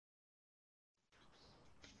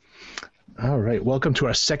All right, welcome to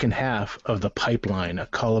our second half of The Pipeline, a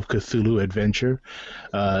Call of Cthulhu adventure,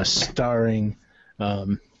 starring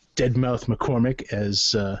Deadmouth McCormick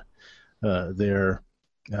as their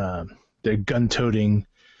gun-toting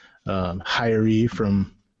hiree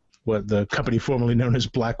from what the company formerly known as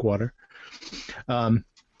Blackwater, the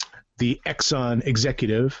Exxon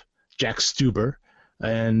executive, Jack Stuber,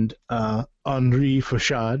 and Henri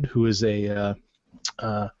Fauchard, who is a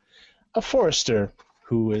forester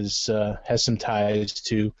who has some ties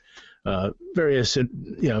to various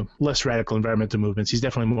less radical environmental movements. He's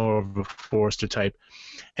definitely more of a forester type.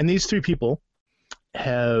 And these three people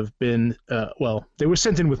have been they were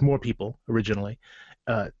sent in with more people originally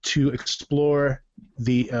to explore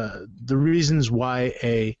the reasons why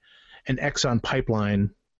an Exxon pipeline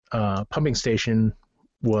pumping station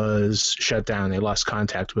was shut down. They lost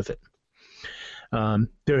contact with it.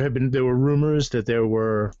 There were rumors that there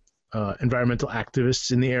were environmental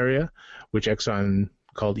activists in the area, which Exxon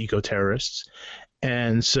called eco-terrorists,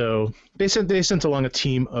 and so they sent along a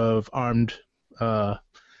team of armed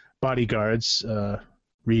bodyguards,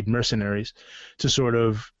 Reed mercenaries, to sort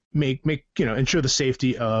of ensure the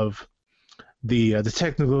safety of the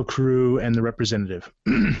technical crew and the representative.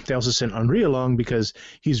 They also sent Henri along because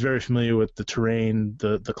he's very familiar with the terrain,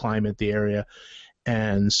 the climate, the area,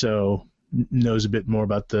 and so knows a bit more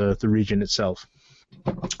about the region itself.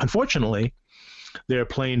 Unfortunately, their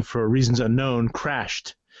plane, for reasons unknown,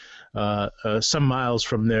 crashed some miles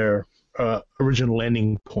from their original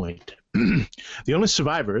landing point. The only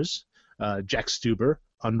survivors, Jack Stuber,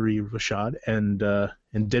 Henri Fauchard, and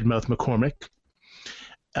Deadmouth McCormick,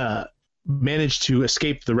 managed to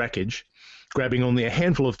escape the wreckage, grabbing only a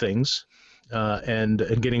handful of things and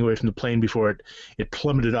getting away from the plane before it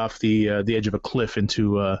plummeted off the edge of a cliff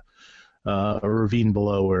into a ravine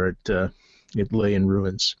below, where it lay in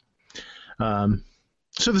ruins.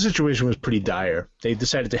 So the situation was pretty dire. They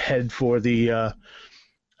decided to head for the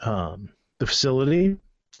facility,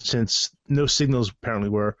 since no signals apparently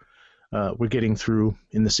were getting through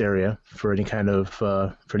in this area for any kind of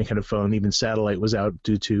phone. Even satellite was out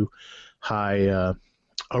due to high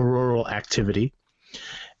auroral activity,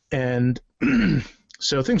 and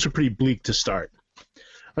so things were pretty bleak to start.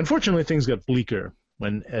 Unfortunately, things got bleaker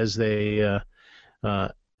when, as they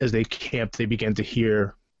camped, they began to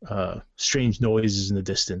hear strange noises in the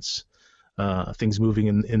distance, things moving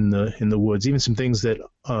in the woods, even some things that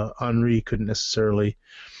Henri couldn't necessarily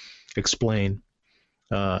explain,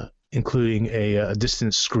 including a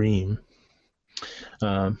distant scream,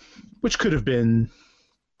 which could have been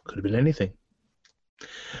anything.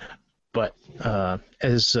 But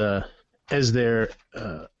as their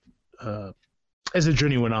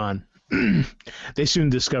journey went on, they soon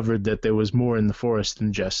discovered that there was more in the forest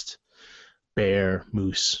than just bear,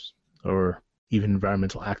 moose, or even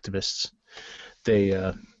environmental activists.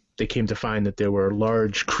 They came to find that there were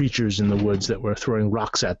large creatures in the woods that were throwing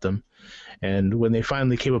rocks at them. And when they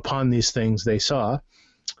finally came upon these things they saw,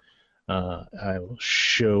 I will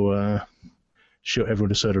show everyone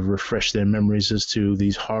to sort of refresh their memories as to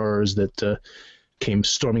these horrors that came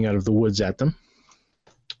storming out of the woods at them.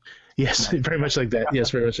 Yes, very much like that.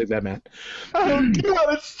 Yes, very much like that, Matt. Oh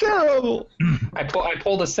God, it's terrible! I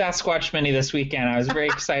pulled a Sasquatch mini this weekend. I was very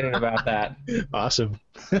excited about that. Awesome.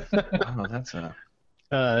 Oh, that's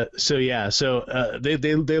So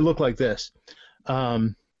they look like this.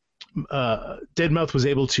 Deadmouth was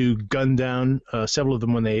able to gun down several of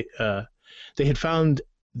them when they had found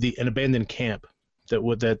an abandoned camp a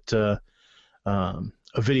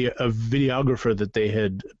videographer that they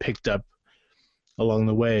had picked up along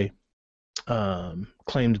the way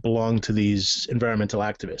claimed belonged to these environmental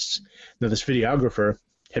activists. Now, this videographer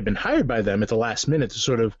had been hired by them at the last minute to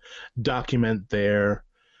sort of document their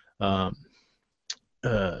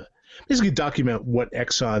basically document what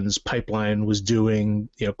Exxon's pipeline was doing,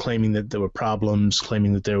 claiming that there were problems,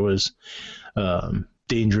 claiming that there was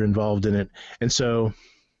danger involved in it. And so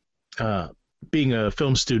being a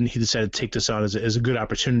film student, he decided to take this on as a good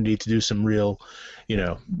opportunity to do some real,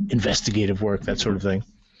 investigative work, that sort of thing.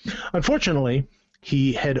 Unfortunately,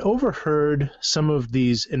 he had overheard some of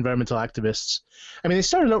these environmental activists. I mean, they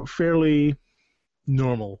started out fairly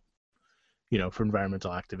normal, for environmental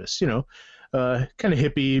activists, kind of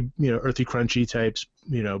hippie, earthy, crunchy types,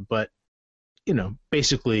 but,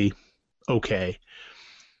 basically okay.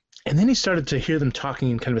 And then he started to hear them talking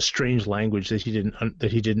in kind of a strange language that he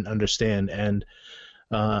didn't understand. And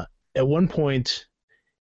at one point,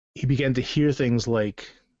 he began to hear things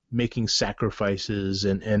like making sacrifices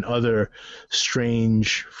and other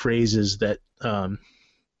strange phrases that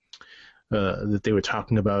that they were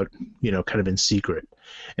talking about, kind of in secret.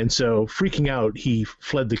 And so, freaking out, he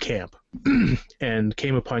fled the camp and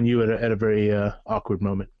came upon you at a very awkward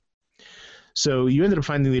moment. So you ended up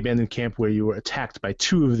finding the abandoned camp where you were attacked by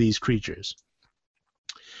two of these creatures.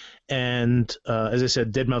 And as I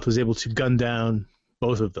said, Deadmouth was able to gun down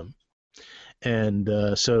both of them. And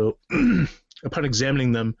so upon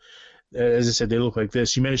examining them, as I said, they look like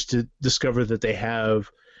this. You managed to discover that they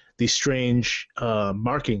have these strange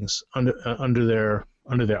markings under their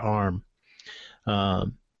arm.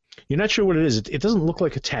 You're not sure what it is. It doesn't look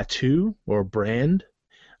like a tattoo or a brand.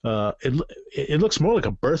 It looks more like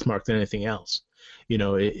a birthmark than anything else.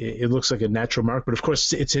 It looks like a natural mark, but of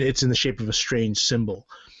course it's in the shape of a strange symbol,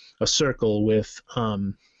 a circle with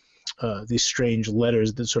these strange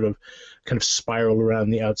letters that sort of kind of spiral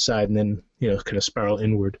around the outside and then kind of spiral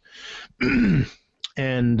inward. And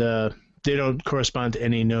they don't correspond to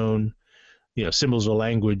any known symbols or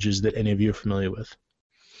languages that any of you are familiar with,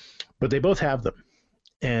 but they both have them.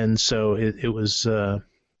 And so it was that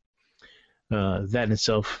in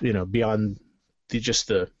itself, beyond just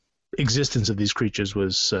the existence of these creatures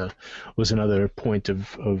was another point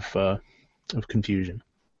of confusion.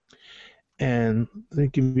 And let me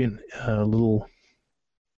give you a little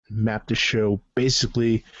map to show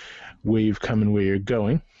basically where you've come and where you're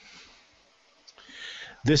going.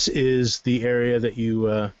 This is the area that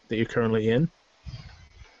you're currently in.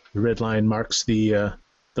 The red line marks the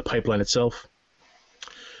pipeline itself.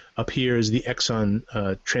 Up here is the Exxon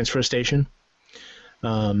transfer station.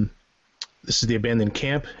 This is the abandoned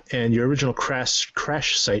camp, and your original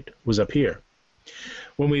crash site was up here.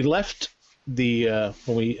 When we left when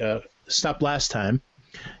we stopped last time,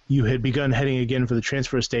 you had begun heading again for the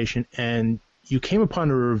transfer station, and you came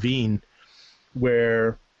upon a ravine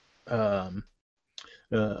where a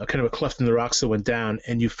kind of a cleft in the rocks that went down,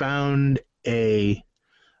 and you found a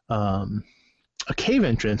cave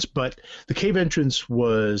entrance, but the cave entrance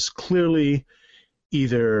was clearly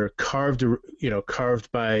either carved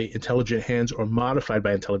by intelligent hands or modified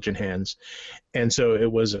by intelligent hands, and so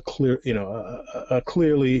it was a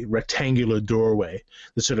clearly rectangular doorway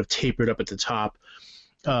that sort of tapered up at the top.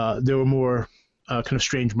 There were more kind of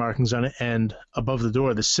strange markings on it, and above the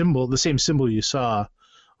door, the same symbol you saw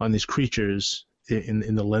on these creatures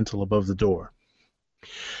in the lintel above the door.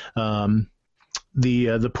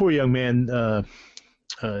 The poor young man,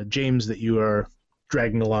 James, that you are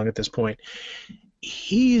dragging along at this point,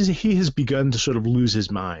 he has begun to sort of lose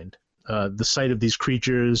his mind. The sight of these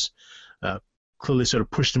creatures clearly sort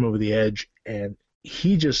of pushed him over the edge, and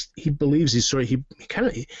he believes you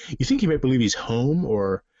think he might believe he's home,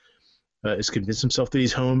 or is convinced himself that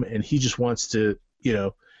he's home, and he just wants to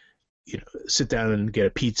sit down and get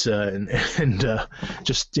a pizza and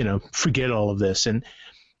just forget all of this. And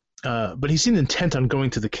but he seemed intent on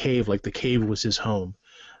going to the cave, like the cave was his home.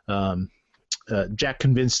 Jack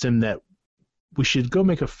convinced him that we should go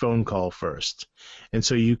make a phone call first, and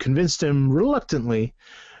so you convinced him reluctantly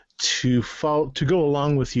to go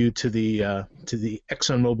along with you to the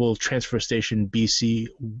ExxonMobil transfer station BC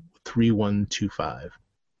 3125,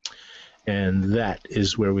 and that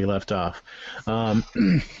is where we left off.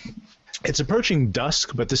 It's approaching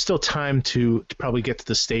dusk, but there's still time to probably get to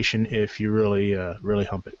the station if you really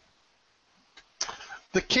hump it.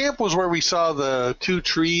 The camp was where we saw the two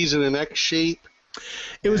trees in an X shape.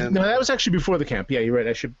 That was actually before the camp. Yeah, you're right.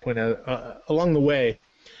 I should point out, along the way,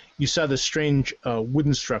 you saw this strange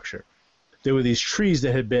wooden structure. There were these trees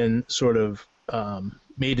that had been sort of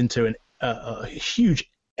made into a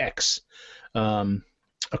huge X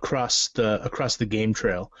across the game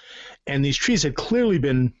trail, and these trees had clearly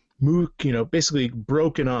been moved, basically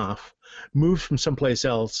broken off, moved from someplace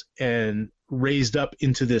else, and raised up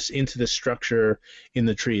into this structure in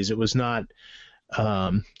the trees. It was not.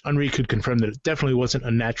 Henri could confirm that it definitely wasn't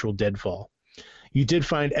a natural deadfall. You did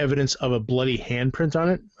find evidence of a bloody handprint on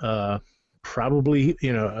it, probably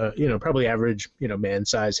probably average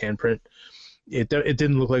man-sized handprint. It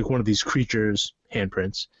didn't look like one of these creatures'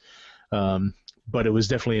 handprints, but it was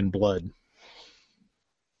definitely in blood.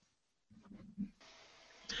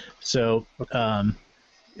 So so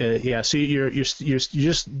you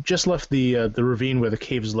just left the ravine where the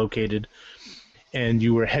cave is located, and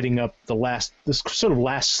you were heading up this sort of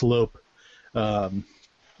last slope, not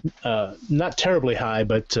terribly high,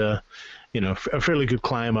 but a fairly good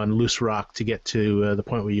climb on loose rock to get to the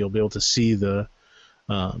point where you'll be able to see the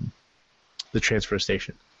transfer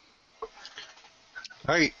station.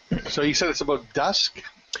 All right. So you said it's about dusk?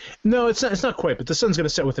 No, it's not. It's not quite, but the sun's going to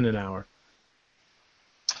set within an hour.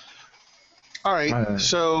 All right.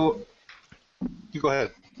 So you go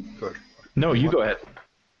ahead. No, you go ahead.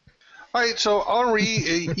 All right, so Henri,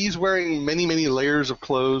 he's wearing many, many layers of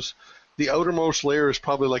clothes. The outermost layer is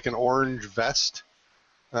probably like an orange vest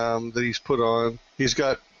that he's put on. He's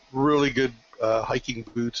got really good hiking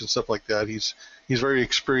boots and stuff like that. He's very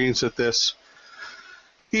experienced at this.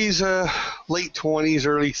 He's late 20s,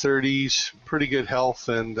 early 30s, pretty good health,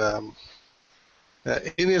 and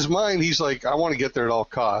in his mind, he's like, I want to get there at all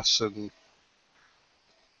costs, and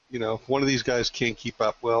if one of these guys can't keep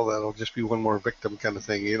up, well, that'll just be one more victim kind of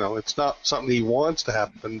thing. It's not something he wants to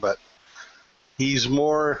happen, but he's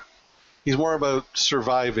more about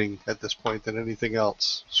surviving at this point than anything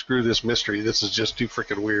else. Screw this mystery. This is just too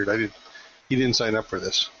freaking weird. He didn't sign up for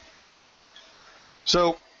this.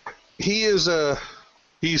 So he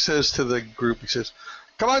says to the group, he says,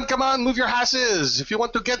 come on, move your asses if you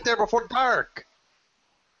want to get there before dark.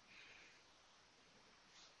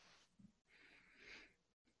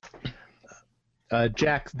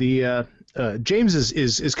 Jack, the James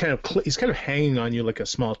is kind of he's kind of hanging on you like a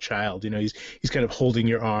small child. He's kind of holding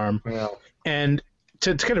your arm, and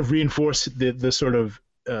to kind of reinforce the sort of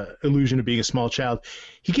illusion of being a small child,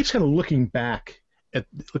 he keeps kind of looking back at.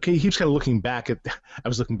 Okay, he keeps kind of looking back at. I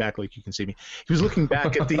was looking back like you can see me. He was looking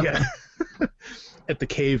back at the at the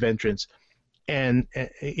cave entrance, and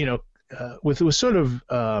with sort of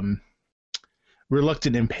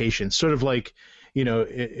reluctant impatience, sort of like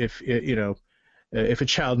if a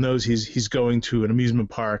child knows he's going to an amusement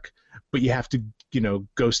park, but you have to,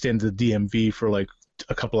 go stand at the DMV for like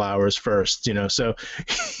a couple hours first, so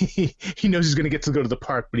he knows he's going to go to the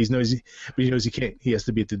park, but he knows he can't, he has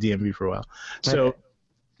to be at the DMV for a while. So,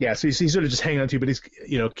 yeah, so he's sort of just hanging on to you, but he's,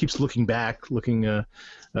 keeps looking back, looking in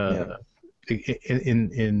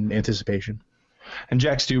anticipation. And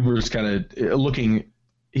Jack Stuber is kind of looking,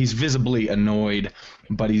 he's visibly annoyed,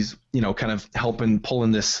 but he's, kind of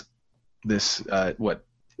pulling this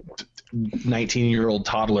 19-year-old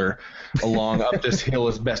toddler along up this hill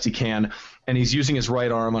as best he can, and he's using his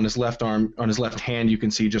right arm. On his left hand you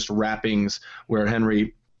can see just wrappings where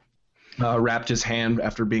Henry wrapped his hand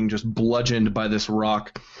after being just bludgeoned by this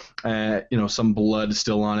rock. Some blood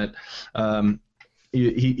still on it.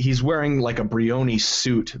 He's wearing like a Brioni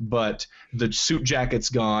suit, but the suit jacket's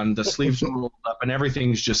gone, the sleeves are rolled up, and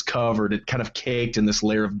everything's just covered. It kind of caked in this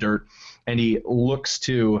layer of dirt, and he looks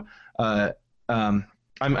to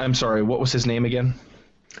I'm sorry, what was his name again?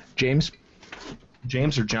 James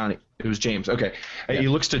or Johnny? It was James. Okay. Yeah. He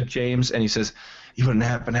looks to James and he says, "You wouldn't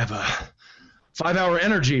happen to have a 5-hour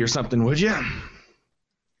energy or something, would you?"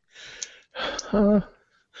 Here.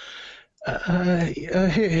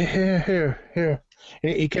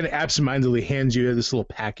 And he kind of absentmindedly hands you this little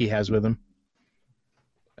pack he has with him.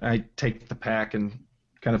 I take the pack and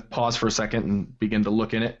kind of pause for a second and begin to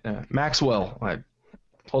look in it. Maxwell,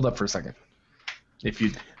 hold up for a second, if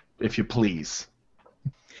you please.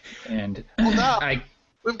 And hold up.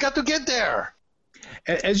 We've got to get there.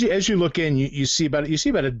 As you look in, you see about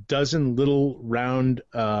a dozen little round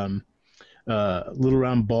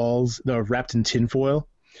balls that are wrapped in tinfoil,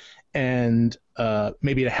 and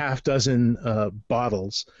maybe a half dozen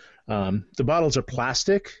bottles. The bottles are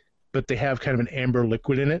plastic, but they have kind of an amber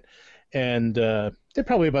liquid in it, and they're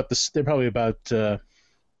probably about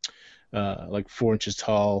like 4 inches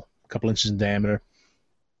tall, a couple inches in diameter.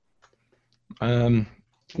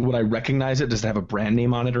 Would I recognize it? Does it have a brand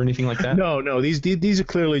name on it or anything like that? No. These are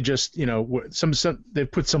clearly just some they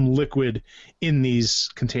put some liquid in these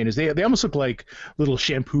containers. They almost look like little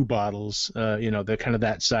shampoo bottles. They're kind of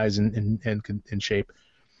that size and shape.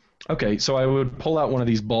 Okay, so I would pull out one of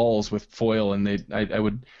these balls with foil, and I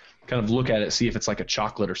would kind of look at it, see if it's like a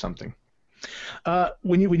chocolate or something.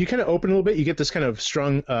 When you kind of open a little bit, you get this kind of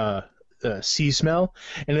strong sea smell,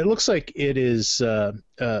 and it looks like it is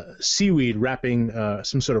seaweed wrapping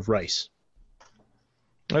some sort of rice.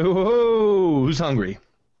 Oh, who's hungry?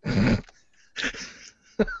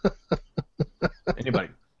 Anybody?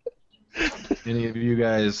 Any of you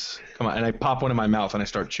guys? Come on! And I pop one in my mouth and I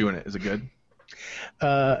start chewing it. Is it good?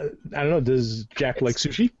 I don't know. Does Jack like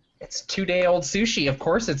sushi? It's 2-day-old sushi. Of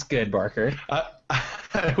course, it's good, Barker.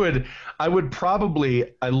 I would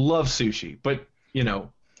probably. I love sushi, but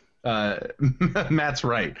Matt's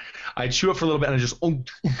right. I chew it for a little bit and I just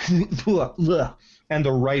and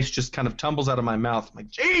the rice just kind of tumbles out of my mouth. I'm like,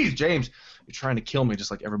 "Geez, James, you're trying to kill me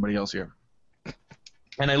just like everybody else here."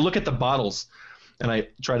 And I look at the bottles and I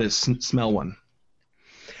try to smell one.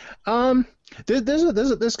 There's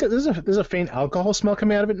a faint alcohol smell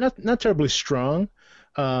coming out of it. Not terribly strong,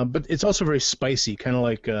 but it's also very spicy, kind of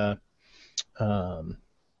like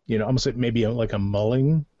almost like maybe like a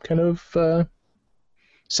mulling kind of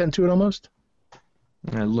scent to it almost.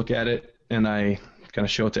 I look at it and I kind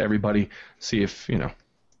of show it to everybody, see if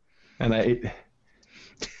And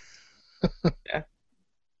yeah.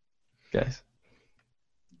 Guys.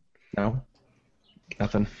 No.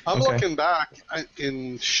 Nothing. I'm Okay. looking back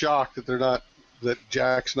in shock that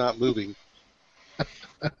Jack's not moving.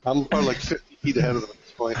 I'm probably like 50 feet ahead of him at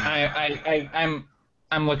this point.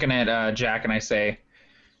 I'm looking at Jack and I say,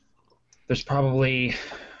 there's probably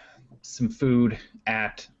some food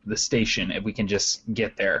at the station if we can just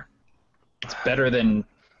get there. It's better than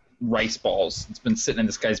rice balls. It's been sitting in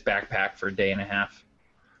this guy's backpack for a day and a half.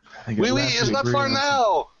 It's not far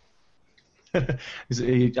now.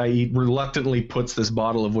 He reluctantly puts this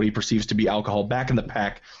bottle of what he perceives to be alcohol back in the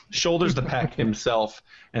pack, shoulders the pack himself,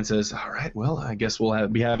 and says, all right, well, I guess we'll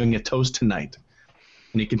be having a toast tonight.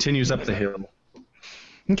 And he continues up the hill.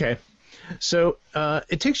 Okay. So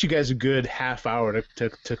it takes you guys a good half hour to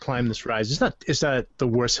climb this rise. It's not the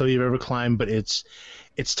worst hill you've ever climbed, but it's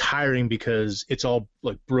tiring because it's all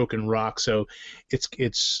like broken rock. So it's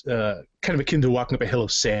kind of akin to walking up a hill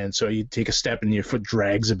of sand. So you take a step and your foot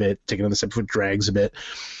drags a bit. Take another step, foot drags a bit.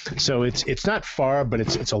 So it's not far, but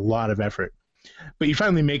it's a lot of effort. But you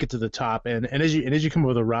finally make it to the top, and as you come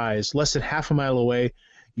over the rise, less than half a mile away,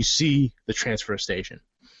 you see the transfer station.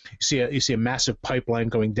 You see a massive pipeline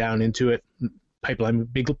going down into it.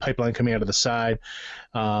 Big pipeline coming out of the side.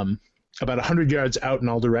 About 100 yards out in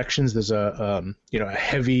all directions, there's a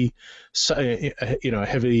heavy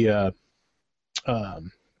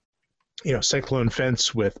cyclone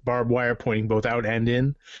fence with barbed wire pointing both out and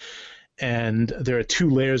in, and there are 2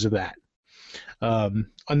 layers of that. On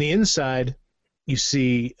the inside, you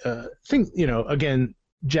see again,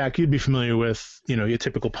 Jack, you'd be familiar with, your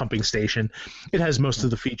typical pumping station. It has most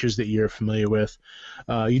of the features that you're familiar with.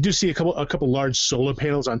 You do see a couple large solar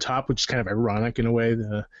panels on top, which is kind of ironic in a way,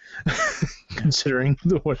 considering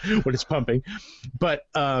what it's pumping. But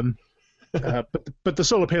the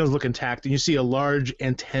solar panels look intact, and you see a large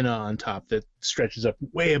antenna on top that stretches up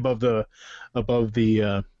way above the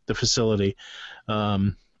facility,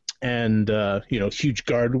 and huge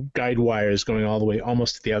guide wires going all the way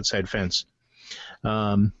almost to the outside fence.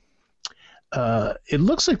 It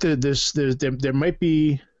looks like there might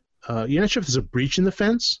be you're not sure if there's a breach in the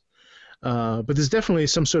fence, but there's definitely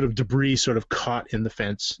some sort of debris sort of caught in the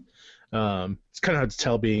fence. It's kind of hard to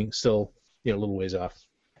tell being still a little ways off.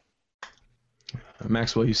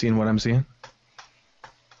 Maxwell, you seeing what I'm seeing?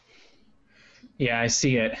 Yeah, I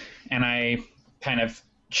see it, and I kind of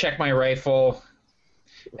check my rifle,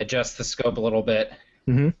 adjust the scope a little bit,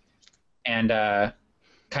 and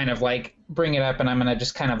kind of like bring it up, and I'm gonna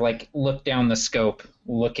just kind of like look down the scope,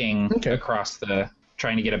 looking across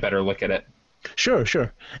trying to get a better look at it. Sure.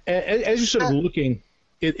 As you're sort of looking,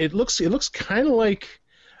 it looks kind of like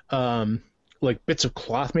bits of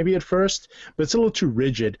cloth maybe at first, but it's a little too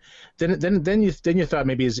rigid. Then you thought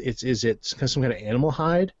maybe is it some kind of animal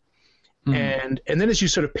hide, and then as you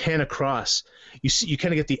sort of pan across, you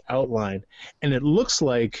kind of get the outline, and it looks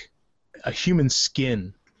like a human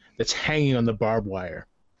skin that's hanging on the barbed wire.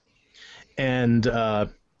 And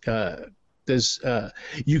there's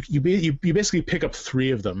you basically pick up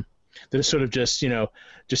 3 of them that are sort of just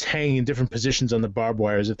hanging in different positions on the barbed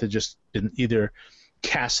wire as if they've just been either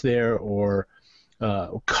cast there or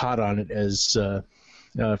caught on it as for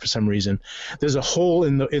some reason. There's a hole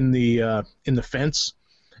in the fence.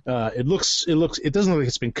 It doesn't look like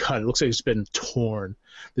it's been cut. It looks like it's been torn.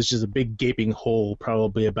 There's just a big gaping hole,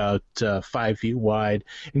 probably about 5 feet wide,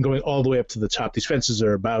 and going all the way up to the top. These fences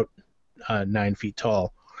are about 9 feet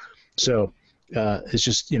tall, so it's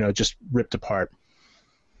just ripped apart.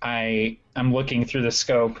 I'm looking through the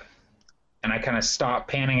scope, and I kind of stop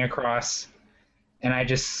panning across, and I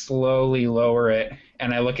just slowly lower it,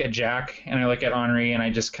 and I look at Jack, and I look at Henri, and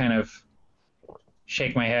I just kind of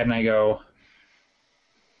shake my head, and I go,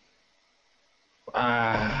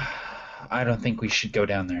 I don't think we should go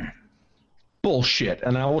down there. Bullshit,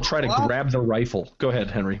 and I will try to grab the rifle. Go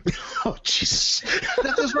ahead, Henry. Oh, Jesus.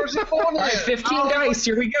 This is where's the phone? All right, 15 dice,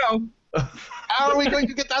 here we go. How are we going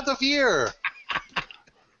to get out of here?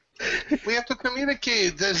 We have to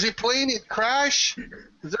communicate. Does the plane crash?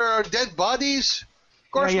 There are dead bodies?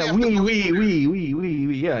 Of course Yeah,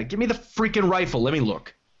 yeah. Give me the freaking rifle. Let me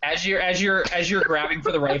look. As you're grabbing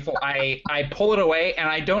for the rifle, I pull it away, and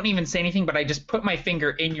I don't even say anything, but I just put my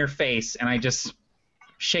finger in your face, and I just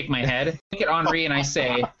shake my head. Look at Henri, and I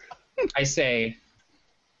say,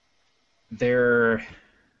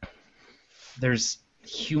 there's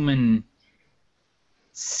human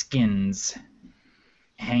skins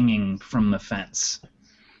hanging from the fence.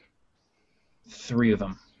 3 of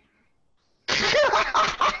them.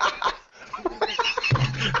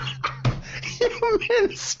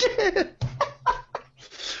 Human skin.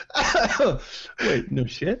 Wait, no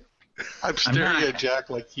shit. I'm staring at Jack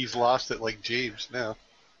like he's lost it, like James now.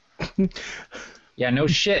 Yeah, no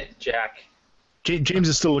shit, Jack. James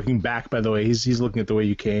is still looking back, by the way. He's looking at the way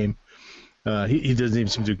you came. He doesn't even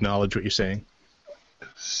seem to acknowledge what you're saying.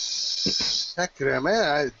 Sacre,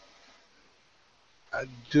 man, I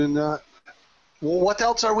do not. Well, what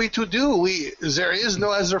else are we to do? There is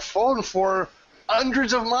no other phone for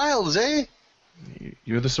hundreds of miles, eh?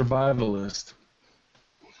 You're the survivalist.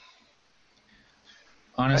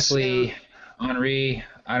 Honestly, Henri,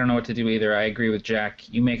 I don't know what to do either. I agree with Jack.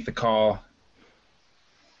 You make the call.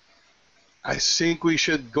 I think we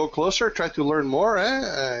should go closer, try to learn more,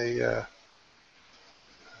 eh?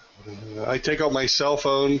 I take out my cell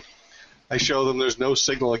phone. I show them there's no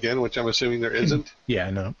signal again, which I'm assuming there isn't. Yeah,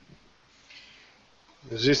 I know.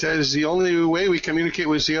 This is the only way we communicate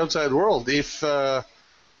with the outside world.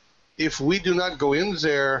 If we do not go in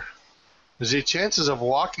there, the chances of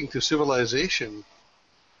walking to civilization,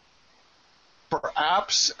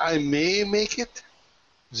 perhaps I may make it.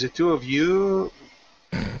 The two of you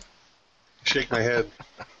shake my head.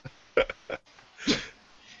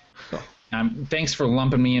 Thanks for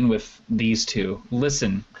lumping me in with these two.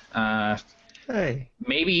 Listen, Hey.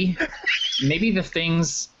 maybe the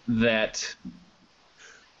things that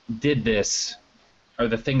did this are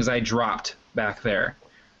the things I dropped back there.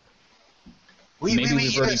 Maybe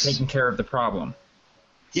we've already taken care of the problem.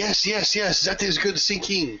 Yes, that is good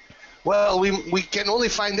thinking. Well, we can only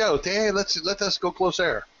find out. Let us go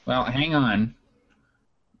closer. Well, hang on.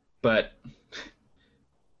 But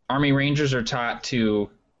Army Rangers are taught to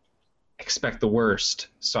expect the worst,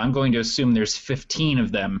 so I'm going to assume there's 15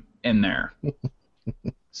 of them in there.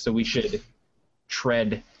 So we should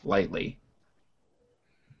tread lightly.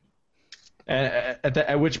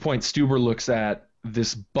 At which point Stuber looks at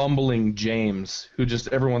this bumbling James, who just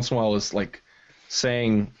every once in a while is like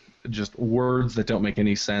saying just words that don't make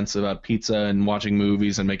any sense about pizza and watching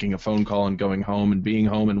movies and making a phone call and going home and being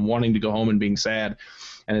home and wanting to go home and being sad.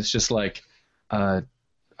 And it's just like, I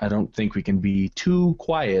don't think we can be too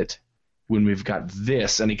quiet when we've got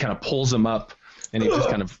this. And he kind of pulls him up and he just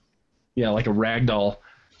kind of, like a rag doll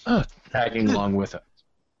tagging along with it.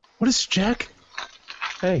 What is Jack?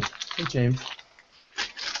 Hey, James.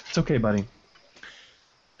 It's okay, buddy.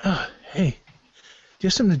 Hey. Do you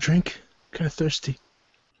have something to drink? Kind of thirsty.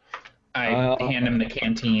 I hand him the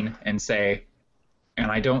canteen and say,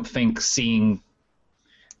 and I don't think seeing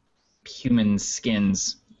human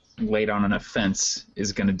skins laid on a fence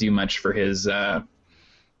is going to do much for his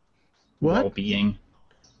well-being.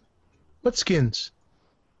 What skins?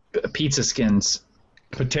 Pizza skins.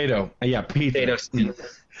 Potato. Yeah, potato skins.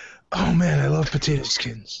 Oh, man, I love potato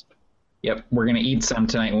skins. Yep, we're going to eat some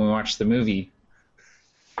tonight when we watch the movie,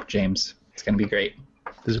 James. It's going to be great.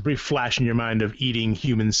 There's a brief flash in your mind of eating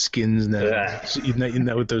human skins, and that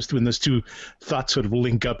with when those two thoughts sort of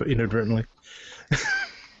link up inadvertently.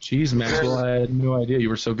 Jeez, Maxwell, I had no idea you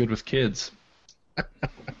were so good with kids.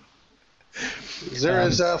 There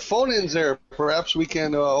is a phone in there. Perhaps we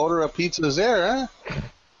can order a pizza there,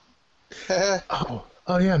 huh?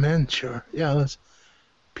 Oh yeah, man, sure. Yeah, let's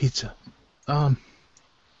pizza.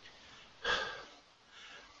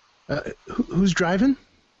 Who's driving?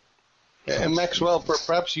 And Maxwell,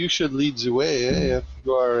 perhaps you should lead the way, if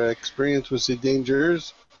you are experienced with the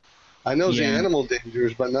dangers. I know the animal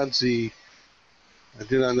dangers, but not the... I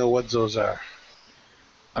do not know what those are.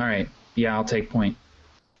 All right. Yeah, I'll take point.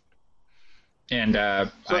 And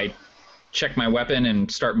I check my weapon and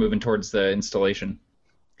start moving towards the installation.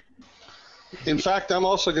 In fact, I'm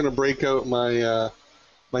also going to break out my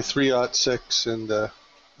my 3-06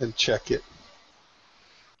 and check it.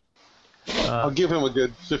 I'll give him a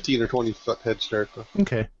good 15 or 20 foot head start, though.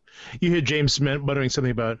 Okay. You hear James muttering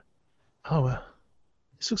something about,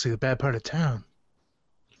 this looks like a bad part of town.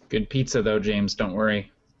 Good pizza, though, James. Don't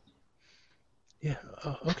worry. Yeah.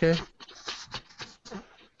 Okay.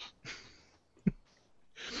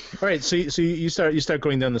 All right. So you start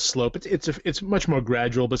going down the slope. It's much more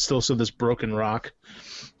gradual, but still this broken rock,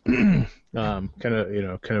 kind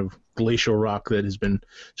of glacial rock that has been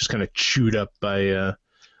just kind of chewed up by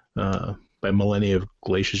millennia of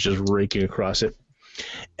glaciers just raking across it.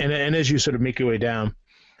 And as you sort of make your way down,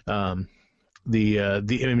 the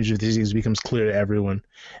image of these things becomes clear to everyone,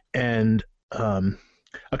 and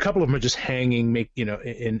a couple of them are just hanging,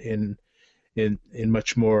 in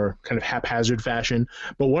much more kind of haphazard fashion.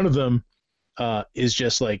 But one of them is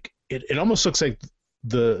just like it almost looks like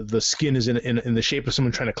the skin is in the shape of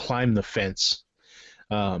someone trying to climb the fence.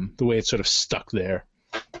 The way it's sort of stuck there.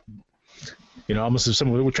 Almost as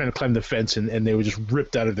someone were trying to climb the fence and they were just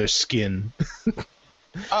ripped out of their skin.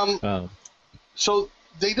 So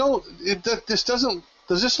they don't. This doesn't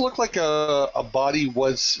Does this look like a body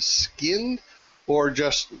was skinned, or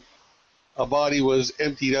just a body was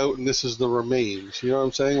emptied out and this is the remains? You know what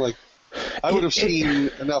I'm saying? Like, I would have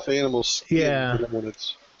seen enough animals skinned to know when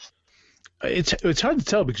it's... It's hard to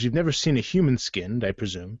tell because you've never seen a human skinned, I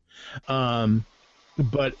presume.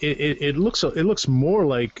 But it looks more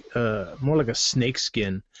like a snake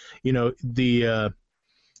skin. You know,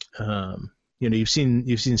 you've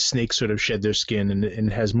seen snakes sort of shed their skin, and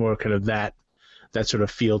it has more kind of that sort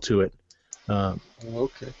of feel to it.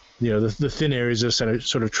 Okay. You know, the thin areas are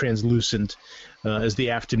sort of translucent as the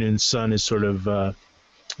afternoon sun is sort of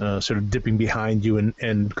dipping behind you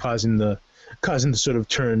and causing the sort of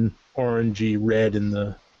turn orangey red in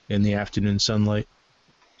the afternoon sunlight.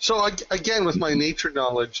 So again, with my nature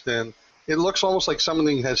knowledge, then it looks almost like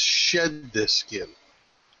something has shed this skin.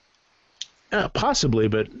 Possibly,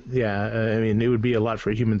 but yeah, I mean, it would be a lot for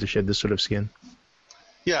a human to shed this sort of skin.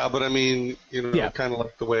 Yeah, but I mean, kind of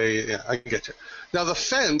like the way. Yeah, I get you. Now the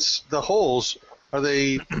fence, the holes, are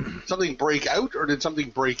they something break out or did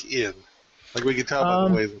something break in? Like we can tell by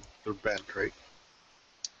the way that they're bent, right?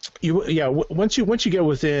 Once you get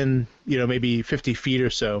within maybe 50 feet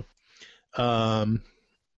or so,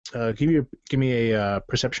 give me a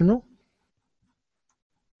perception roll.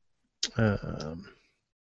 Yeah.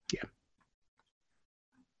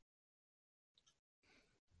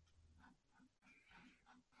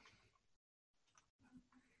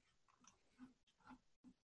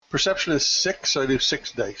 Perception is 6, so I do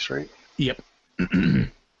 6 dice, right? Yep.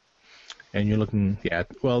 And you're looking,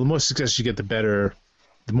 well, the more success you get, the better,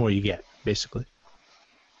 the more you get, basically.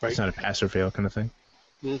 Right. It's not a pass or fail kind of thing.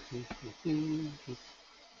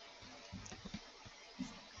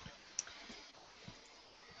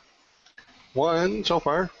 One so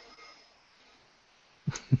far.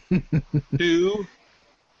 2,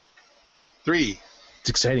 3. It's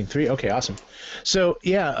exciting. 3. Okay, awesome. So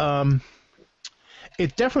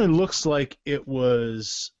it definitely looks like it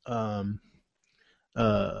was.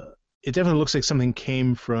 It definitely looks like something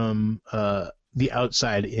came from the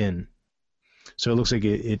outside in. So it looks like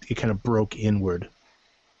it kind of broke inward.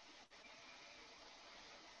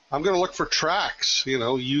 I'm going to look for tracks,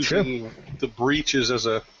 using the breaches as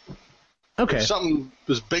a... Okay. If something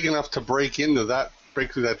was big enough to break through that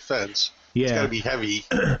fence, it's got to be heavy.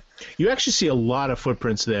 You actually see a lot of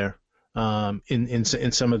footprints there in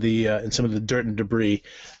some of the dirt and debris.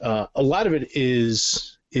 A lot of it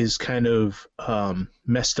is kind of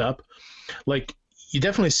messed up. Like, you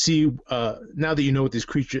definitely see now that you know what these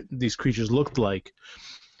creatures looked like,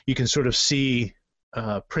 you can sort of see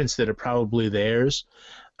prints that are probably theirs,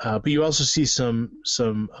 but you also see some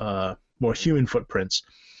more human footprints.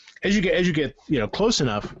 As you get close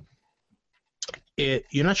enough,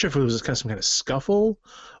 you're not sure if it was some kind of scuffle,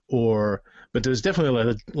 but there's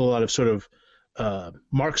definitely a lot of sort of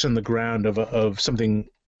marks on the ground of something,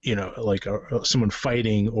 like someone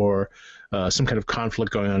fighting or some kind of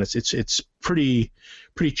conflict going on. It's pretty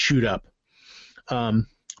chewed up.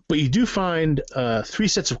 But you do find 3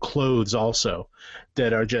 sets of clothes also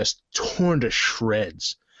that are just torn to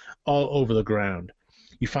shreds all over the ground.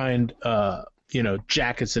 You find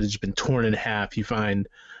jackets that have just been torn in half. You find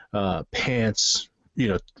pants,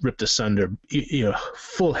 ripped asunder.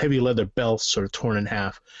 Full heavy leather belts sort of torn in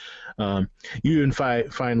half. You even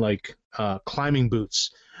find like climbing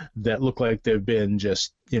boots that look like they've been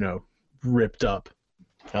just ripped up,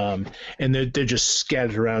 and they're just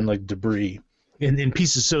scattered around like debris in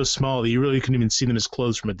pieces so small that you really couldn't even see them as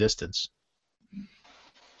clothes from a distance.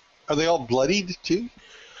 Are they all bloodied too?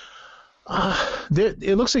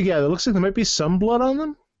 It looks like there might be some blood on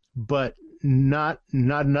them, but not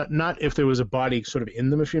if there was a body sort of in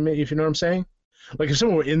them. If you know what I'm saying, like if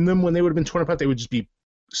someone were in them when they would have been torn apart, they would just be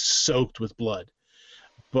soaked with blood.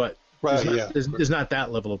 But there's not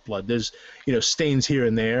that level of blood. There's stains here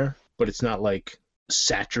and there, but it's not like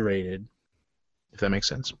saturated. If that makes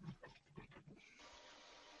sense.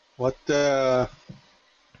 What do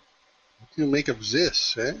you make of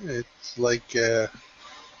this? Eh? It's like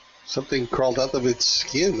something crawled out of its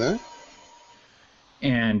skin, huh?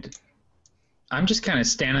 And I'm just kind of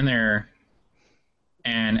standing there,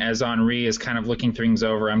 and as Henri is kind of looking things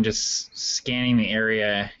over, I'm just scanning the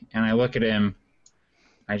area, and I look at him,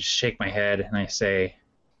 I just shake my head, and I say,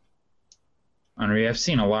 Henri, I've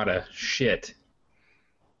seen a lot of shit,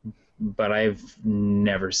 but I've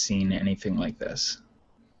never seen anything like this.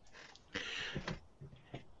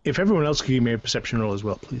 If everyone else could give me a perception roll as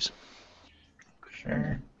well, please.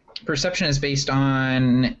 Sure. Perception is based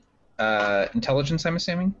on intelligence, I'm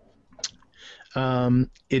assuming?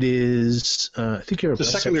 It is, I think you're a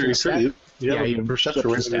secondary stat. You have a perception.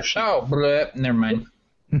 Oh, bleh, never mind.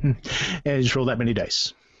 and just roll that many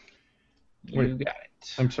dice. You got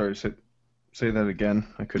it. I'm sorry. Say that again.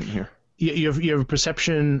 I couldn't hear. You have a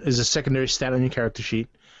perception as a secondary stat on your character sheet,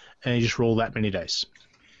 and you just roll that many dice.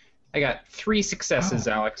 I got 3 successes,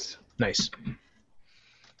 Alex. Nice.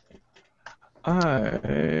 I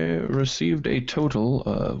received a total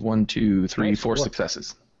of 1, 2, 3, Nice. 4 Cool.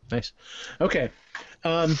 successes. Nice. Okay.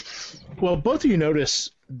 Well, both of you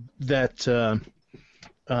notice that you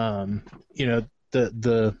know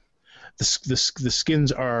the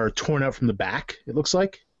skins are torn out from the back. It looks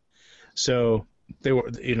like. So they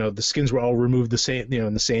were, the skins were all removed the same,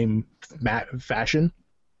 in the same fashion.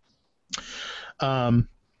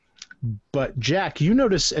 But Jack, you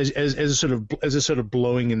notice as a sort of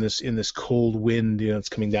blowing in this cold wind, it's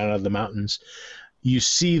coming down out of the mountains. You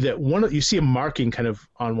see that you see a marking kind of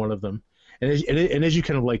on one of them, and as you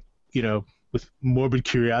kind of with morbid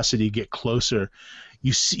curiosity get closer,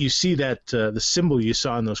 you see that the symbol you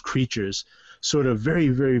saw in those creatures sort of very,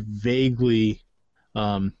 very vaguely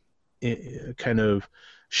kind of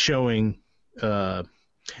showing.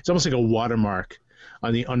 It's almost like a watermark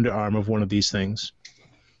on the underarm of one of these things.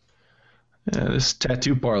 Yeah, this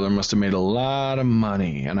tattoo parlor must have made a lot of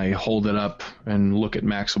money. And I hold it up and look at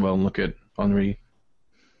Maxwell and look at Henri.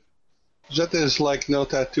 That is like no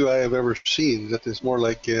tattoo I have ever seen. That is more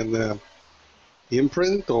like an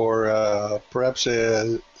imprint or perhaps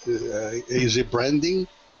a branding.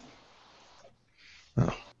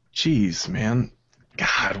 Oh, jeez, man.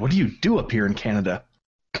 God, what do you do up here in Canada?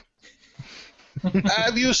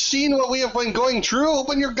 Have you seen what we have been going through?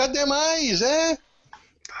 Open your goddamn eyes, eh?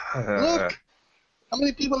 Look, how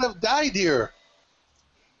many people have died here?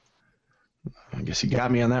 I guess you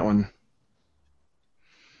got me on that one.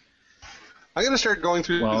 I'm going to start going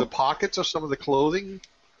through the pockets of some of the clothing,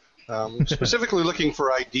 specifically looking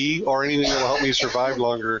for ID or anything that will help me survive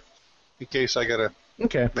longer in case I got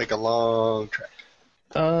to make a long trek.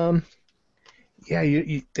 Yeah,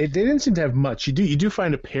 they didn't seem to have much. You do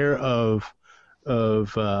find a pair of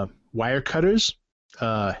wire cutters,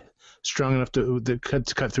 strong enough to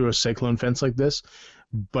cut through a cyclone fence like this,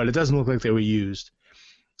 but it doesn't look like they were used.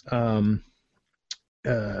 You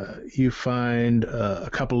find a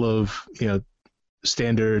couple of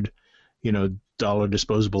standard dollar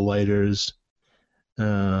disposable lighters.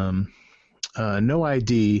 No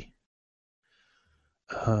ID.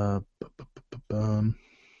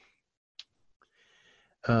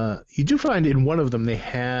 You do find in one of them they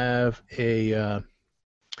have a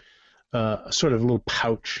sort of little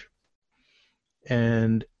pouch,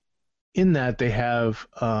 and in that they have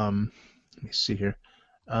let me see here.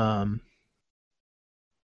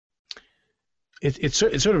 It's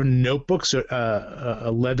sort of notebooks, a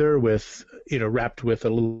leather with wrapped with a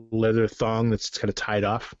little leather thong that's kind of tied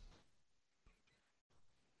off.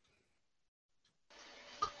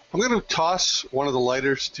 I'm going to toss one of the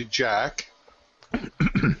lighters to Jack.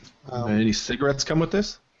 Any cigarettes come with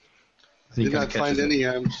this? Did not find any.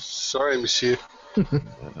 I'm sorry, monsieur.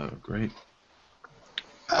 Oh, great.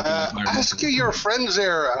 Ask your friends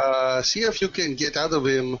there. See if you can get out of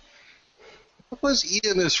him. What was he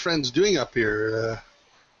and his friends doing up here?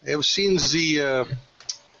 I have seen the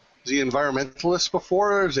environmentalists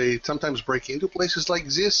before. They sometimes break into places like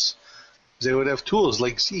this. They would have tools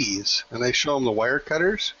like these, and I show them the wire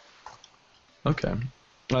cutters. Okay.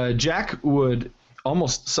 Jack would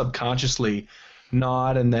almost subconsciously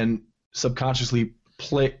nod and then subconsciously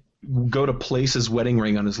go to place his wedding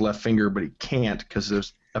ring on his left finger, but he can't because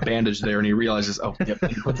there's a bandage there, and he realizes,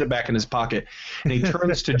 he puts it back in his pocket, and he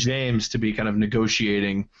turns to James to be kind of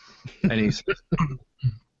negotiating, and he says,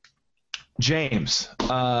 James,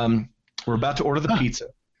 we're about to order the pizza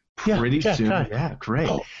pretty soon. Yeah, great.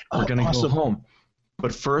 We're going to go home.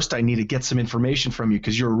 But first, I need to get some information from you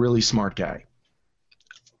because you're a really smart guy.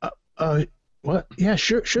 What? Yeah,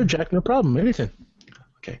 sure, Jack, no problem. Anything.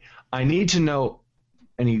 Okay. I need to know,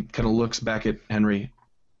 and he kind of looks back at Henry.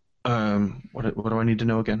 What do I need to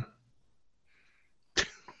know again?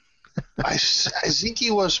 I think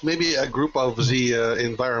he was maybe a group of the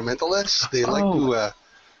environmentalists. They like to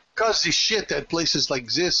cause the shit at places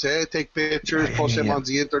like this. Take pictures, post them on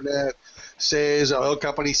the internet. Says the oil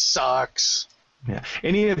company sucks. Yeah.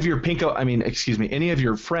 Any of your any of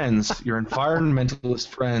your friends, your environmentalist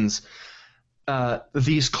friends,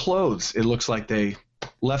 these clothes, it looks like they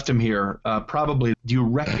left him here. Probably. Do you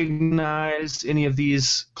recognize any of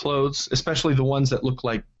these clothes, especially the ones that look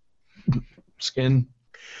like skin?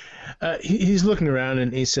 He's looking around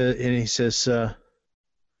and he says, well,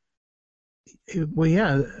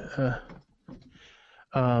 yeah,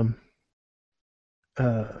 that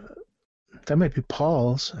might be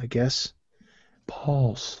Paul's, I guess.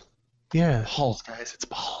 Paul's. Yeah. Balls, guys. It's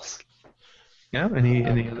balls. Yeah.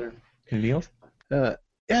 Anything else?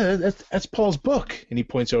 Yeah, that's Paul's book, and he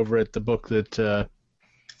points over at the book that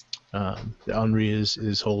Henri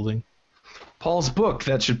is holding. Paul's book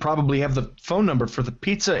that should probably have the phone number for the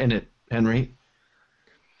pizza in it, Henry.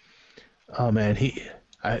 Oh man,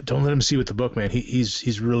 don't let him see with the book, man.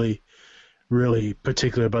 He's really, really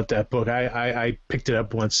particular about that book. I picked it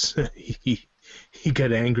up once. he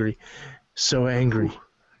got angry, so angry,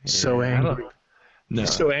 so angry. No.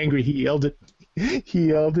 He's so angry. He yelled at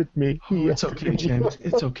me. It's okay, James.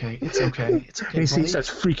 It's okay. It's okay. It's okay. He starts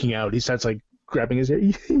freaking out. He starts like grabbing his hair.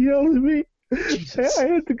 He yelled at me. Jesus. I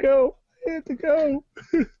had to go. Good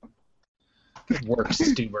work,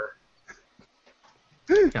 Stuber.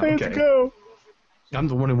 I had to go. I'm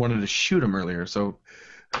the one who wanted to shoot him earlier, so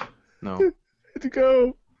no. I had to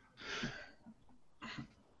go.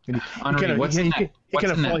 Henri, he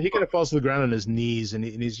kind of falls to the ground on his knees, and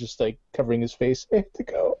he's just like covering his face. I had to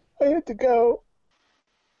go.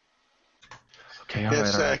 Okay, all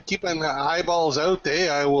right. Keep an eyeballs out,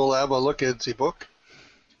 I will have a look at the book.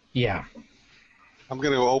 Yeah. I'm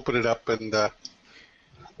going to open it up, and I'm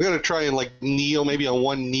going to try and like kneel maybe on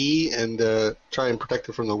one knee and try and protect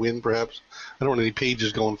it from the wind, perhaps. I don't want any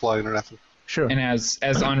pages going flying or nothing. Sure. And as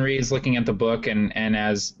Henri is looking at the book and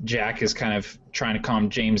as Jack is kind of trying to calm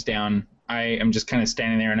James down, I am just kind of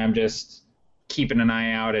standing there and I'm just keeping an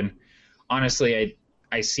eye out. And honestly,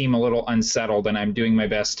 I seem a little unsettled, and I'm doing my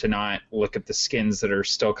best to not look at the skins that are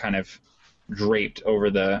still kind of draped over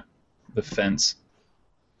the fence.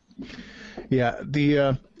 Yeah,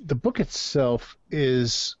 the book itself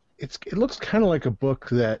it looks kind of like a book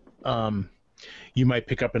that you might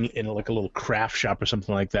pick up in like a little craft shop or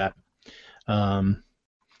something like that.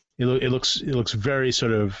 It looks very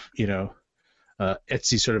sort of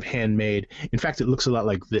Etsy sort of handmade. In fact, it looks a lot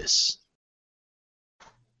like this.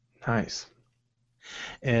 Nice.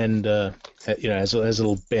 And it has a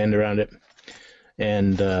little band around it,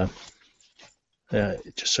 and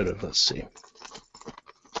it just sort of, let's see.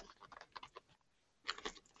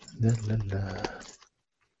 La, la, la.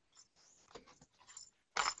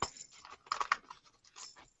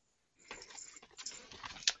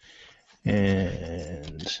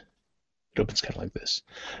 And it opens kind of like this.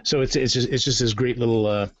 So it's just this great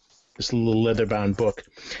little leather bound book.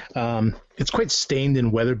 It's quite stained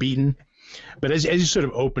and weather beaten, but as you sort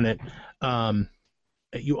of open it,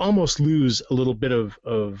 you almost lose a little bit of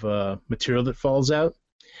material that falls out.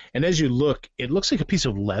 And as you look, it looks like a piece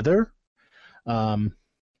of leather.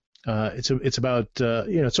 It's about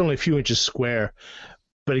it's only a few inches square,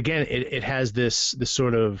 but again, it has this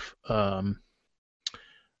sort of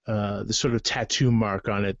tattoo mark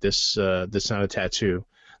on it. That's not a tattoo.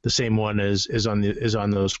 The same one is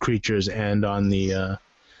on those creatures and on the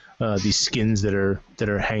these skins that are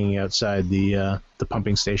hanging outside the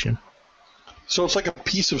pumping station. So it's like a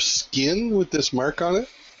piece of skin with this mark on it?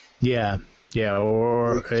 Yeah,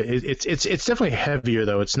 or it's definitely heavier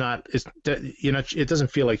though. It's not. It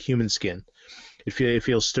doesn't feel like human skin. It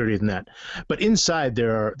feels sturdier than that. But inside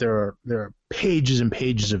there are pages and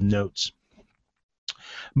pages of notes.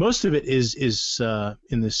 Most of it is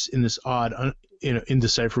in this odd,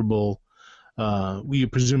 indecipherable. We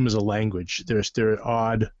presume as a language. They're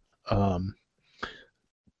odd. They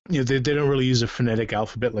don't really use a phonetic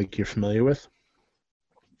alphabet like you're familiar with.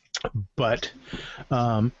 But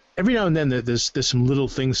every now and then there's some little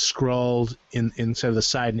things scrawled inside of the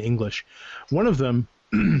side in English. One of them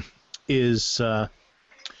is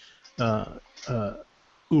Urail.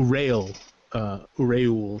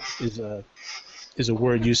 Urail is a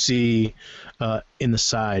word you see in the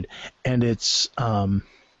side, and it's that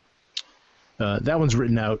one's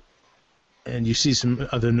written out, and you see some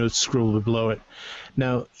other notes scrolled below it.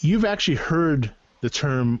 Now, you've actually heard the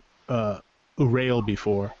term Urail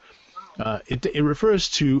before. It refers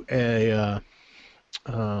to a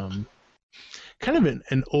kind of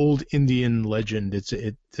an old Indian legend.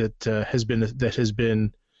 That has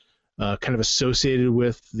been kind of associated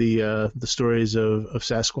with the stories of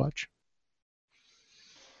Sasquatch.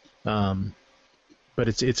 But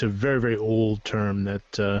it's a very, very old term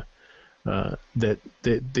that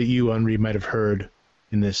you, Henri, might have heard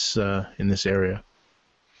in this area.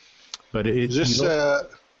 But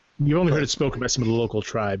you've only heard it spoken by some of the local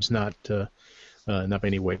tribes, not by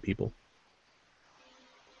any white people.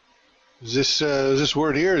 Is this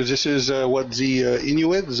word here? Is what the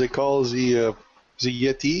Inuit they call the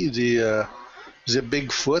Yeti, the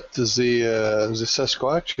Bigfoot, the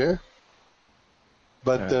Sasquatch? Yeah.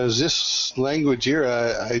 But this language here,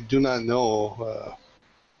 I do not know.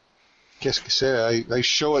 Qu'est-ce que c'est? I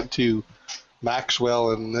show it to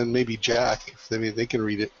Maxwell and then maybe Jack, if they can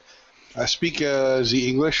read it. I speak the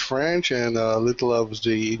English, French, and a little of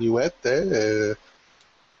the Inuit.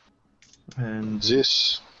 And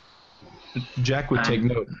This. Jack would take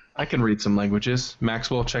note. I can read some languages.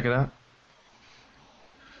 Maxwell, check it out.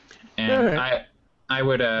 And Alright. I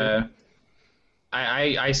would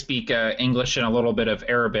I speak English and a little bit of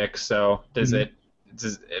Arabic. So does it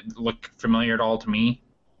look familiar at all to me?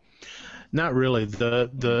 Not really.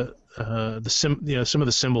 Some of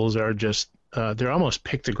the symbols are just they're almost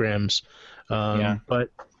pictograms. But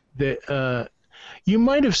you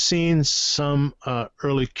might have seen some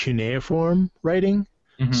early cuneiform writing.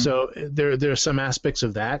 Mhm. So there are some aspects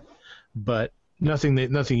of that, but nothing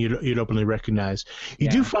you'd openly recognize. You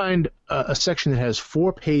do find a section that has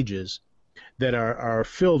 4 pages that are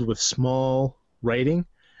filled with small writing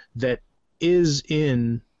that is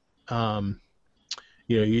in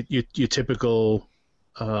your typical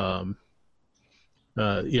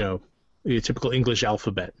your typical English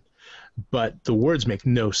alphabet, but the words make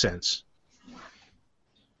no sense.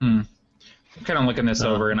 I'm kind of looking this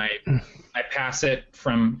over, and I pass it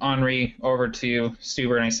from Henri over to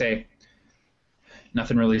Stuber, and I say,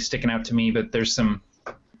 nothing really sticking out to me, but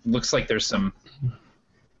looks like there's some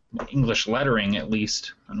English lettering, at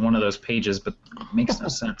least, on one of those pages, but it makes no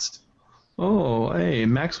sense. Oh, hey,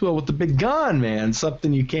 Maxwell with the big gun, man.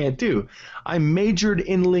 Something you can't do. I majored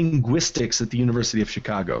in linguistics at the University of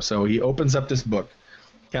Chicago. So he opens up this book,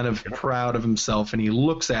 kind of proud of himself, and he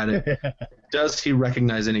looks at it. Does he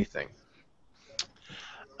recognize anything?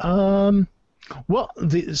 Well,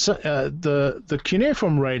 the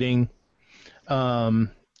cuneiform writing,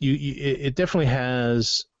 it definitely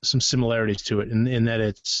has some similarities to it in that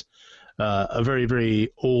it's a very,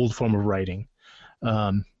 very old form of writing.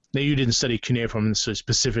 Now, you didn't study cuneiform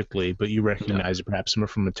specifically, but you recognize it perhaps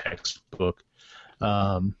from a textbook.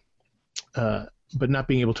 But not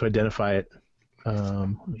being able to identify it.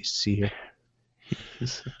 Let me see here.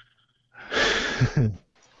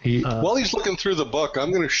 While he's looking through the book, I'm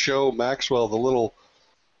going to show Maxwell the little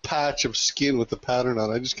patch of skin with the pattern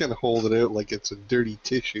on it. I just kind of hold it out like it's a dirty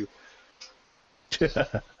tissue.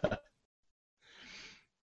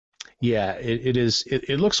 Yeah, it is.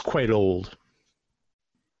 It looks quite old.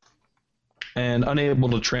 And unable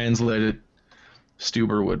to translate it,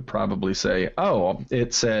 Stuber would probably say, oh,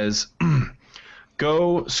 it says,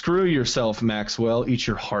 go screw yourself, Maxwell, eat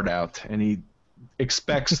your heart out. And he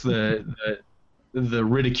expects the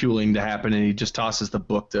ridiculing to happen, and he just tosses the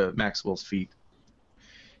book to Maxwell's feet.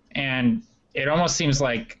 And it almost seems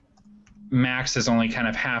like Max is only kind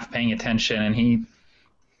of half paying attention, and he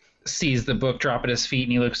sees the book drop at his feet,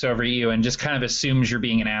 and he looks over at you and just kind of assumes you're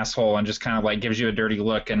being an asshole and just kind of like gives you a dirty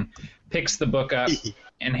look and picks the book up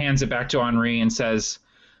and hands it back to Henri and says,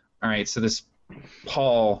 all right, so this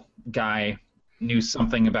Paul guy knew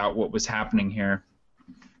something about what was happening here,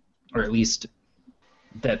 or at least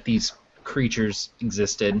that these creatures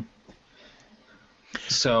existed.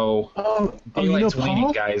 So daylight's waning,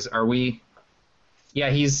 Paul? guys. Are we?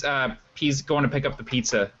 Yeah, he's going to pick up the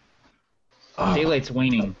pizza. Daylight's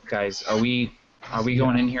waning, guys. Are we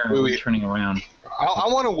going in here, or are we turning around? I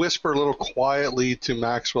want to whisper a little quietly to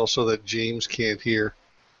Maxwell so that James can't hear.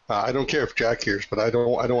 I don't care if Jack hears, but I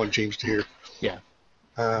don't want James to hear. Yeah.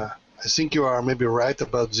 I think you are maybe right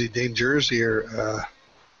about the dangers here,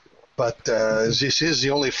 but this is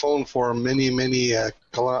the only phone for many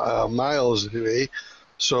miles away.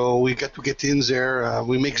 So we got to get in there.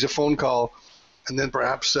 We make the phone call, and then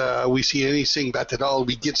perhaps we see anything bad at all.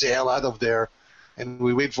 We get the hell out of there, and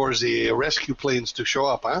we wait for the rescue planes to show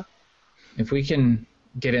up, huh? If we can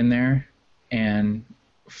get in there and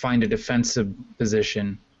find a defensive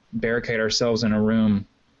position, barricade ourselves in a room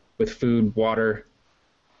with food, water,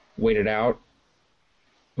 wait it out,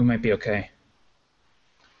 we might be okay.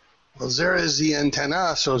 Well, there is the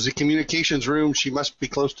antenna, so the communications room, she must be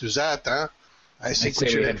close to that, huh? I think we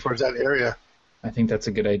should head for that area. I think that's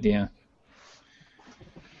a good idea.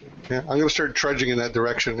 Yeah, I'm going to start trudging in that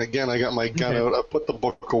direction. Again, I got my gun out. I put the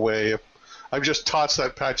book away. I've just tossed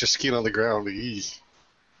that patch of skin on the ground. Eesh.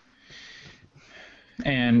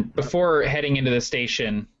 And before heading into the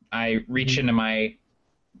station, I reach into my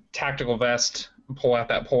tactical vest, pull out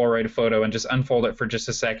that Polaroid photo, and just unfold it for just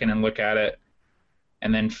a second and look at it,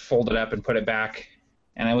 and then fold it up and put it back.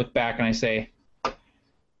 And I look back and I say,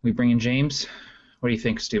 we bring in James? What do you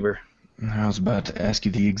think, Stuber? I was about to ask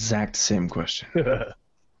you the exact same question. Yeah.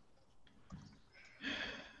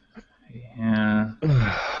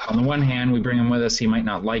 On the one hand, we bring him with us. He might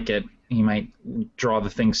not like it. He might draw the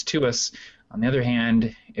things to us. On the other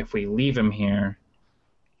hand, if we leave him here,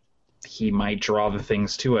 he might draw the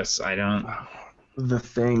things to us. I don't. the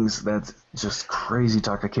things that's just crazy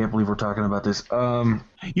talk. I can't believe we're talking about this.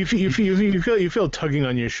 You feel tugging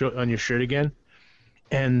on your shirt again,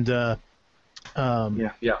 and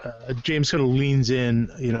James sort of leans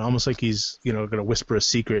in, almost like he's going to whisper a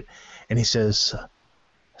secret, and he says,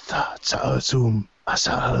 "Tha Zoom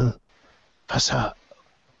asal fasa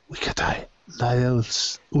wikatai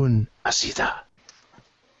laels un asida."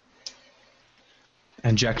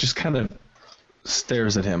 And Jack just kind of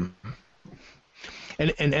stares at him.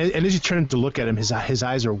 And as you turn to look at him, his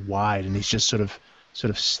eyes are wide, and he's just sort of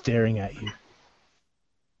staring at you.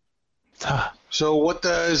 So what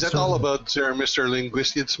is that all about, sir, Mr.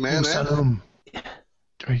 Linguistics man?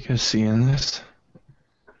 Are you guys seeing this?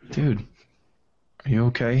 Dude, are you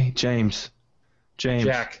okay? James.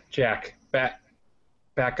 Jack,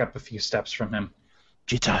 back up a few steps from him.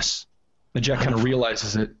 Jitas. And Jack kind of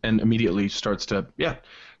realizes it and immediately starts to,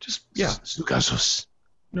 Sugasus.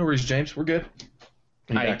 No worries, James. We're good.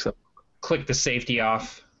 And he I backs up. click the safety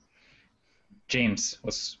off. James,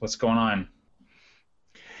 what's going on?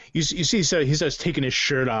 You see, so he starts taking his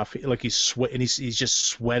shirt off, like he's sweat, and he's just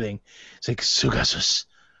sweating. It's like Sugasus,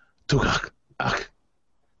 tugak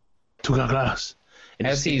glas. And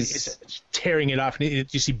As he's tearing it off, and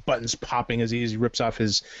you see buttons popping as he rips off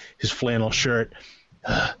his flannel shirt.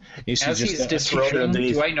 As he's disrobing,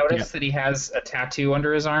 do I notice that he has a tattoo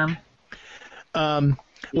under his arm?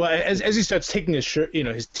 Well, as he starts taking his shirt,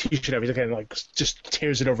 his t-shirt off, he kind of like just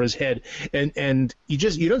tears it over his head, and you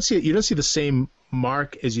don't see the same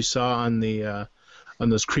mark as you saw on the on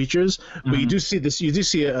those creatures, but you do see this. You do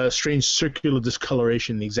see a strange circular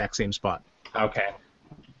discoloration in the exact same spot. Okay.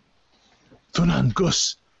 Tunan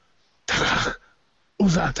Gus,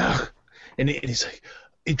 and he's like,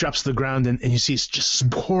 he drops to the ground, and you see it's just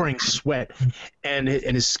pouring sweat, and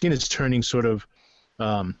his skin is turning sort of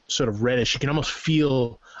reddish. You can almost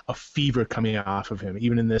feel a fever coming off of him,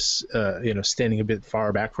 even in this, standing a bit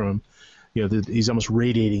far back from him. He's almost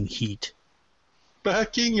radiating heat.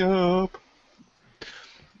 Backing up.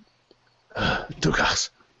 Dukas,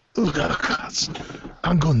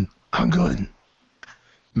 Angun.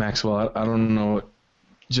 Maxwell, I don't know.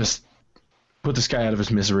 Just put this guy out of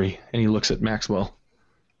his misery. And he looks at Maxwell.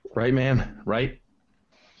 Right, man? Right?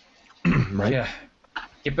 Right? Yeah.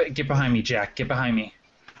 Get behind me, Jack. Get behind me.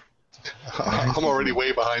 I'm already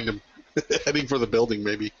way behind him, heading for the building,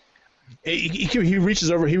 maybe. He reaches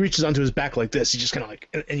over. He reaches onto his back like this. He just kind of like,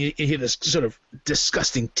 and you hear this sort of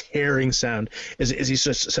disgusting tearing sound as he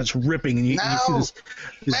starts ripping, and you see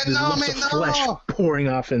this lumps of flesh pouring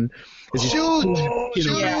off, and as as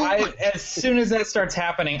soon as that starts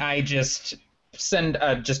happening, I just send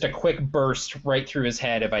just a quick burst right through his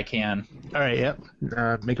head if I can. All right, yep.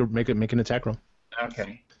 Make an attack roll.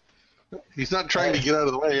 Okay. He's not trying to get out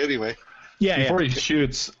of the way anyway. Yeah. Before he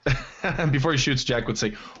shoots, Jack would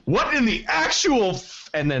say, "What in the actual?"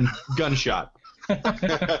 And then gunshot. All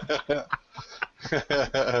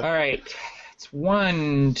right. It's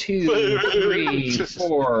 1, 2, 3,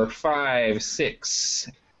 4, 5, 6,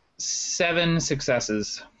 7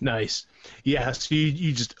 successes. Nice. Yeah, so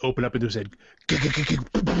you just open up into his head.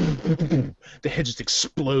 The head just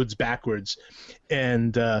explodes backwards,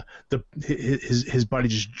 and his body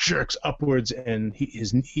just jerks upwards, and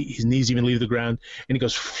his knees even leave the ground, and he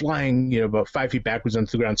goes flying, about 5 feet backwards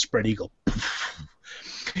onto the ground, spread eagle.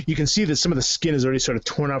 You can see that some of the skin is already sort of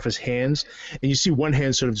torn off his hands, and you see one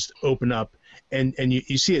hand sort of just open up, and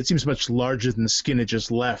you see it seems much larger than the skin it just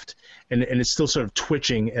left, and it's still sort of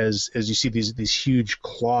twitching as you see these huge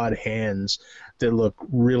clawed hands that look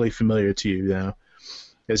really familiar to you now,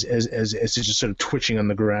 as it's just sort of twitching on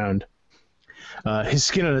the ground. His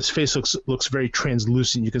skin on his face looks very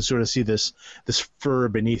translucent. You can sort of see this fur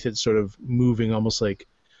beneath it sort of moving, almost like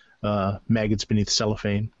maggots beneath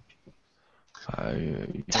cellophane.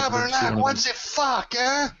 Tabernacle, what the fuck,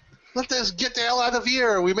 eh? Let us get the hell out of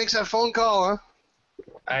here. We make that phone call,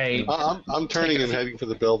 huh? I'm turning and heading for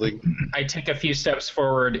the building. I take a few steps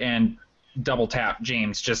forward and double tap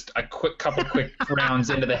James. Just a couple quick rounds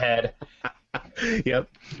into the head. Yep.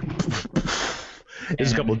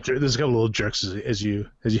 There's a couple little jerks as you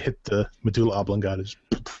hit the medulla oblongata.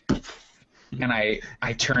 And I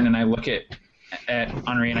turn and I look at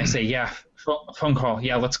Henri and I say, "Yeah, phone call.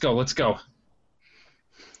 Yeah, let's go.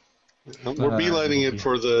 We're beelining it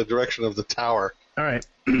for the direction of the tower. All right.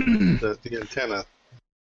 the antenna.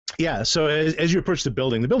 Yeah. So as you approach the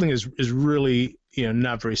building is really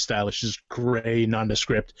not very stylish. It's just gray,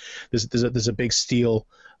 nondescript. There's a big steel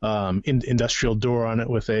industrial door on it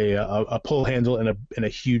with a pull handle and a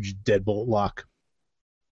huge deadbolt lock.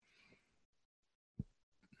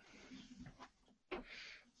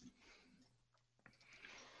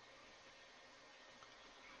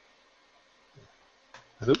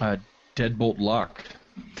 Deadbolt lock.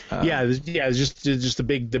 It's just the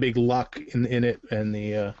big lock in it, and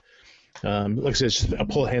the like I said, it's just a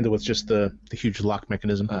pull handle with just the huge lock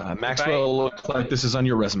mechanism. Maxwell, looks like this is on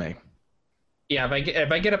your resume. Yeah,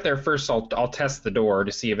 if I get up there first, I'll test the door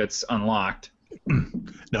to see if it's unlocked.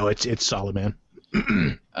 No, it's solid, man.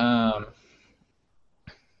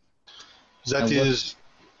 That is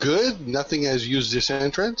good. Nothing has used this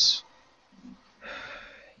entrance.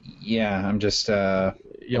 Yeah, I'm just a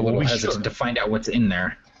little hesitant to find out what's in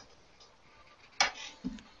there.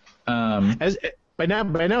 By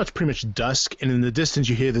now it's pretty much dusk, and in the distance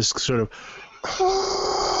you hear this sort of.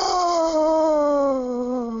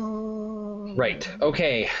 Right.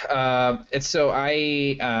 Okay. So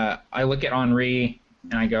I look at Henri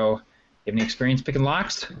and I go, "You have any experience picking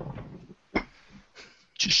locks?"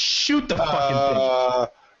 Just shoot the fucking thing.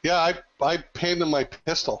 Yeah, I hand him my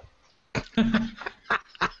pistol.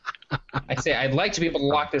 I say, "I'd like to be able to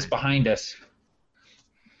lock this behind us."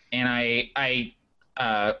 And I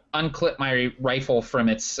unclip my rifle from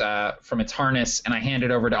its harness and I hand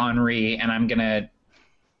it over to Henri, and I'm gonna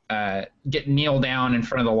kneel down in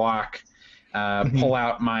front of the lock, pull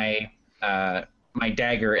out my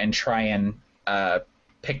dagger and try and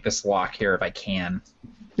pick this lock here if I can.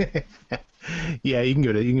 Yeah, you can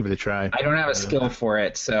give it a try. I don't have a skill for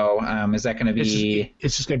it, so is that going to be?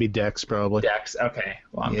 It's just going to be Dex, probably. Dex, okay.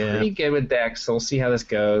 Well, I'm pretty good with Dex, so we'll see how this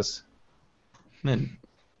goes. Man,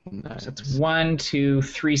 nice. So it's 1, 2,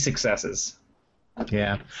 3 successes.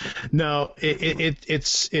 Yeah, no,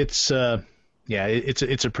 it's a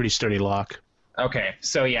pretty sturdy lock. Okay,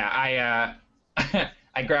 so yeah,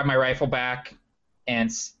 I grab my rifle back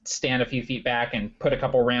and stand a few feet back and put a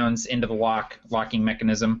couple rounds into the locking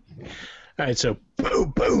mechanism. All right, so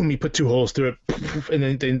boom, boom, you put 2 holes through it,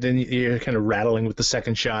 and then you're kind of rattling with the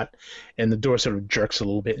second shot, and the door sort of jerks a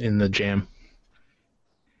little bit in the jam.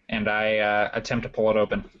 And I attempt to pull it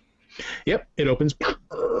open. Yep, it opens.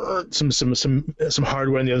 Some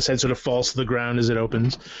hardware on the other side sort of falls to the ground as it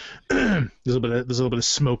opens. There's a little bit of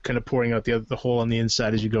smoke kind of pouring out the hole on the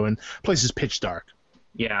inside as you go in. The place is pitch dark.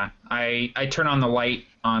 Yeah, I turn on the light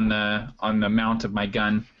on the mount of my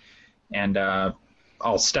gun, and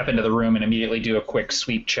I'll step into the room and immediately do a quick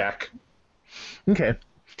sweep check. Okay.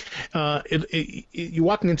 You're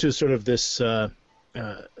walking into sort of this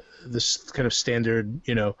this kind of standard,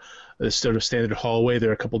 this sort of standard hallway. There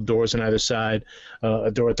are a couple doors on either side, a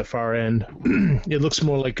door at the far end. It looks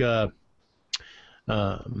more like a,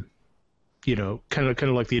 kind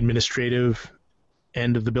of like the administrative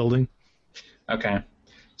end of the building. Okay.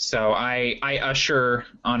 So I usher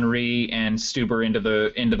Henri and Stuber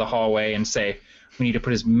into the hallway and say, we need to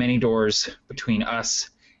put as many doors between us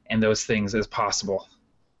and those things as possible.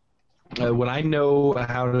 Would I know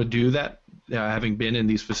how to do that, having been in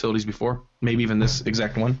these facilities before? Maybe even this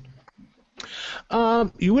exact one?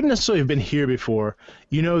 You wouldn't necessarily have been here before.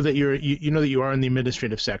 You know that you are in the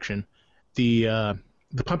administrative section. The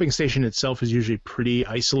pumping station itself is usually pretty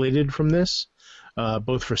isolated from this,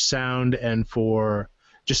 both for sound and for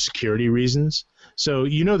just security reasons. So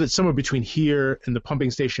you know that somewhere between here and the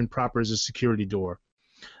pumping station proper is a security door.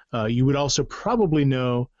 You would also probably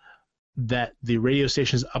know that the radio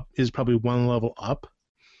station is probably one level up,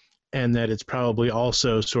 and that it's probably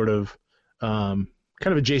also sort of kind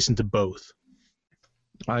of adjacent to both.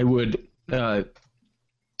 I would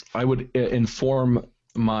inform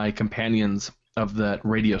my companions of that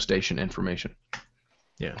radio station information.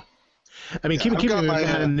 Yeah. I mean, keep in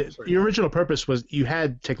mind, your original purpose was you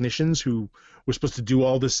had technicians who were supposed to do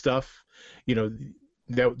all this stuff. Your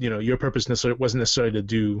purpose wasn't necessarily to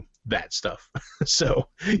do that stuff. So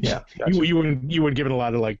yeah, gotcha. you weren't given a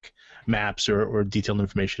lot of like maps or detailed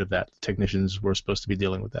information of that. Technicians were supposed to be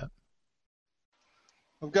dealing with that.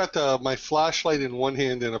 I've got my flashlight in one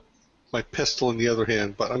hand and my pistol in the other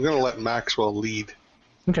hand, but I'm going to let Maxwell lead.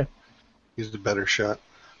 Okay. He's the better shot.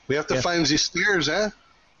 We have to find these stairs, eh?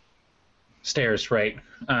 Stairs, right.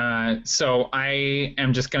 So I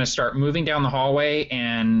am just going to start moving down the hallway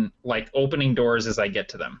and like opening doors as I get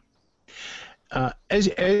to them.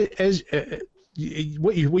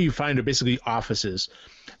 What you find are basically offices.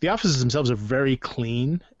 The offices themselves are very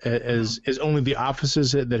clean, as only the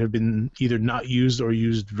offices that have been either not used or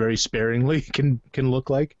used very sparingly can look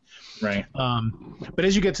like. Right. But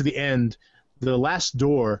as you get to the end, the last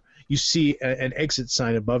door, you see an exit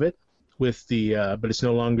sign above it with but it's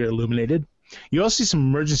no longer illuminated. You also see some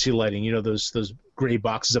emergency lighting. Those gray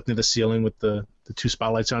boxes up near the ceiling with the 2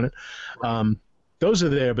 spotlights on it. Those are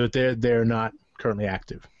there, but they're not currently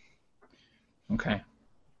active. Okay.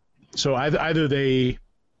 So either the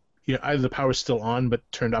power's still on but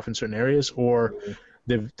turned off in certain areas, or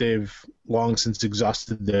they've long since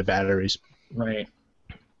exhausted their batteries. Right.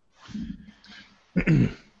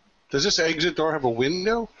 Does this exit door have a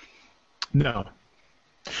window? No,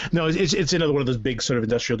 it's another one of those big sort of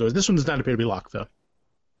industrial doors. This one does not appear to be locked, though.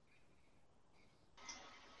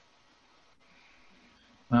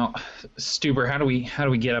 Well, Stuber, how do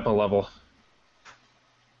we get up a level?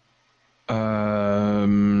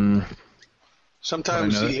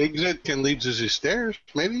 Sometimes the exit can lead to the stairs,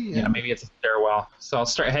 maybe? Yeah, maybe it's a stairwell. So I'll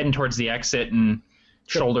start heading towards the exit and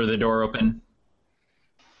shoulder the door open.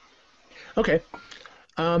 Okay.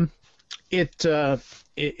 It's a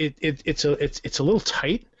little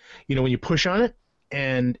tight, when you push on it,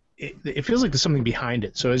 and it feels like there's something behind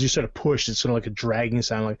it. So as you sort of push, it's sort of like a dragging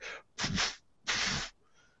sound, like.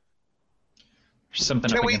 There's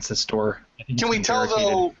something up against this door. Can we tell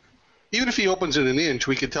though? Even if he opens it an inch,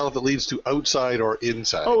 we can tell if it leads to outside or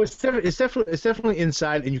inside. Oh, it's definitely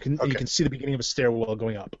inside, and you can see the beginning of a stairwell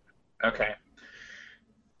going up. Okay.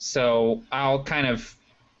 So I'll kind of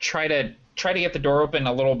try to get the door open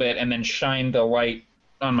a little bit, and then shine the light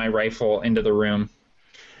on my rifle into the room.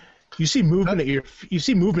 You see movement at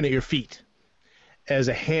your feet as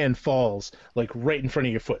a hand falls, like right in front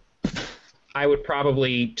of your foot. I would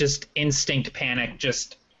probably just instinct panic,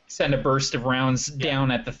 just send a burst of rounds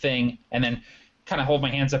down at the thing, and then kind of hold my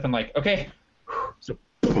hands up and like, okay. So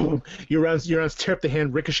boom, your rounds tear up the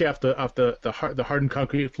hand, ricochet off the hardened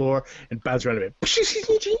concrete floor, and bounce around a bit.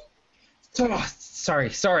 Oh, sorry.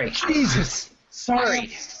 Jesus. Sorry. I'm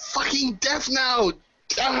fucking deaf now.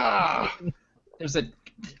 Ah! There's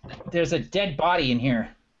a dead body in here.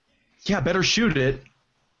 Yeah, better shoot it.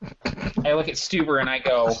 I look at Stuber and I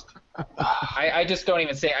go, I just don't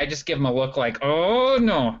even say, I just give him a look like, oh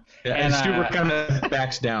no. Yeah, and Stuber kind of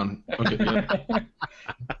backs down. Okay, yeah.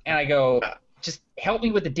 And I go, just help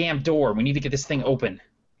me with the damn door. We need to get this thing open.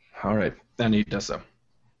 All right, then he does so.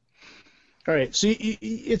 All right, so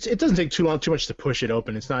it doesn't take too much to push it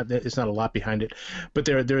open. It's not a lot behind it, but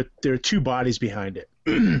there are two bodies behind it.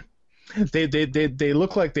 They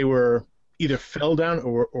look like they were either fell down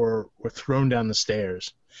or were thrown down the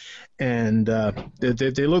stairs, and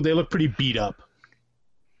they look pretty beat up.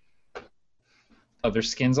 Oh, their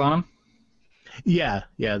skins on them? Yeah,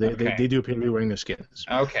 Okay. they do appear to be wearing their skins.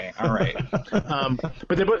 Okay, all right.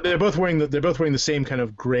 But they're both wearing the same kind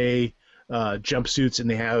of gray jumpsuits, and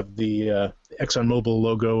they have the ExxonMobil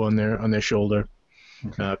logo on their shoulder.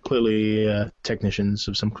 Okay. Clearly technicians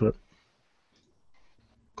of some sort.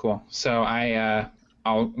 Cool. So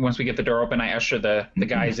I'll once we get the door open, I usher the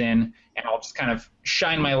guys in, and I'll just kind of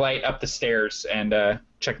shine my light up the stairs and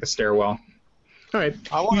check the stairwell. All right.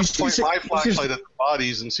 I want to point my flashlight at the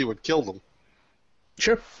bodies and see what killed them.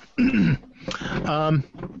 Sure.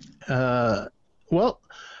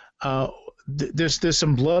 There's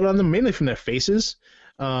some blood on them, mainly from their faces.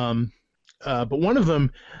 But one of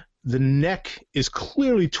them, the neck is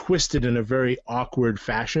clearly twisted in a very awkward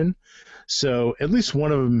fashion. So at least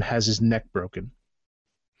one of them has his neck broken.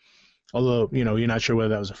 Although, you're not sure whether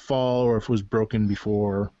that was a fall or if it was broken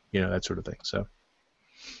before, that sort of thing.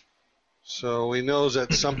 So we know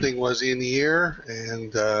that something was in here,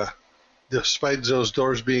 and despite those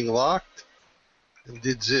doors being locked, it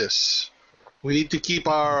did this. We need to keep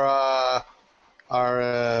our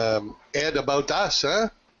Ed about us, huh?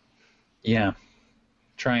 Yeah,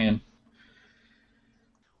 trying.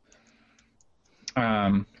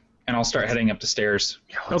 And I'll start heading up the stairs.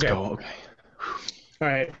 Yeah, let's go. Okay. All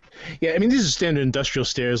right. Yeah, I mean these are standard industrial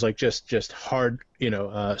stairs, like just hard,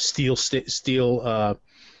 steel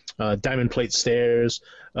diamond plate stairs,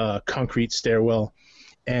 concrete stairwell,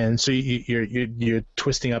 and so you're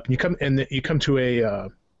twisting up, and you come to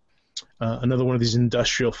another one of these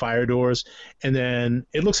industrial fire doors, and then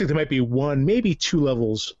it looks like there might be one, maybe two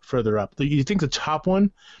levels further up. You think the top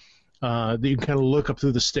one that you can kind of look up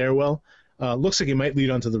through the stairwell looks like it might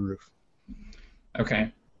lead onto the roof.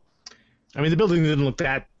 Okay. I mean, the building didn't look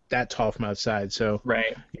that tall from outside, so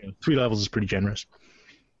right. 3 levels is pretty generous.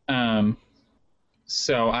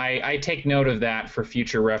 So I take note of that for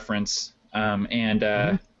future reference, and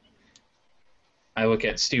I look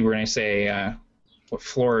at Stuber and I say, what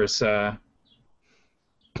floor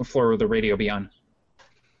would the radio be on?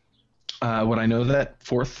 Would I know that?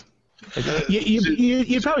 Fourth?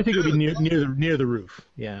 You'd probably think it would be near the roof.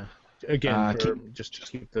 Yeah. Again, just to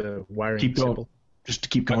keep the wiring simple. Just to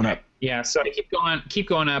keep going up. Yeah, so I keep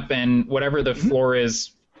going up, and whatever the floor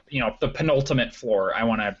is, the penultimate floor, I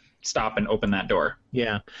want to stop and open that door.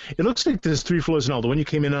 Yeah, it looks like there's 3 floors in all. The one you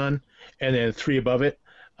came in on, and then 3 above it.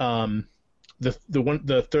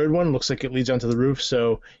 The third one looks like it leads onto the roof.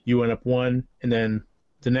 So you went up 1, and then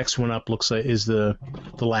the next one up looks like is the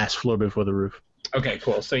last floor before the roof. Okay,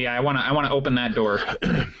 cool. So yeah, I wanna open that door.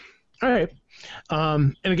 All right.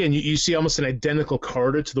 And again, you see almost an identical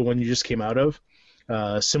corridor to the one you just came out of.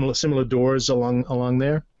 Similar doors along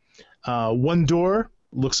there. One door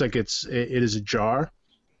looks like it is ajar,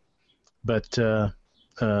 but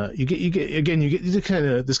you get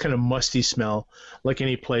this kind of musty smell, like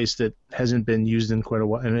any place that hasn't been used in quite a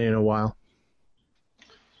while.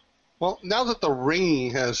 Well, now that the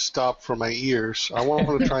ringing has stopped from my ears, I want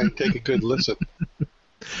to try and take a good listen.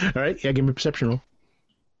 All right, yeah, give me a perception roll.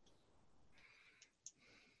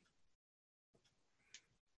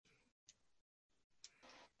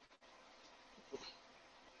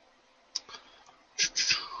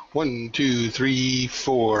 One, two, three,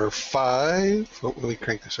 four, five. Oh, let me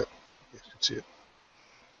crank this up. You can see it.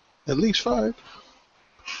 At least 5.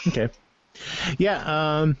 Okay.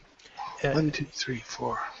 Yeah. 1, 2, 3,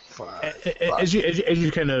 4, 5. As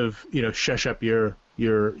you kind of shush up your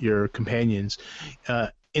companions,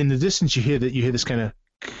 in the distance you hear this kind of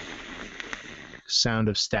sound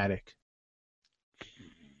of static.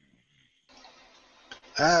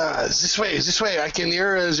 Is this way. I can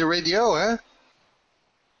hear the radio, huh?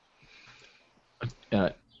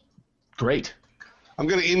 Great. I'm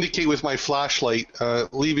going to indicate with my flashlight,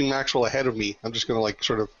 leaving Maxwell ahead of me. I'm just going to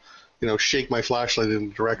sort of, shake my flashlight in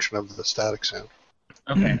the direction of the static sound.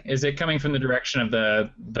 Okay. Is it coming from the direction of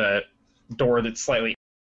the door that's slightly?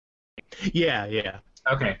 Yeah.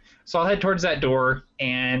 Okay. So I'll head towards that door,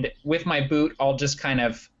 and with my boot, I'll just kind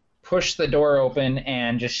of push the door open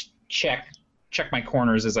and just check my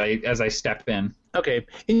corners as I step in. Okay.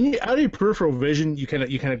 Out of your peripheral vision, you kind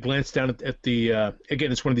of glance down at the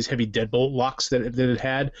again. It's one of these heavy deadbolt locks that it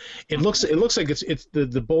had. It looks like it's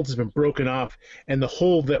the bolt has been broken off, and the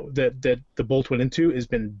hole that the bolt went into has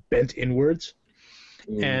been bent inwards.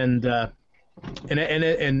 And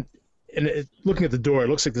looking at the door, it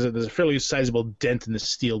looks like there's a fairly sizable dent in the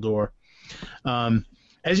steel door.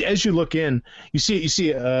 As you look in, you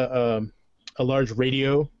see a large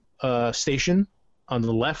radio station. On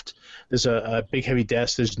the left, there's a big heavy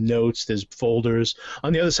desk. There's notes. There's folders.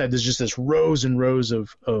 On the other side, there's just this rows and rows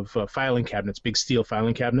of filing cabinets, big steel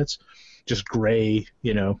filing cabinets, just gray,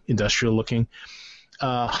 industrial looking.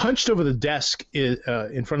 Hunched over the desk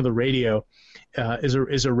in front of the radio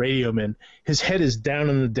is a radio man. His head is down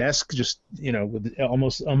on the desk, just with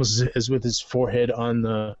almost as with his forehead on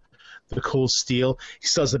the cold steel. He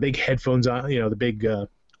still has the big headphones on, the big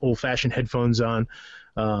old-fashioned headphones on.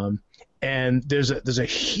 And there's a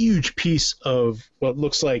huge piece of what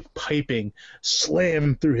looks like piping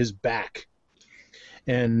slammed through his back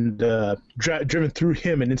and driven through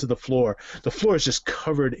him and into the floor. The floor is just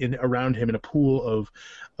covered around him in a pool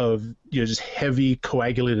of just heavy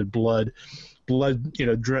coagulated blood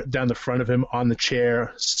down the front of him, on the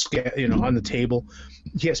chair, on the table.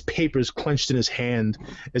 He has papers clenched in his hand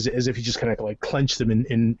as if he just kind of like clenched them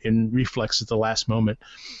in reflex at the last moment.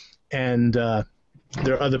 And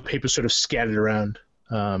there are other papers sort of scattered around,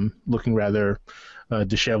 looking rather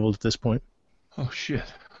disheveled at this point. Oh shit!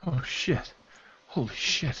 Holy shit!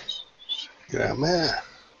 Yeah, man.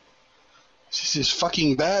 This is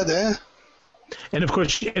fucking bad, eh? And of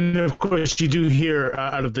course, you do hear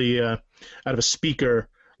out of a speaker,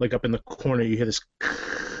 like up in the corner, you hear this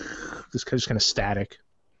kind of static.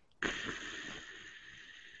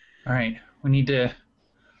 All right, we need to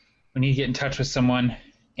get in touch with someone.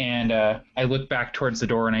 And I look back towards the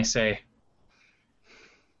door and I say,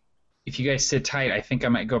 if you guys sit tight, I think I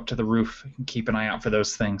might go up to the roof and keep an eye out for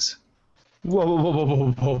those things.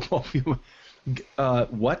 Whoa.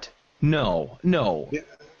 What? No. Yeah.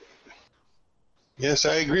 Yes,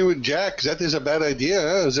 I agree with Jack. That is a bad idea.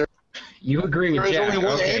 Huh? You agree with Jack? There is only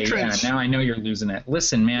one entrance. Yeah, now I know you're losing it.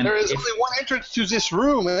 Listen, man. There is only one entrance to this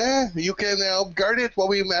room, eh? You can help guard it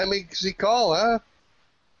while I make the call, huh?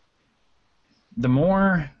 The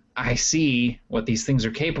more I see what these things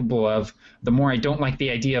are capable of, the more I don't like the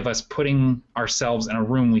idea of us putting ourselves in a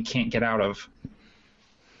room we can't get out of.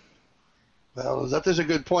 Well, that is a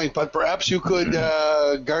good point, but perhaps you could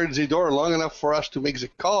guard the door long enough for us to make the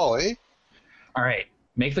call, eh? All right,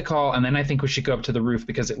 make the call, and then I think we should go up to the roof,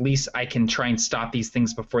 because at least I can try and stop these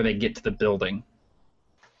things before they get to the building.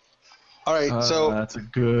 All right, so...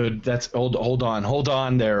 Hold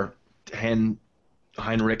on there,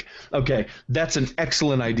 Heinrich. Okay, that's an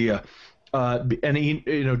excellent idea. And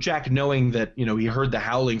he, Jack, knowing that, he heard the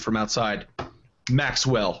howling from outside,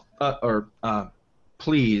 Maxwell,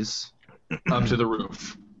 please, up to the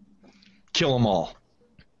roof. Kill them all.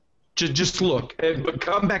 Just look, but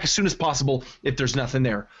come back as soon as possible if there's nothing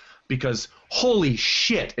there, because holy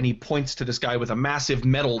shit! And he points to this guy with a massive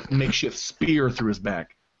metal makeshift spear through his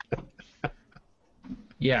back.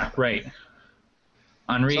 Yeah, right.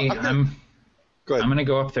 Henri, So I'm Go ahead. gonna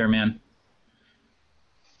go up there, man.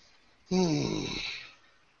 I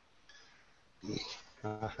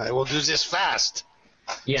will do this fast.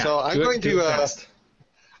 Yeah. So I'm do it- going do to. it fast.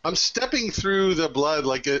 I'm stepping through the blood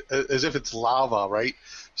like as if it's lava, right?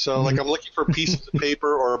 So like I'm looking for pieces of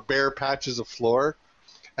paper or bare patches of floor,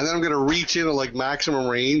 and then I'm going to reach in at like maximum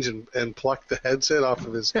range and pluck the headset off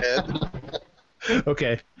of his head.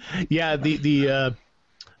 Okay. Yeah. The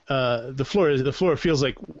floor feels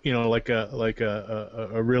like like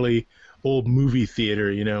a really old movie theater.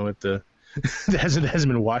 At the that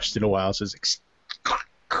hasn't been watched in a while. So it's like,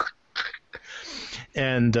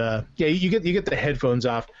 and yeah, you get the headphones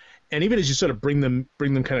off, and even as you sort of bring them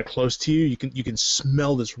kind of close to you, you can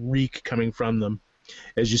smell this reek coming from them,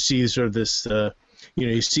 as you see sort of this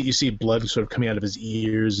you see blood sort of coming out of his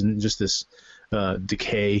ears and just this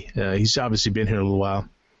decay. He's obviously been here a little while.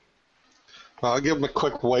 I'll give him a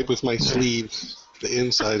quick wipe with my sleeve, the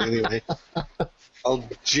inside anyway. I'll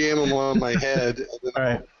jam him on my head. And then All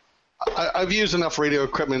right. I've used enough radio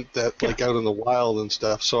equipment that like out in the wild and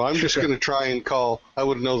stuff, so I'm just going to try and call. I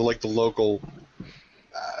would know the local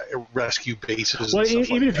rescue bases. Well, and stuff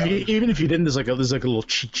even like that. even if you didn't, there's like a little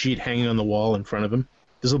cheat sheet hanging on the wall in front of him.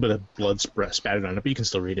 There's a little bit of blood spattered on it, but you can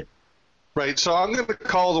still read it. Right, so I'm going to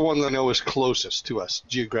call the one that I know is closest to us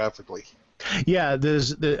geographically. Yeah,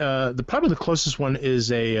 there's probably the closest one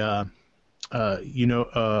is a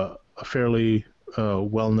fairly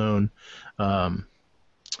well-known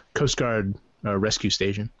Coast Guard rescue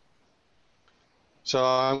station. So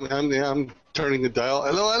I'm turning the dial.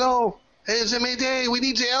 Hello. Hey, is it Mayday? We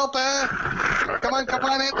need your help, Come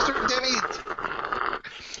on, answer, damn it.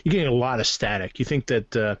 You're getting a lot of static. You think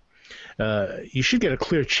that you should get a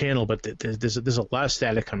clear channel, but there's a lot of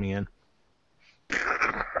static coming in.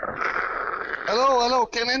 Hello.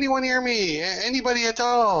 Can anyone hear me? Anybody at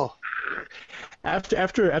all?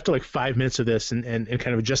 After like 5 minutes of this and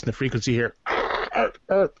kind of adjusting the frequency here.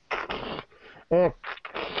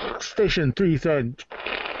 Station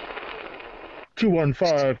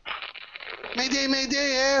 215. Mayday,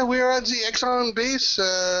 we're at the Exxon base.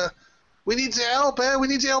 We need the help, We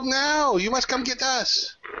need the help now. You must come get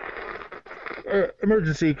us.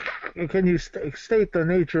 Emergency. Can you state the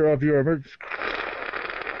nature of your emergency?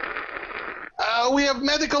 We have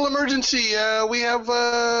medical emergency. We have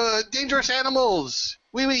dangerous animals.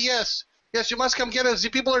 Yes, you must come get us. The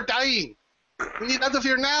people are dying. We need out of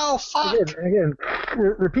here now. Fuck. Again,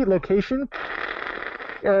 repeat location.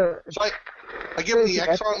 So I give him the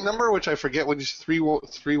Exxon number, which I forget. What is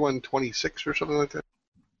 3126 or something like that?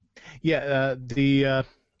 Yeah, the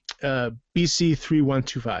BC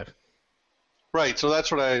 3125. Right. So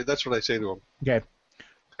that's what I say to him. Okay.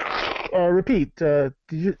 Repeat. Did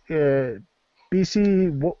you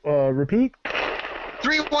BC? Repeat.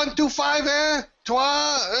 3125.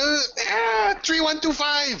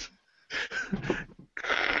 3125.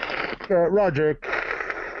 Roger.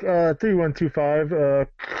 3125.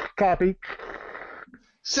 Copy.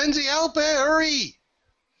 Send the help, hurry.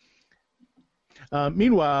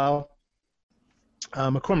 Meanwhile,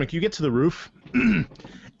 McCormick, you get to the roof,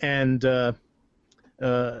 and the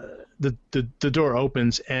door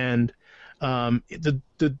opens, and the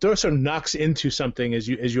door sort of knocks into something as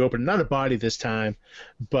you open. Not a body this time,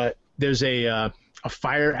 but there's a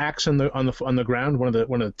fire axe on the ground, one of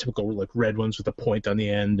the typical like red ones with a point on the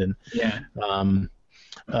end, and Yeah.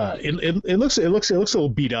 it looks a little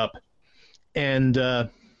beat up, and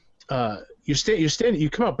you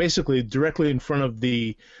come out basically directly in front of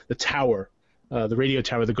the tower, the radio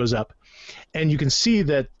tower that goes up, and you can see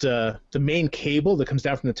that the main cable that comes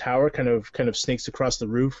down from the tower kind of snakes across the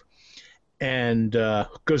roof and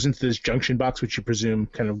goes into this junction box, which you presume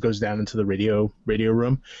kind of goes down into the radio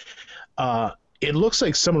room. It looks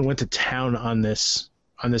like someone went to town on this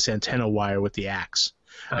antenna wire with the axe.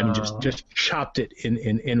 I mean, just chopped it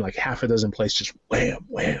in like half a dozen places, just wham,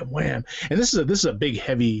 wham, wham. And this is a big,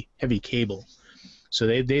 heavy cable. So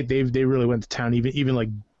they really went to town, even like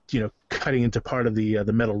cutting into part of the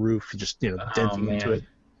metal roof, just denting into it.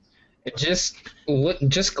 It just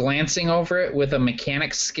glancing over it with a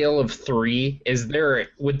mechanics skill of 3,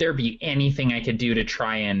 would there be anything I could do to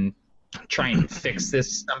try and fix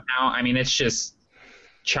this somehow? I mean, it's just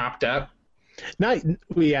chopped up. Not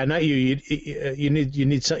you. You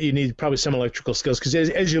need probably some electrical skills, because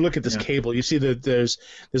as you look at this cable, you see that there's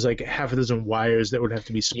like half a dozen wires that would have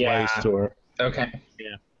to be spliced. Okay.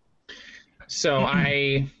 Yeah. So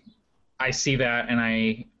I see that, and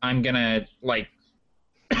I'm gonna like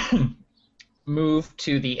move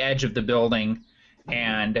to the edge of the building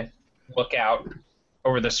and look out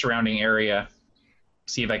over the surrounding area,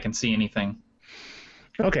 see if I can see anything.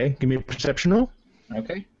 Okay, give me a perception roll.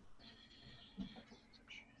 Okay.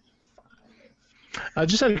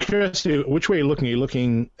 Just out of curiosity, which way are you looking? Are you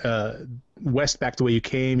looking west, back the way you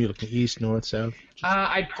came? You're looking east, north, south?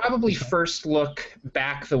 I'd probably first look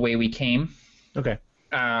back the way we came. Okay.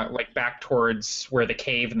 Like back towards where the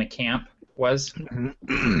cave and the camp was.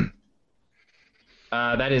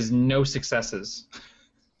 That is no successes.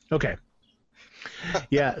 Okay.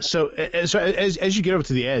 Yeah. So as you get over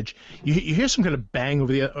to the edge, you hear some kind of bang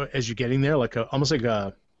over as you're getting there, almost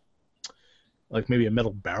like maybe a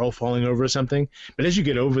metal barrel falling over or something. But as you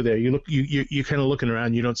get over there, you're kind of looking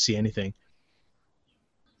around. You don't see anything.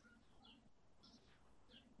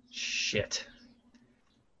 Shit.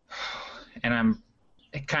 And I'm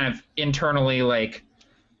kind of internally like,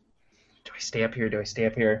 do I stay up here? Do I stay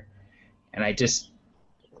up here? And I just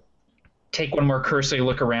take one more cursory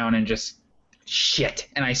look around and just shit.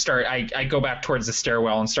 And I go back towards the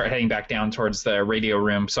stairwell and start heading back down towards the radio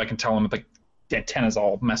room so I can tell them the antenna's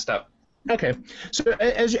all messed up. Okay. So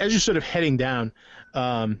as you're sort of heading down,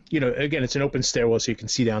 again, it's an open stairwell, so you can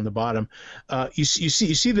see down the bottom. You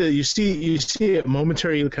see a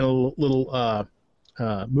momentary kind of little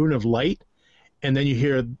moon of light, and then you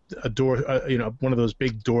hear a door, one of those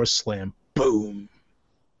big doors slam. Boom.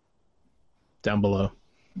 Down below.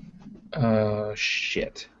 Oh,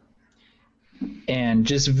 shit. And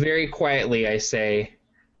just very quietly I say,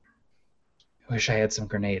 I wish I had some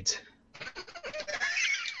grenades.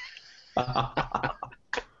 I'm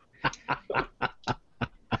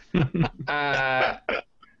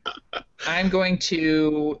going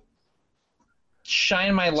to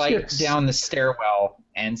shine my light down the stairwell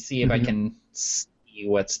and see if I can see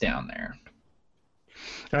what's down there.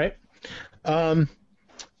 All right.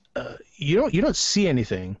 You don't see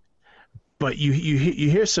anything, but you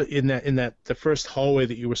hear so in that the first hallway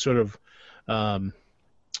that you were sort of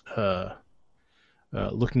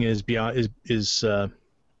looking at is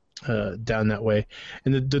down that way,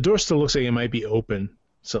 and the door still looks like it might be open,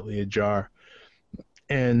 slightly ajar,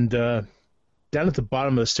 and down at the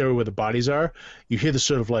bottom of the stairway where the bodies are, you hear the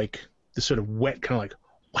sort of wet kind of like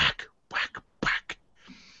whack, whack, whack.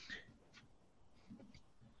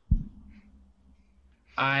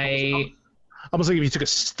 Almost like if you took a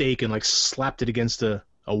stake and slapped it against a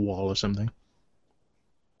wall or something.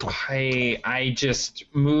 I just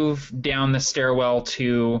move down the stairwell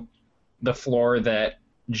to the floor that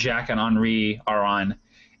Jack and Henri are on,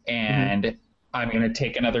 and I'm going to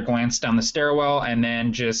take another glance down the stairwell and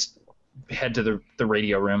then just head to the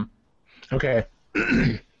radio room. Okay. All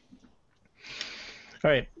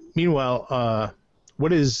right. Meanwhile,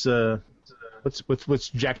 what's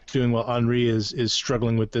Jack doing while Henri is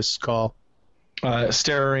struggling with this call?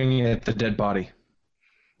 Staring at the dead body.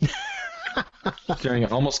 Staring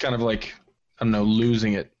at, almost kind of like, I don't know,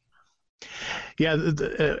 losing it. Yeah,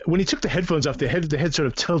 when he took the headphones off, the head sort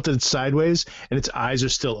of tilted sideways, and its eyes are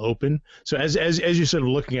still open. So as you're sort of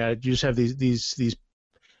looking at it, you just have these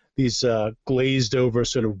glazed over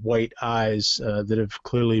sort of white eyes that have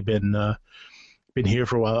clearly been here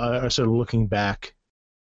for a while, are sort of looking back.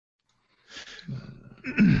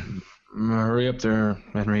 Hurry up there,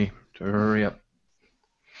 Henry. Hurry up.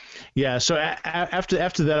 Yeah. So after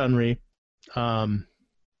that, Henri,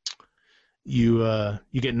 you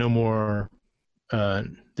get no more.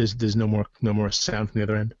 There's no more sound from the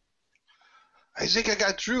other end. I think I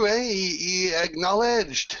got through. He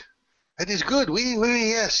acknowledged. That is good.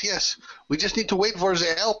 Yes. We just need to wait for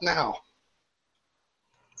the help now.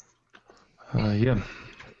 Yeah.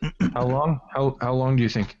 How long? How long do you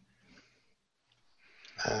think?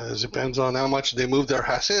 Depends on how much they move their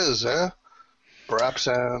asses. Perhaps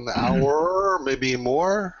an hour, maybe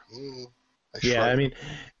more. Yeah, I mean,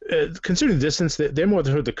 considering the distance, they're more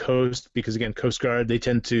toward the coast because, again, Coast Guard, they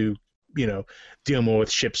tend to, deal more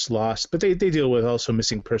with ships lost, but they deal with also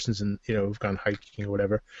missing persons and, who've gone hiking or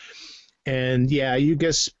whatever. And, yeah, you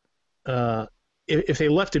guess if they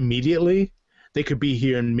left immediately, they could be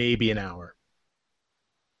here in maybe an hour.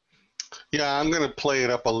 Yeah, I'm going to play it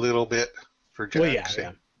up a little bit for Jack. Well,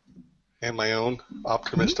 yeah. And my own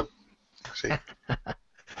optimistic. See?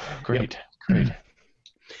 Great.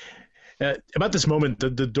 About this moment,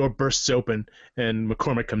 the door bursts open, and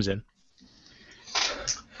McCormick comes in.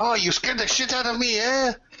 Oh, you scared the shit out of me,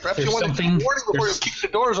 eh? Perhaps you want to give warning before you kick the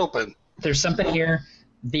doors open. There's something here.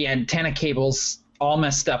 The antenna cable's all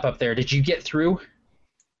messed up there. Did you get through?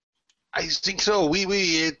 I think so.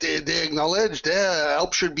 They acknowledged.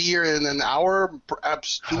 Help should be here in an hour,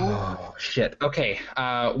 perhaps 2. Oh, shit. Okay.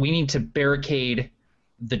 We need to barricade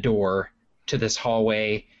the door to this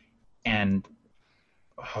hallway, and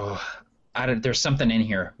there's something in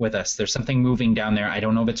here with us. There's something moving down there. I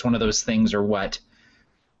don't know if it's one of those things or what.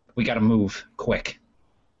 We got to move quick.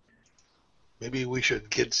 Maybe we should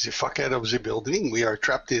get the fuck out of the building. We are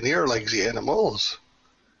trapped in here like the animals.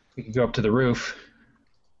 We could go up to the roof.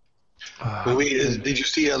 Did you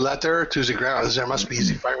see a ladder to the ground? There must be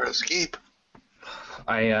the fire escape.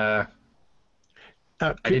 I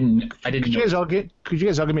didn't. Could you guys all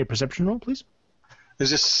give me a perception roll, please?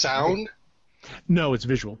 Is this sound? No, it's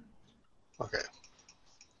visual. Okay.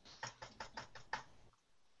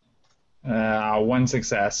 One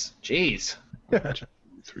success. Jeez.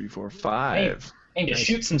 3, 4, 5. I need to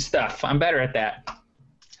shoot some stuff. I'm better at that.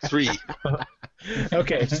 3.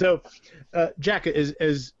 Okay, so Jack,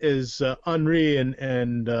 as Henri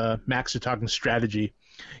and Max are talking strategy,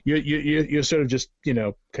 you're sort of just kind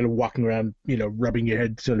of walking around, rubbing your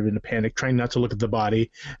head sort of in a panic, trying not to look at the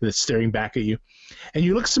body that's staring back at you, and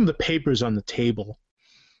you look at some of the papers on the table,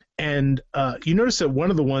 and you notice that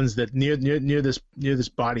one of the ones that near this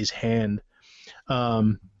body's hand,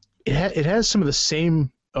 it has some of the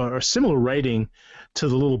same or similar writing to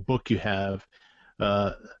the little book you have.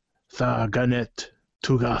 Tha Ganet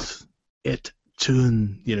Tugath Et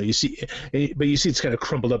Tun. You see, but you see it's kind of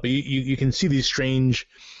crumpled up. But you can see these strange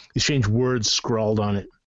words scrawled on it.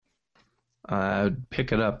 I'd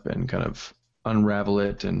pick it up and kind of unravel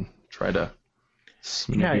it and try to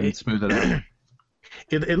smooth it out.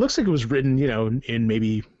 It looks like it was written, in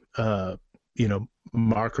maybe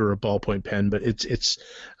marker or ballpoint pen, but it's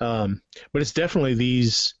definitely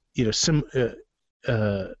these,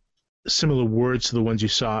 similar words to the ones you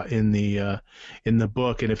saw in the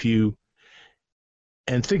book.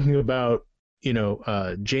 And thinking about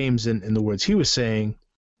James and the words he was saying,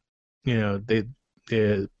 they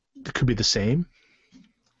could be the same.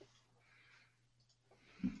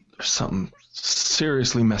 There's something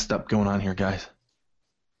seriously messed up going on here, guys.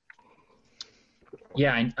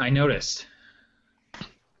 Yeah, I noticed.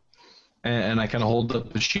 And I kind of hold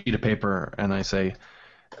up a sheet of paper and I say,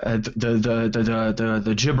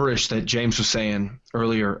 the gibberish that James was saying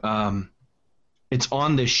earlier, it's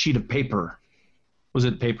on this sheet of paper. Was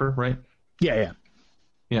it paper, right? Yeah.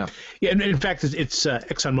 Yeah. In fact, it's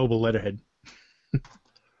ExxonMobil letterhead.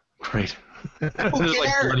 Great. There's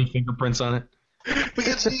like bloody fingerprints on it. We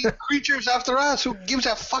can see creatures after us. Who gives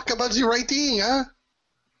a fuck about the writing,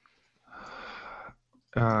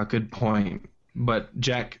 huh? Good point. But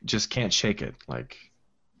Jack just can't shake it. Like,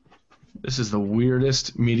 this is the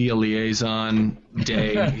weirdest media liaison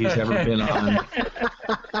day he's ever been on.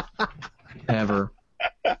 Ever.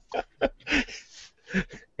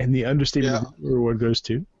 And the understatement of the reward goes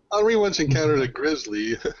to? Henri once encountered a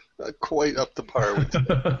grizzly, quite up to par with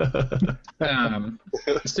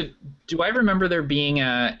So do I remember there being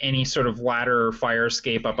any sort of ladder or fire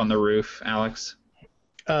escape up on the roof, Alex?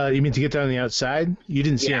 You mean to get down on the outside? You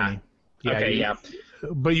didn't see any. Yeah, okay,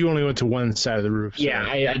 But you only went to one side of the roof. So. Yeah,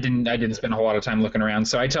 I didn't spend a whole lot of time looking around.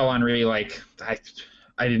 So I tell Henri, like, I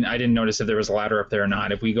didn't notice if there was a ladder up there or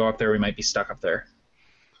not. If we go up there, we might be stuck up there.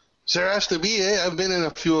 There has to be, I've been in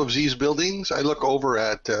a few of these buildings. I look over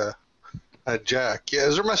at Jack. Yeah,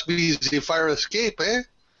 there must be the fire escape,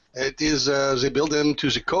 It is, they build them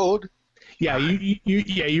to the code. Yeah,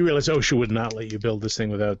 you realize OSHA would not let you build this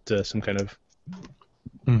thing without some kind of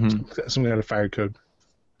fire code.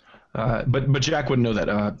 But Jack wouldn't know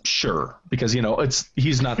that. Sure, because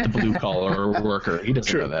he's not the blue collar worker. He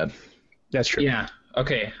doesn't know that. That's true. Yeah.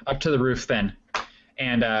 Okay. Up to the roof then,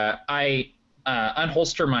 and I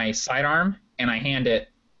unholster my sidearm and I hand it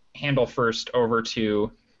handle first over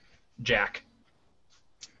to Jack.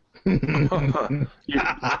 You don't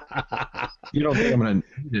think I'm gonna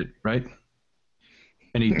need it, right?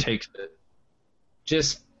 And he takes it.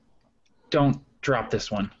 Just don't drop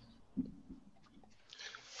this one.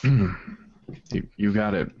 You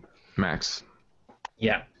got it, Max.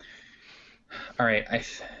 Yeah. All right. I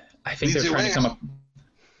think they're trying to come up.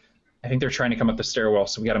 I think they're trying to come up the stairwell,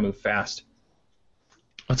 so we got to move fast.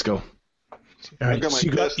 Let's go. All right. So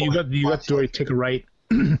you got the door. You take a right.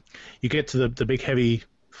 You get to the big heavy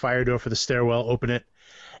fire door for the stairwell. Open it,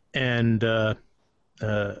 and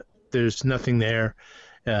there's nothing there.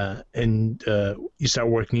 And you start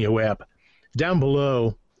working your way up. Down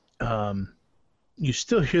below, you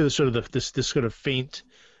still hear this sort of faint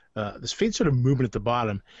sort of movement at the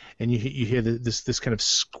bottom, and you hear this kind of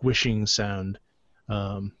squishing sound,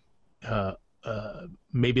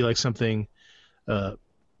 maybe like something,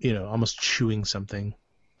 almost chewing something.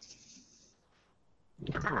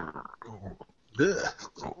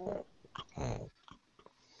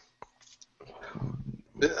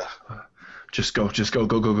 Just go.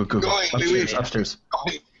 Upstairs.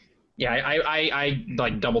 Yeah, I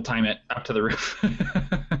like double time it up to the roof.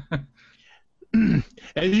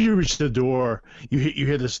 As you reach the door, you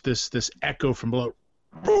hear this echo from below.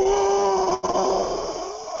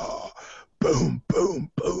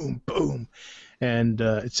 and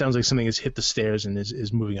it sounds like something has hit the stairs and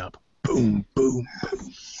is moving up. Boom, boom,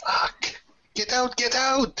 boom. Fuck! Get out! Get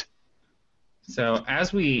out! So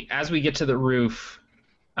as we get to the roof,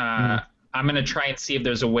 I'm gonna try and see if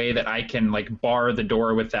there's a way that I can like bar the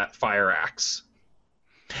door with that fire axe.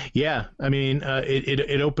 Yeah, I mean,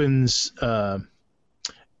 it opens.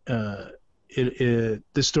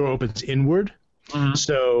 This door opens inward,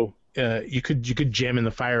 so you could jam in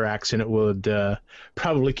the fire axe and it would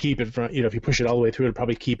probably keep it from, if you push it all the way through, it'd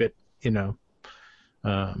probably keep it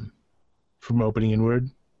from opening inward.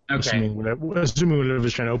 Okay. Assuming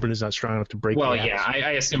whatever's trying to open is not strong enough to break. Well, yeah,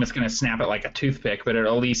 I assume it's going to snap it like a toothpick, but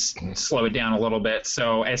it'll at least slow it down a little bit.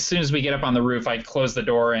 So as soon as we get up on the roof, I close the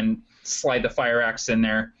door and slide the fire axe in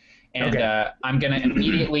there, and I'm going to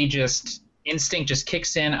immediately instinct just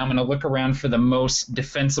kicks in. I'm going to look around for the most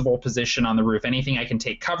defensible position on the roof. Anything I can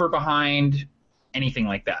take cover behind, anything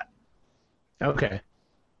like that. Okay.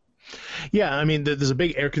 Yeah, I mean, there's a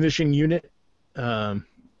big air conditioning unit.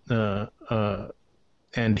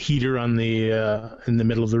 And heater on the in the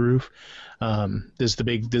middle of the roof. There's the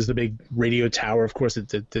big radio tower, of course,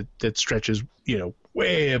 that stretches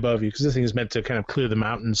way above you, because this thing is meant to kind of clear the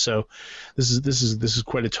mountains. So this is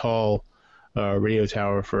quite a tall radio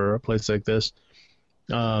tower for a place like this.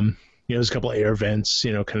 There's a couple air vents,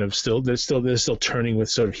 kind of they're still turning with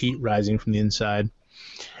sort of heat rising from the inside,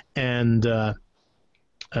 and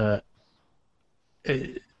so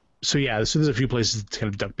there's a few places to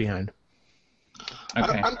kind of duck behind.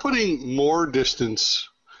 Okay. I'm putting more distance.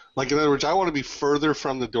 Like, in other words, I want to be further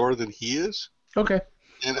from the door than he is. Okay.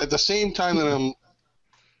 And at the same time that I'm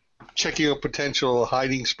checking out potential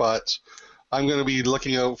hiding spots, I'm going to be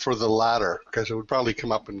looking out for the ladder, because it would probably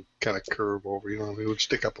come up and kind of curve over. It would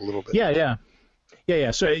stick up a little bit.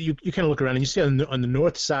 Yeah. So you kind of look around and you see on the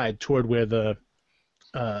north side, toward where the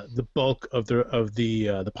bulk of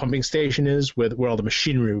the pumping station is, where all the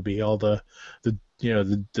machinery would be, all the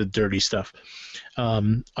dirty stuff.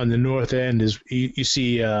 On the north end is you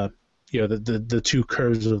see the two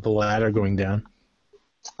curves of the ladder going down.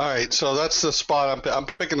 All right, so that's the spot. I'm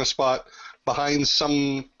picking a spot behind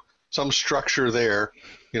some structure there,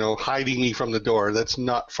 hiding me from the door. That's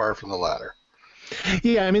not far from the ladder.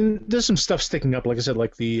 Yeah, I mean, there's some stuff sticking up, like I said,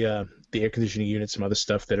 like the air conditioning unit, some other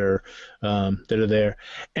stuff that are there,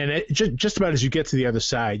 and just about as you get to the other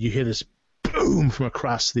side, you hear this boom from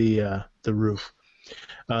across the roof.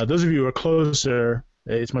 Those of you who are closer,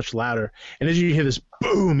 it's much louder, and as you hear this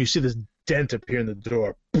boom, you see this dent appear in the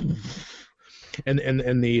door, and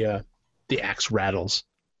the axe rattles.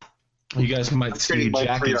 You guys might see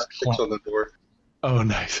Jack is on the door. Oh,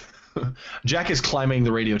 nice. Jack is climbing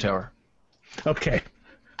the radio tower. Okay.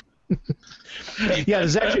 Yeah,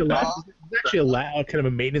 there's actually a ladder, kind of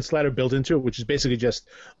a maintenance ladder built into it, which is basically just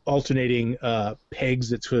alternating pegs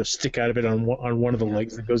that sort of stick out of it on one of the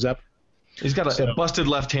legs that goes up. He's got a busted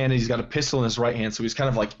left hand, and he's got a pistol in his right hand, so he's kind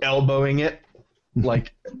of like elbowing it,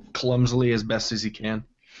 like clumsily as best as he can.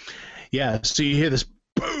 Yeah, so you hear this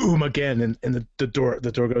boom again, and the door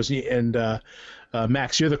goes, and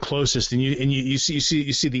Max, you're the closest, and you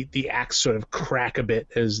see the axe sort of crack a bit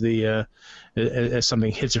as as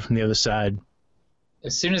something hits it from the other side.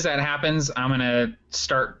 As soon as that happens, I'm gonna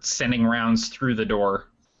start sending rounds through the door.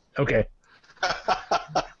 Okay.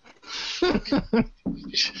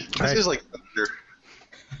 This is like thunder.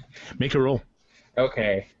 Make a roll.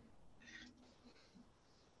 Okay.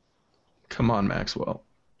 Come on, Maxwell.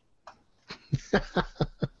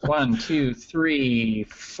 1, 2, 3,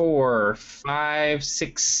 4, 5,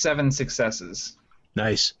 6, 7 successes.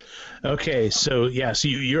 Nice. Okay, so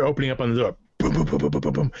you're opening up on the door. Boom, boom, boom, boom, boom,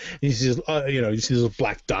 boom, boom. And you see, you see those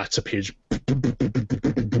black dots appear.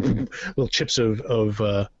 Little chips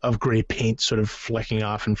of gray paint sort of flecking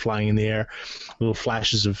off and flying in the air. Little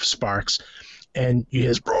flashes of sparks, and you hear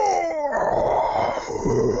this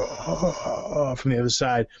from the other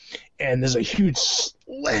side, and there's a huge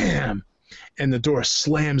slam, and the door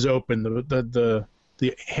slams open. The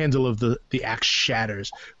handle of the axe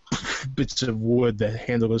shatters. Bits of wood, the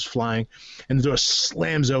handle goes flying, and the door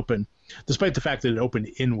slams open. Despite the fact that it opened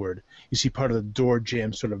inward, you see part of the door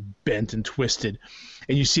jamb sort of bent and twisted,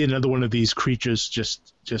 and you see another one of these creatures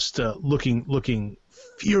just looking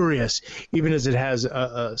furious, even as it has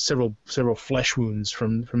several flesh wounds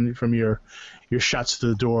from your shots to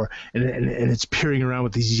the door, and it's peering around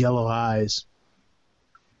with these yellow eyes.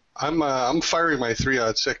 I'm firing my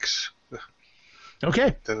 3-06.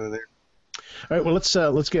 Okay. Then and there. All right. Well,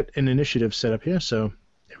 let's get an initiative set up here. So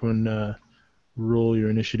everyone, roll your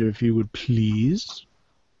initiative if you would, please.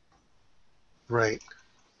 Right.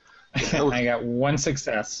 I got 1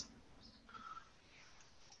 success.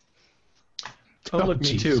 Oh, look,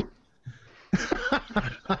 me too.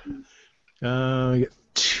 You get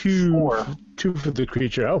two for the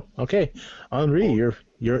creature. Oh, okay. Henri,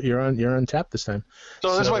 you're on tap this time.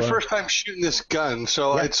 So this is my first time shooting this gun.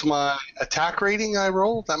 So it's my attack rating I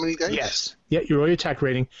roll. That many dice? Yes. Yeah, you roll your attack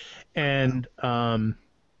rating, and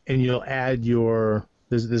you'll add your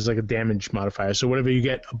there's like a damage modifier. So whatever you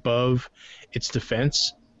get above its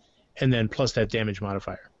defense, and then plus that damage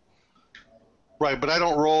modifier. Right, but I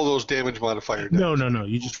don't roll those damage modifier dice. No.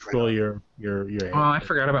 You just roll your. Oh, I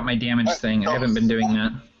forgot about my damage thing. I haven't been doing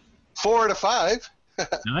that. 4 out of 5.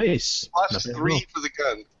 Nice. Plus 3 for the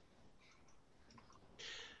gun.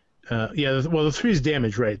 The 3 is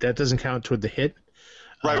damage, right? That doesn't count toward the hit.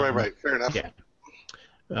 Right. Fair enough. Yeah.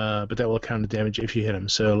 But that will count the damage if you hit him.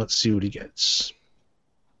 So let's see what he gets.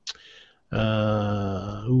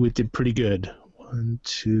 It did pretty good. 1,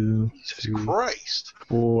 2, 3, Christ.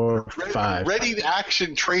 4, 5. Ready to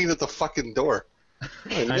action train at the fucking door.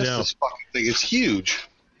 I know. This fucking thing is huge.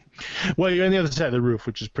 Well, you're on the other side of the roof,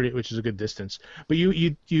 which is a good distance. But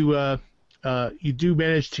you do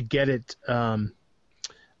manage to get it. You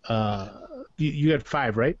got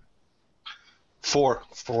 5, right? 4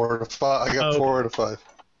 out of 5. I got 4 out of 5.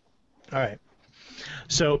 All right.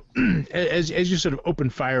 So as you sort of open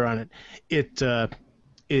fire on it,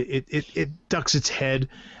 it ducks its head.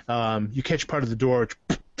 You catch part of the door, which,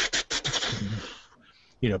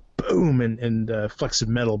 boom, and flecks of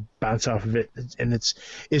metal bounce off of it, and it's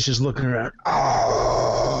just looking around.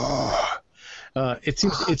 It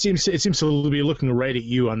seems to be looking right at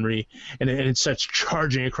you, Henri, and it starts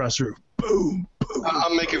charging across the roof. Boom, boom.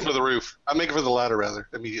 I'm making for the roof. I'm making for the ladder rather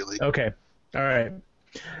immediately. Okay, all right.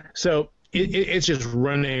 So it's just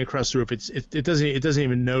running across the roof. It doesn't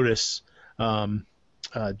even notice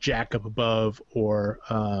Jack up above or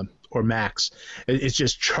Max. It's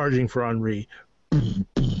just charging for Henri.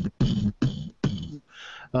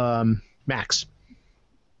 Max.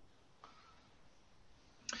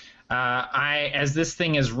 As this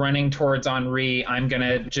thing is running towards Henri, I'm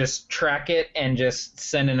gonna just track it and just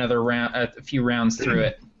send a few rounds through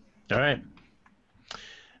it. All right.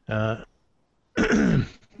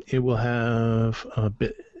 It will have a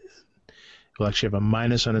bit. It will actually have a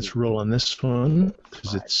minus on its roll on this one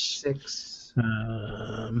because it's 6.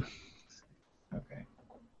 Okay.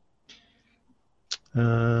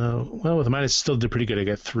 Well, with a minus, it still did pretty good. I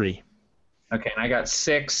got 3. Okay, and I got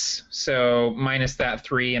 6, so minus that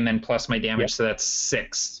 3, and then plus my damage, so that's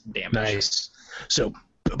 6 damage. Nice. So,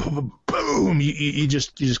 boom! You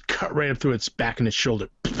just cut right up through its back and its shoulder,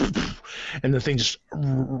 and the thing just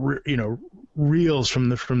reels from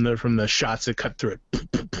the shots that cut through it.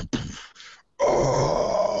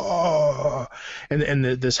 Oh! And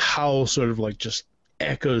this howl sort of like just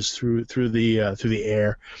echoes through the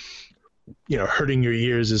air, hurting your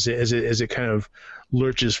ears as it kind of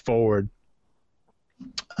lurches forward.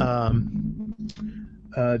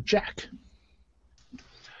 Jack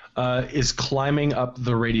is climbing up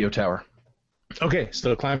the radio tower. Okay,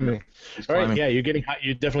 still climbing. All right, yeah, you're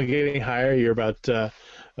definitely getting higher. You're about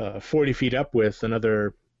 40 feet up with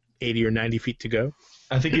another 80 or 90 feet to go.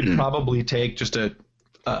 I think he'd probably take just a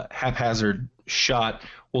haphazard shot.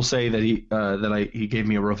 We'll say that he gave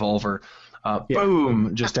me a revolver.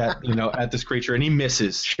 Boom! Just at this creature, and he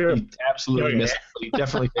misses. Sure, he absolutely misses. But he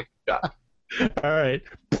definitely takes a shot. All right.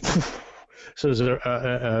 So there's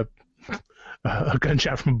a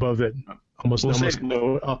gunshot from above that almost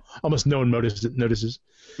no one notices.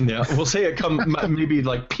 Yeah, we'll say it maybe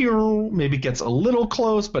like pew, maybe gets a little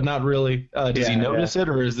close, but not really. Does he notice it,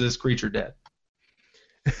 or is this creature dead?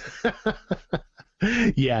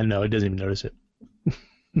 Yeah, no, it doesn't even notice it.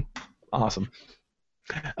 Awesome.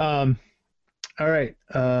 All right,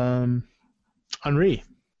 Henri.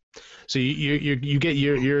 So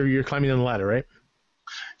you're climbing on the ladder, right?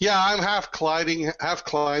 Yeah, I'm half climbing,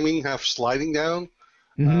 half sliding down.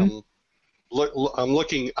 Mm-hmm. I'm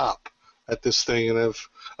looking up at this thing, and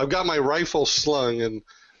I've got my rifle slung, and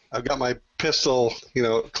I've got my pistol,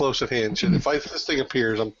 close at hand. And if this thing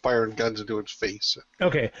appears, I'm firing guns into its face.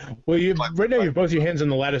 Okay. Well, right now you have both your hands on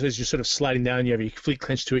the ladder as you're sort of sliding down. You have your feet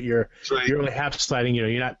clenched to it. You're only half sliding.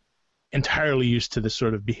 You're not entirely used to this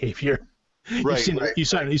sort of behavior. Right. You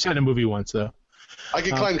saw it in a movie once, though. I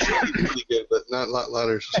can climb trees pretty good, but not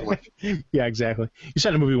ladders so much. Yeah, exactly. You saw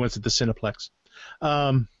it in a movie once at the Cineplex.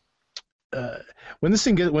 When this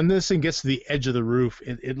thing gets to the edge of the roof,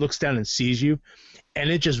 it looks down and sees you, and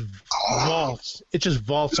it just vaults. It just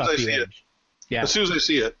vaults off the edge. Yeah. As soon as I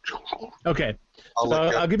see it. Okay.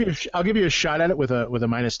 I'll give you a shot at it with a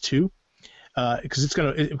 -2,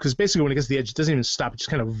 because basically when it gets to the edge, it doesn't even stop. It just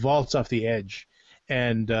kind of vaults off the edge,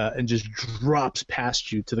 and just drops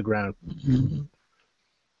past you to the ground.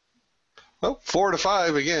 Oh, 4 to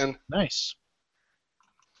 5 again. Nice.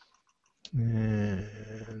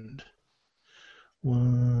 And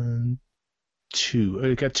 1, 2. Oh,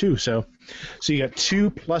 you got 2. So you got 2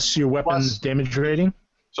 plus your weapon's damage rating.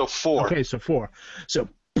 So 4. Okay, so 4. So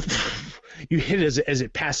you hit it as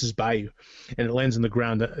it passes by you, and it lands on the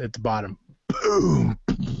ground at the bottom. Boom.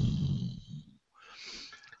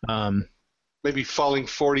 Maybe falling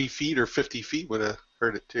 40 feet or 50 feet would have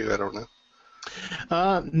hurt it too. I don't know.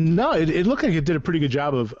 No, it looked like it did a pretty good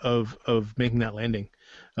job of making that landing.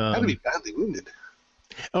 Had to be badly wounded.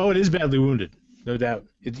 Oh, it is badly wounded, no doubt.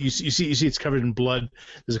 You see it's covered in blood.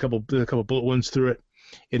 There's a couple bullet wounds through it.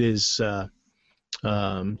 It is.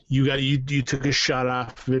 You took a shot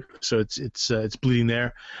off of it, so it's bleeding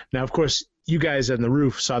there. Now, of course, you guys on the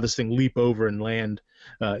roof saw this thing leap over and land.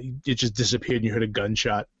 It just disappeared, and you heard a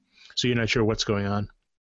gunshot, so you're not sure what's going on.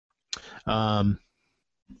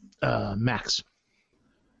 Max.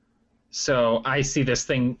 So I see this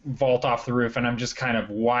thing vault off the roof, and I'm just kind of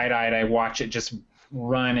wide-eyed. I watch it just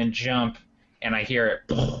run and jump, and I hear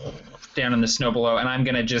it down in the snow below, and I'm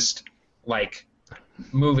going to just,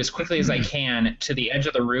 move as quickly as I can to the edge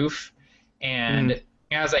of the roof, and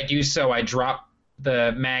as I do so, I drop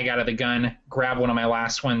the mag out of the gun, grab one of my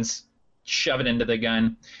last ones, shove it into the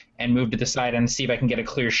gun, and move to the side and see if I can get a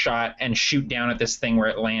clear shot and shoot down at this thing where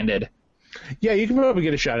it landed. Yeah, you can probably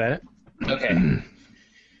get a shot at it. Okay.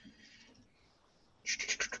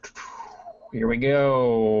 Here we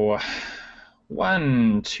go.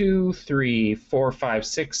 1, 2, 3, 4, 5,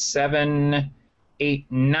 6, 7,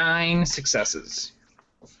 8, 9 successes.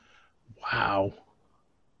 Wow.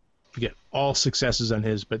 You get all successes on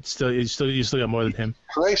his, but you still got more than him.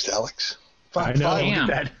 Christ, Alex. I know. Look at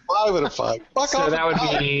that. 5 out of 5. So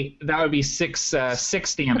that would be 6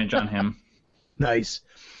 damage on him. Nice.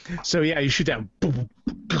 So yeah, you shoot down.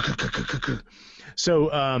 So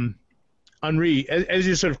Henri, as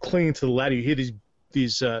you're sort of clinging to the ladder, you hear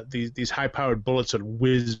these high-powered bullets sort of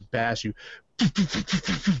whiz past you.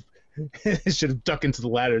 Sort of duck into the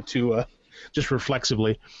ladder to just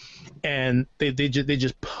reflexively, and they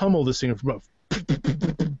just pummel this thing from above.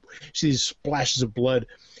 You see these splashes of blood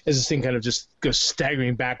as this thing kind of just goes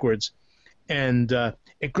staggering backwards, and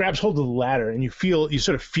it grabs hold of the ladder, and you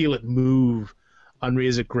sort of feel it move. Henri,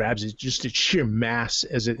 as it grabs it, just its sheer mass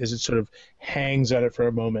as it sort of hangs on it for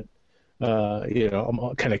a moment,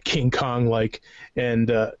 kind of King Kong like,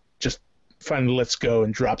 and just finally lets go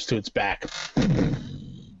and drops to its back.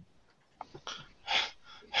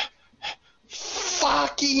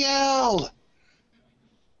 Fucking hell!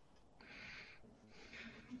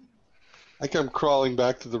 I come crawling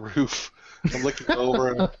back to the roof. I'm looking over,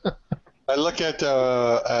 and I look at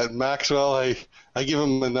Maxwell. I give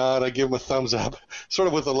him a nod. I give him a thumbs up, sort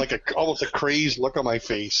of with almost a crazed look on my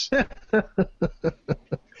face. Then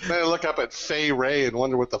I look up at Fay Ray and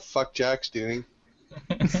wonder what the fuck Jack's doing.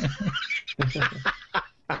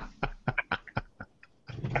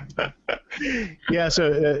 Yeah.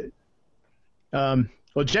 So.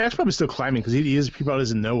 Well, Jack's probably still climbing because he probably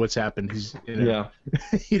doesn't know what's happened.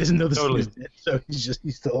 He doesn't know this is dead, so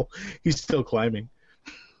he's still climbing.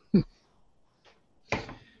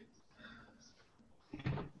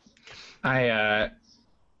 I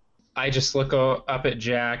just look up at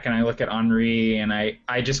Jack and I look at Henri and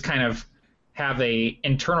I just kind of have a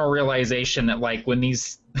internal realization that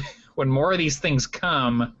when more of these things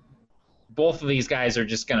come, both of these guys are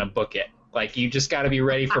just gonna book it. You just got to be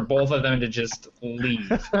ready for both of them to just leave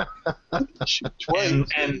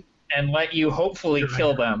and let you hopefully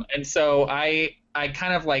kill them. And so I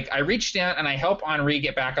kind of I reach down and I help Henri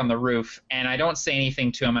get back on the roof, and I don't say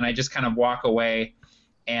anything to him, and I just kind of walk away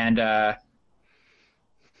and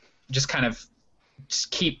just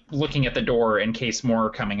keep looking at the door in case more are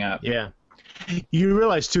coming up. Yeah. You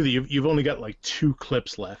realize too that you've only got 2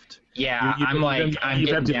 clips left. Yeah, I'm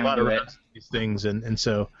getting down to it. These things, and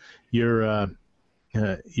so you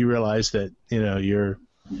realize that you're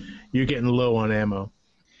getting low on ammo.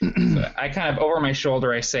 So I kind of over my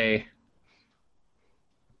shoulder I say,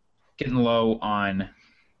 getting low on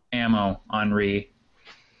ammo, Henri.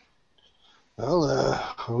 Well,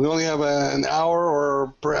 we only have an hour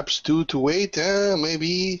or perhaps 2 to wait.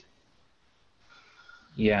 Maybe.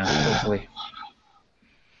 Yeah, hopefully.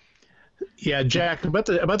 Yeah, Jack. About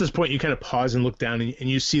this point, you kind of pause and look down, and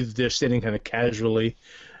you see that they're standing kind of casually,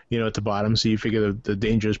 at the bottom. So you figure the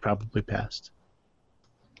danger is probably past.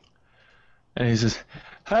 And he says,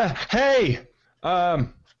 "Hey,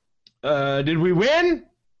 did we win?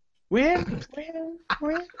 Win?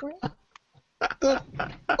 The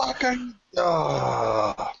fuck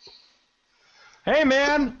Hey,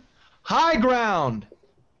 man, high ground."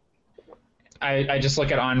 I just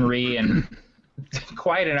look at Henri and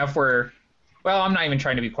quiet enough where, well, I'm not even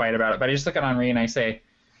trying to be quiet about it, but I just look at Henri and I say,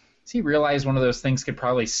 does he realize one of those things could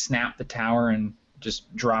probably snap the tower and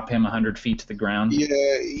just drop him 100 feet to the ground? Yeah,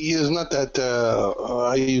 he is not that,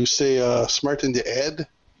 you say, smart in the head.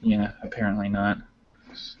 Yeah, apparently not.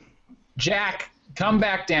 Jack, come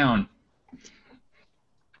back down.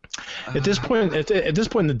 At this point, at this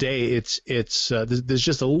point in the day, it's there's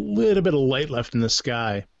just a little bit of light left in the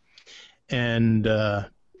sky, and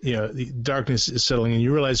the darkness is settling, and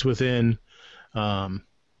you realize within half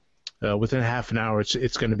an hour,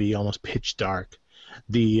 it's going to be almost pitch dark.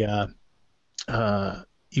 You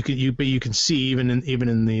can see even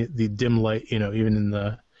in the dim light, even in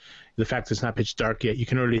the fact that it's not pitch dark yet, you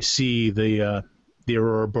can already see the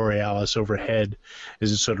aurora borealis overhead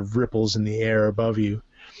as it sort of ripples in the air above you.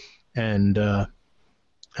 And off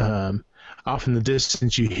in the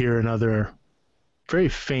distance, you hear another very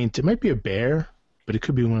faint. It might be a bear, but it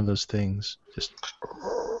could be one of those things. Just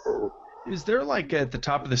Is there like at the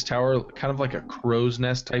top of this tower, kind of like a crow's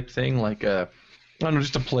nest type thing, like I don't know,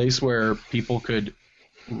 just a place where people could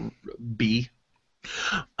be?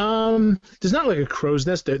 There's not like a crow's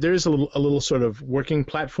nest. There is a little sort of working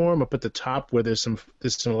platform up at the top where there's some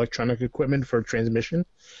electronic equipment for transmission.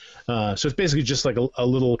 So it's basically just like a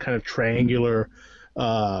little kind of triangular.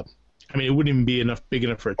 I mean, it wouldn't even be big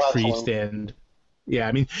enough for a tree stand. Yeah,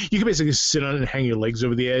 I mean, you can basically sit on it and hang your legs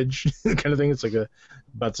over the edge, kind of thing. It's like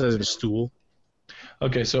about the size of a stool.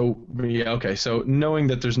 Okay, so knowing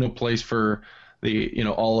that there's no place for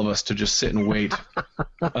all of us to just sit and wait,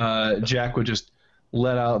 Jack would just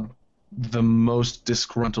let out the most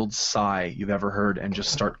disgruntled sigh you've ever heard and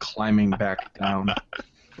just start climbing back down.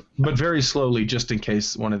 But very slowly, just in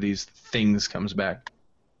case one of these things comes back.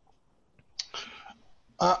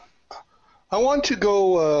 I want to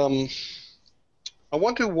go. I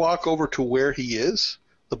want to walk over to where he is,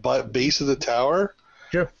 the base of the tower.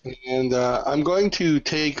 Sure. And I'm going to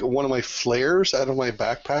take one of my flares out of my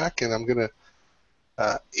backpack, and I'm going to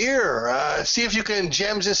see if you can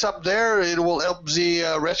jam this up there. It will help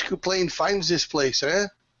the rescue plane find this place, eh?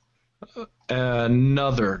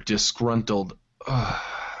 Another disgruntled.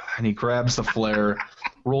 And he grabs the flare,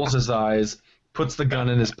 rolls his eyes, puts the gun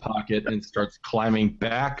in his pocket, and starts climbing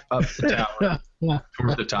back up the tower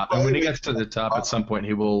towards the top. And when he gets to the top, at some point,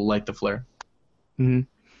 he will light the flare. Mm-hmm.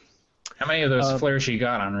 How many of those flares you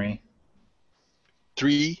got, Henri?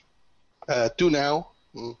 3. 2 now.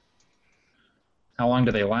 How long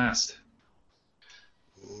do they last?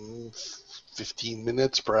 15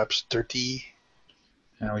 minutes, perhaps 30.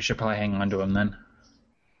 We should probably hang on to them then.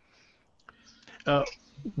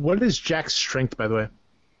 What is Jack's strength, by the way?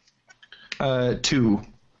 2.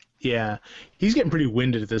 Yeah, he's getting pretty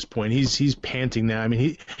winded at this point. He's panting now. I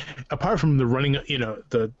mean, apart from the running,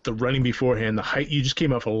 the running beforehand, the hike. You just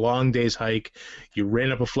came off a long day's hike. You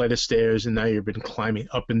ran up a flight of stairs, and now you've been climbing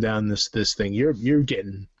up and down this thing. You're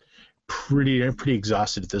getting pretty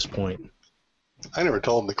exhausted at this point. I never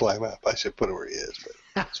told him to climb up. I said put it where he is,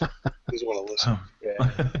 but he doesn't want to listen.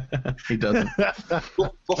 Yeah. He doesn't.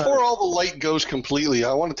 Before all the light goes completely,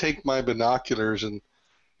 I want to take my binoculars and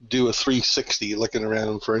do a 360, looking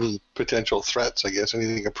around for any potential threats, I guess,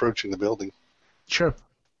 anything approaching the building. Sure.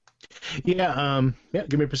 Yeah,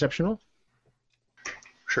 give me a perception roll.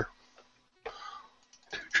 Sure. 2,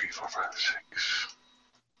 3, 4, 5,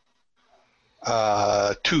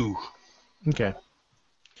 6. 2. Okay.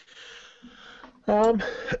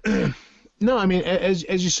 No, I mean, as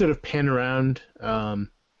you sort of pan around, I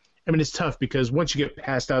mean, it's tough because once you get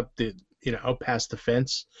past out past the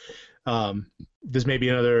fence, there's maybe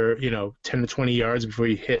another 10 to 20 yards before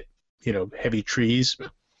you hit heavy trees.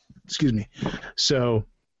 Excuse me. So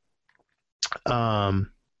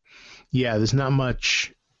there's not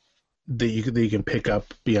much that you can pick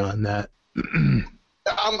up beyond that.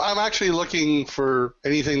 I'm actually looking for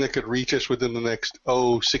anything that could reach us within the next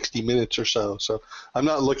 60 minutes or so. So I'm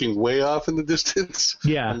not looking way off in the distance.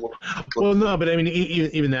 Yeah. Well, no, but I mean,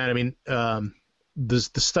 even that. I mean, the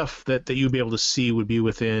stuff that you'd be able to see would be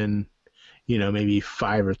within, maybe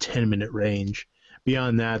 5 or 10 minute range.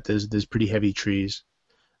 Beyond that, there's pretty heavy trees.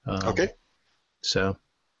 Okay. So.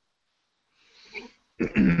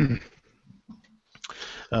 You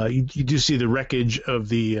do see the wreckage of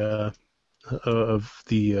the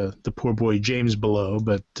poor boy James below,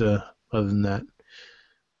 but other than that,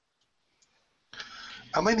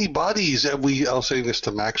 how many bodies have we? I'll say this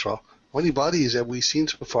to Maxwell. How many bodies have we seen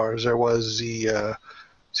so far? There was the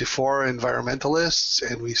 4 environmentalists,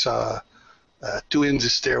 and we saw 2 in the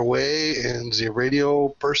stairway, and the radio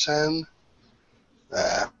person.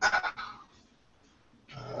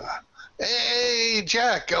 Hey,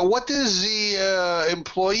 Jack, what is the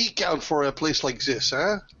employee count for a place like this,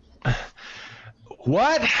 huh?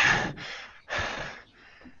 What?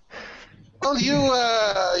 Well,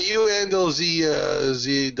 you handle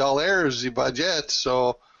the dollars, the budget.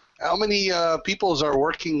 So, how many peoples are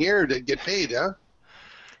working here that get paid, huh?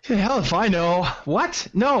 Hell if I know. What?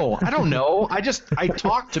 No, I don't know. I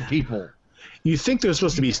talk to people. You think there's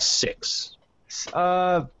supposed to be 6?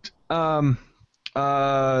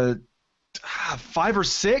 5 or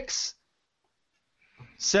 6?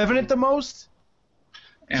 7 at the most?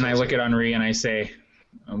 And I look at Henri and I say,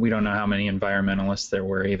 we don't know how many environmentalists there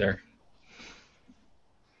were either.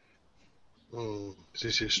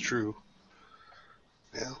 This is true.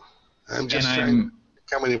 Yeah, I'm just trying to think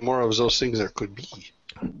how many more of those things there could be.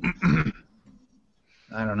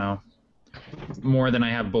 I don't know. More than I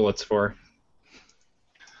have bullets for.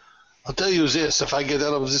 I'll tell you this, if I get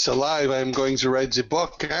out of this alive, I'm going to write the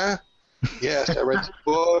book, huh? Yes, I write the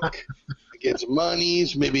book, I get the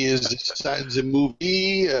monies, maybe it's the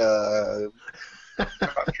movie,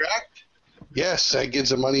 contract. Yes, I get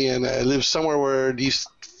the money and I live somewhere where these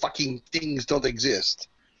fucking things don't exist.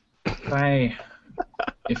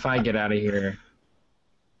 If I get out of here,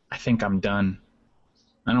 I think I'm done.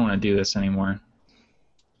 I don't want to do this anymore.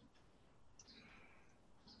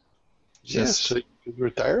 Yes, so you could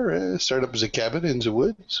retire, start up as a cabin in the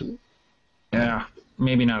woods. Yeah,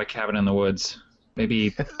 maybe not a cabin in the woods.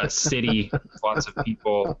 Maybe a city with lots of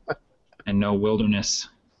people and no wilderness.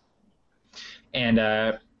 And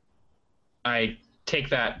I take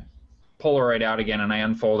that Polaroid out again and I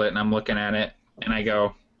unfold it and I'm looking at it and I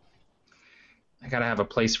go, I gotta have a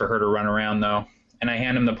place for her to run around though. And I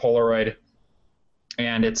hand him the Polaroid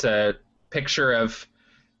and it's a picture of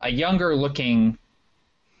a younger looking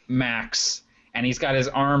Max and he's got his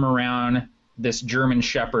arm around this German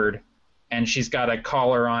Shepherd and she's got a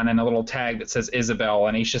collar on and a little tag that says Isabel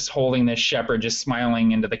and he's just holding this shepherd just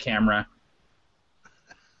smiling into the camera.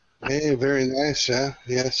 Hey, very nice, huh?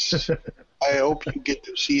 Yes. I hope you get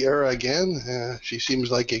to see her again. She seems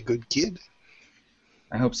like a good kid.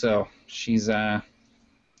 I hope so. She's all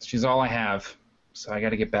I have, so I got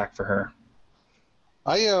to get back for her.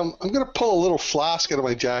 I'm gonna pull a little flask out of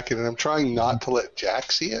my jacket, and I'm trying not to let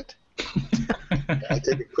Jack see it. I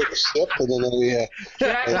take a quick sip, and then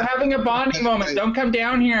Jack, I'm having a bonding moment. Don't come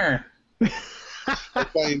down here.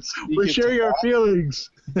 We're sharing our feelings.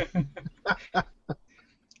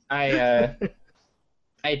 I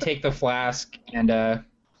take the flask and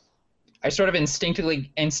I sort of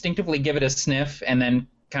instinctively give it a sniff and then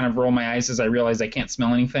kind of roll my eyes as I realize I can't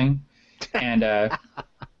smell anything. And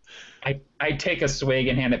I take a swig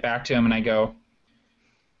and hand it back to him and I go,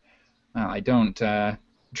 well, I don't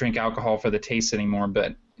drink alcohol for the taste anymore,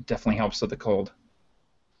 but it definitely helps with the cold.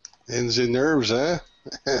 And the nerves, huh?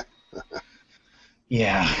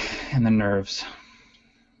 Yeah, and the nerves.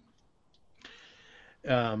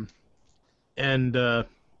 And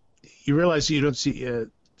you realize you don't see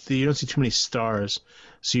too many stars,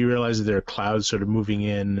 so you realize that there are clouds sort of moving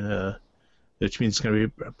in, which means it's going to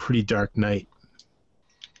be a pretty dark night.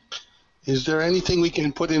 Is there anything we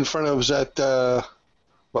can put in front of that?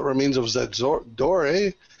 What remains of that door?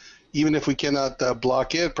 Even if we cannot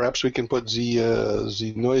block it, perhaps we can put the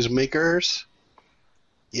noisemakers.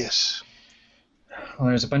 Yes. Well,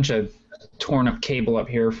 there's a bunch of torn up cable up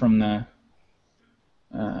here from the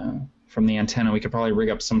antenna. We could probably rig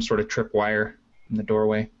up some sort of tripwire in the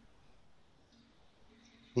doorway.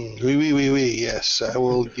 Oui, yes. I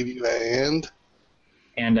will give you a hand.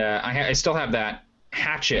 And I still have that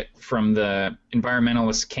hatchet from the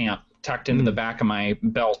environmentalist camp tucked into the back of my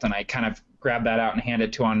belt, and I kind of grab that out and hand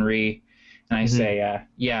it to Henri, and I say,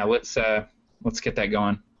 yeah, let's get that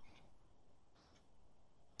going.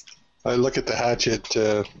 I look at the hatchet.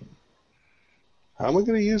 How am I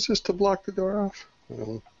going to use this to block the door off?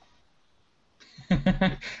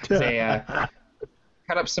 Say,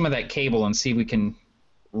 cut up some of that cable and see if we can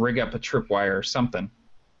rig up a tripwire or something.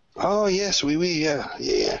 Oh, yes,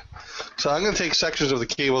 yeah. So I'm going to take sections of the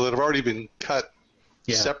cable that have already been cut,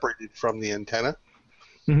 separated from the antenna.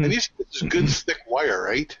 Mm-hmm. And it's good thick wire,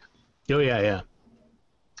 right? Oh, yeah.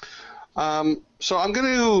 So I'm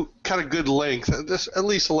going to cut a good length, at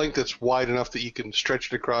least a length that's wide enough that you can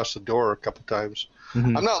stretch it across the door a couple times.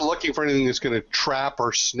 Mm-hmm. I'm not looking for anything that's going to trap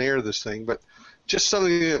or snare this thing, but just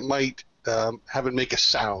something that might have it make a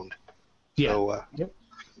sound. Yeah. So,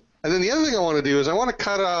 And then the other thing I want to do is I want to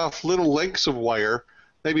cut off little lengths of wire,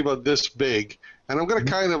 maybe about this big, and I'm going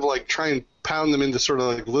to kind of like try and pound them into sort of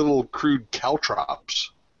like little crude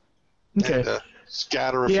caltrops. Okay. And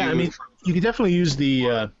scatter a few. Yeah, I mean, you could definitely use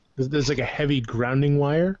there's like a heavy grounding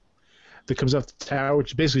wire that comes off the tower,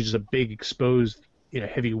 which is basically just a big exposed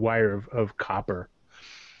heavy wire of copper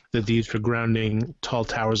that they use for grounding tall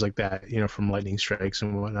towers like that, from lightning strikes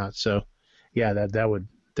and whatnot. So, yeah, that would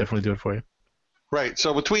definitely do it for you. Right.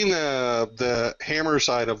 So between the hammer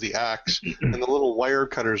side of the axe and the little wire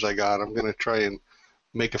cutters I got, I'm going to try and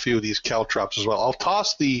make a few of these caltrops as well. I'll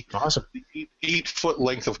toss the Awesome. 8-foot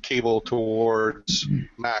length of cable towards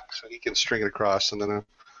Max so he can string it across, and then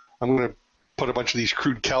I'm going to put a bunch of these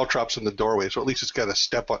crude caltrops in the doorway, so at least it's got a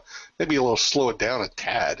step on. Maybe a little slow it down a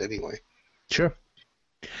tad anyway. Sure.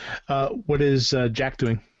 What is Jack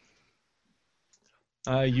doing?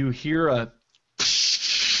 You hear a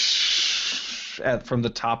from the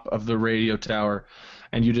top of the radio tower,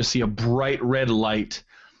 and you just see a bright red light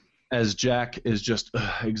as Jack is just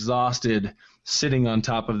exhausted, sitting on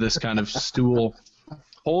top of this kind of stool,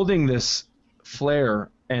 holding this flare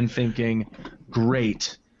and thinking,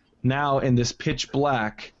 great, now in this pitch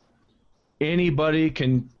black, anybody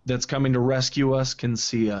that's coming to rescue us can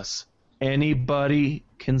see us. Anybody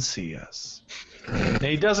can see us. And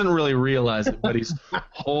he doesn't really realize it, but he's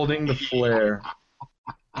holding the flare,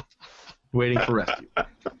 waiting for rescue.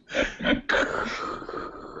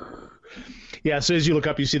 Yeah, so as you look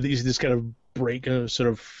up, you see this kind of break, sort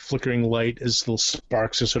of flickering light as little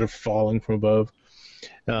sparks are sort of falling from above.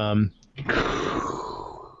 A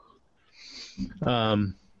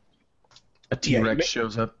T-Rex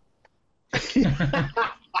shows up.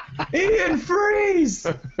 Ian, freeze!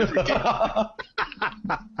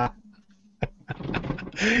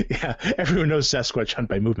 Yeah, everyone knows Sasquatch hunt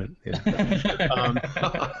by movement. Yeah.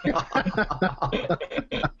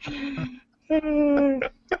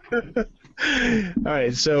 All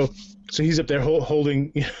right, so he's up there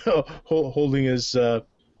holding his holding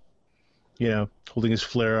his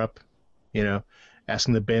flare up,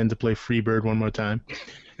 asking the band to play Freebird one more time,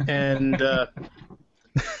 and the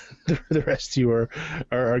rest of you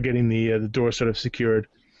are getting the door sort of secured,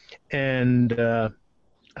 and you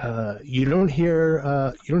don't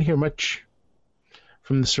hear much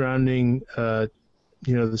from the surrounding the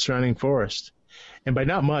surrounding forest. And by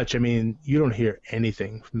not much, I mean you don't hear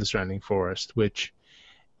anything from the surrounding forest, which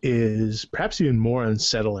is perhaps even more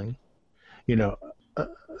unsettling.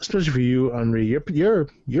 Especially for you, Henri. You're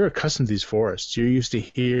accustomed to these forests. You're used to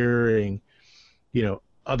hearing,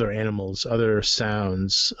 other animals, other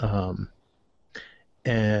sounds,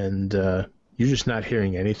 and you're just not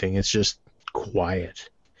hearing anything. It's just quiet.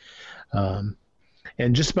 And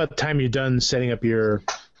just about the time you're done setting up your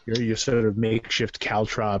sort of makeshift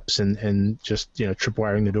caltrops and just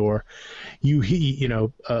tripwiring the door,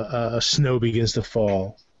 snow begins to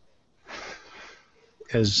fall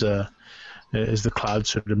as the clouds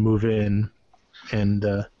sort of move in, and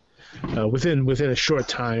within a short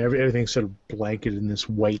time everything's sort of blanketed in this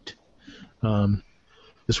white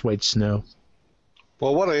snow.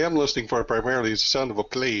 Well, what I am listening for primarily is the sound of a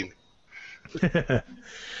plane.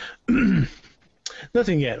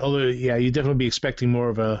 Nothing yet, although you'd definitely be expecting more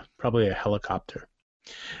of probably a helicopter.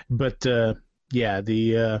 But the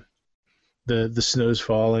snow's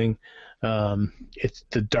falling.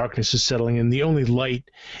 The darkness is settling in. The only light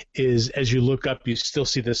is, as you look up, you still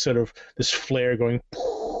see this flare going,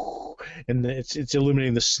 and it's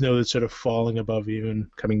illuminating the snow that's sort of falling above you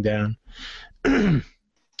and coming down. And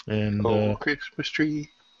Christmas tree.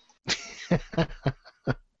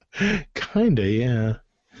 Kinda, yeah.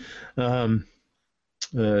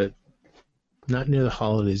 Not near the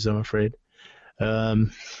holidays, I'm afraid.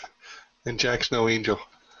 And Jack's no angel.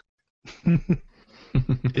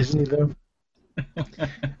 Isn't he, though?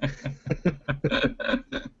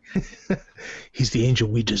 He's the angel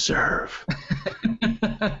we deserve.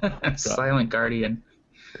 Silent guardian.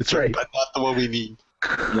 That's right. But not the one we need.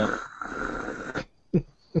 Yep.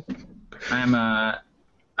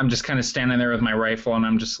 I'm just kind of standing there with my rifle, and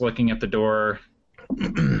I'm just looking at the door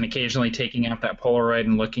and occasionally taking out that Polaroid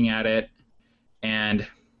and looking at it. And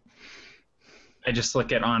I just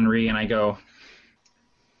look at Henri and I go,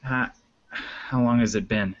 how long has it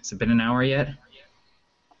been? Has it been an hour yet?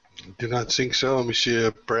 Do not think so,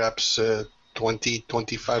 monsieur. Perhaps 20,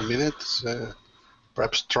 25 minutes.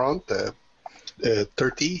 Perhaps 30.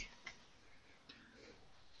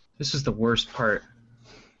 This is the worst part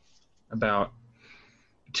about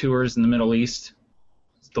tours in the Middle East.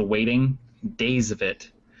 It's the waiting, days of it.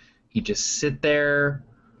 You just sit there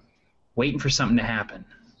waiting for something to happen.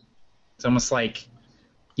 It's almost like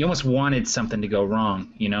you almost wanted something to go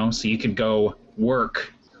wrong, so you could go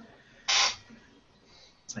work.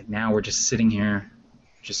 It's like now we're just sitting here,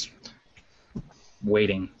 just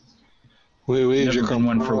waiting. Never been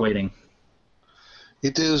one for waiting.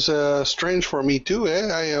 It is strange for me too.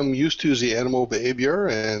 I am used to the animal behavior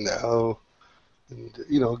and how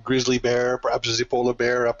and grizzly bear, perhaps a polar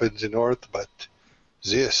bear up in the north, but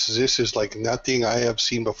this is like nothing I have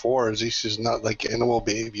seen before. This is not like animal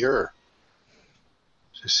behavior.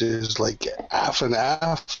 This is like half and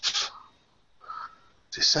half.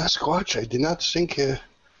 The Sasquatch, I did not think. You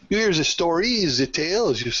hear the stories, the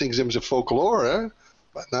tales, you think them the folklore, huh?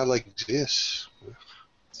 But not like this.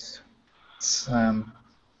 It's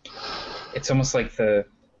almost like it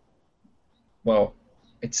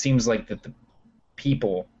seems like that the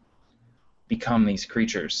people become these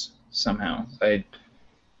creatures somehow. They're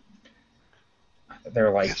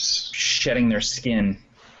like shedding their skin.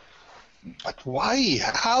 But why?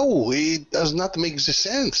 How? It does not make the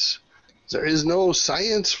sense. There is no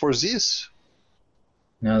science for this.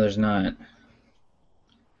 No, there's not.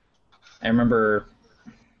 I remember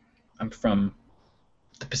I'm from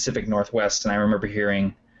the Pacific Northwest, and I remember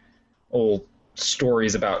hearing old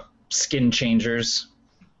stories about skin changers.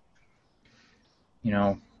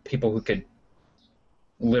 People who could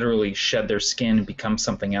literally shed their skin and become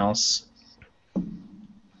something else.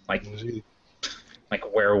 Like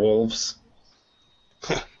werewolves.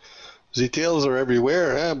 The tales are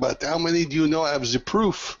everywhere, huh? But how many do you know have the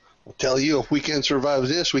proof? I'll tell you, if we can survive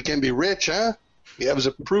this, we can be rich, huh? You have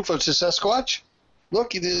the proof of the Sasquatch?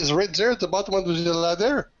 Look, it is right there at the bottom of the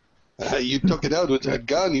ladder. You took it out with a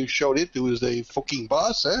gun, you showed it to the fucking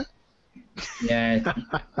boss, huh? Yeah.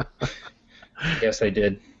 Yes, I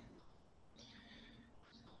did.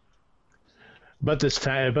 About this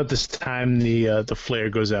time, the flare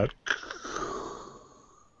goes out.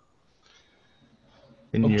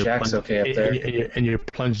 And Jack's okay up there. And you're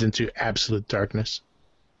plunged into absolute darkness.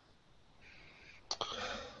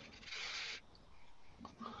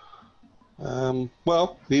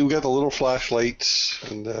 Well, we got the little flashlights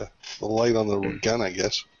and the light on the gun, I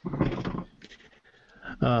guess.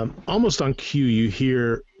 Almost on cue, you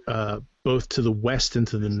hear both to the west and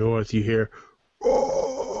to the north, you hear...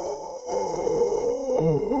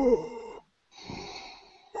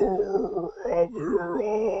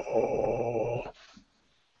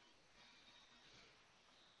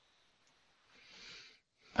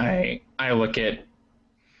 I look at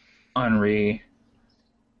Henri,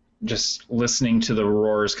 just listening to the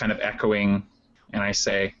roars kind of echoing, and I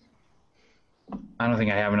say, I don't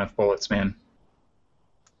think I have enough bullets, man.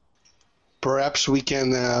 Perhaps we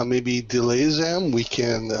can maybe delay them. We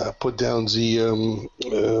can put down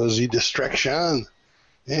the distraction.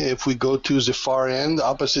 If we go to the far end,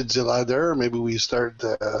 opposite the ladder, maybe we start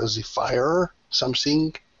the fire,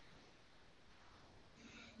 something.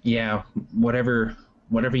 Yeah, whatever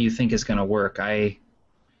you think is going to work. You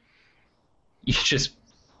just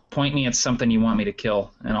point me at something you want me to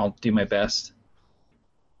kill, and I'll do my best.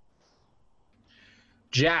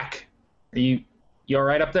 Jack, are you all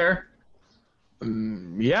right up there?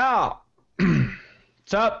 Yeah.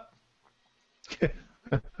 What's up?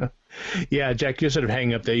 Yeah, Jack, you're sort of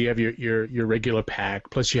hanging up there. You have your regular pack,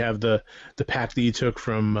 plus you have the pack that you took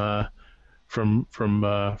from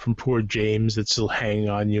poor James that's still hanging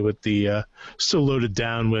on you with the still loaded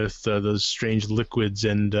down with those strange liquids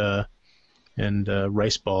and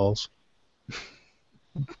rice balls.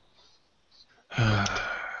 I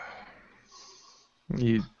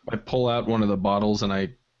pull out one of the bottles and I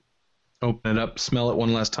open it up, smell it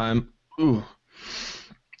one last time,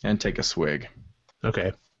 and take a swig.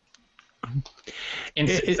 Okay.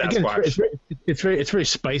 Sasquatch. It's very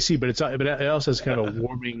spicy, but it also has kind of a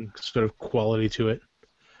warming sort of quality to it.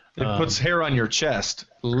 It puts hair on your chest,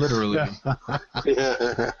 literally.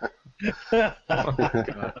 Yeah.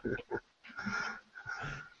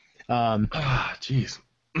 Jeez.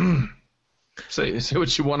 Say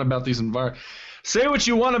what you want about these Say what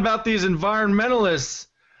you want about these environmentalists.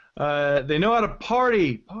 They know how to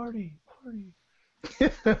party.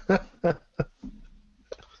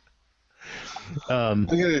 I'm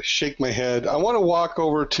going to shake my head. I want to walk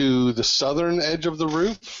over to the southern edge of the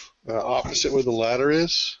roof, opposite where the ladder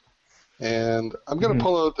is. And I'm going to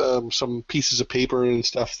pull out some pieces of paper and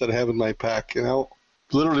stuff that I have in my pack. And I'm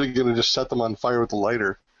literally going to just set them on fire with a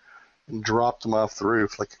lighter and drop them off the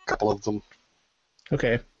roof, like a couple of them.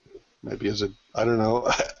 Okay. Maybe as I don't know,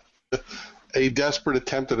 a desperate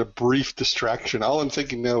attempt at a brief distraction. All I'm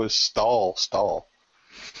thinking now is stall. So.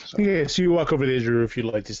 Yeah, so you walk over the edge of the roof, you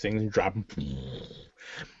light these things and drop them.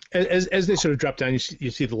 As they sort of drop down, you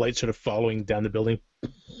see the light sort of following down the building.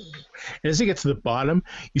 And as they get to the bottom,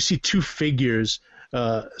 you see two figures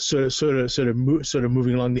sort of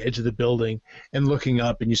moving along the edge of the building and looking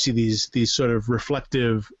up, and you see these sort of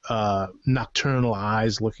reflective nocturnal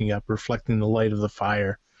eyes looking up, reflecting the light of the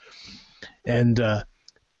fire. And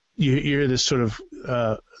you hear this sort of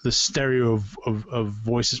the stereo of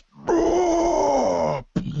voices.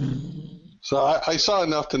 So I saw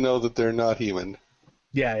enough to know that they're not human.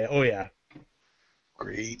 Yeah. Oh yeah.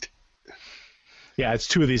 Great. Yeah, it's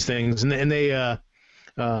two of these things, and they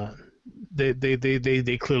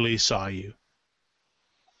clearly saw you.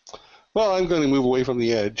 Well, I'm going to move away from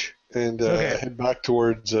the edge and head back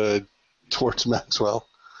towards Maxwell.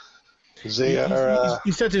 They are.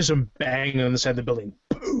 You start to hear some bang on the side of the building.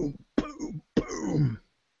 Boom, boom, boom.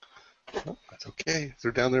 Well, that's okay.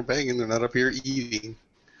 They're down there banging. They're not up here eating.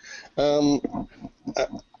 I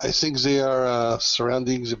think they are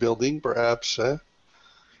surrounding the building, perhaps.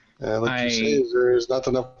 Like you say, there is not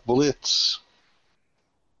enough bullets.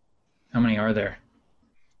 How many are there?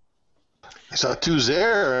 I saw two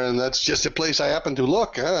there, and that's just the place I happen to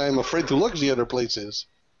look. I'm afraid to look the other places.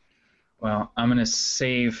 Well, I'm going to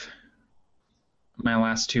save my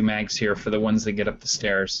last 2 mags here for the ones that get up the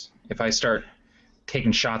stairs. If I start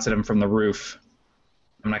taking shots at them from the roof,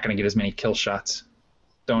 I'm not going to get as many kill shots.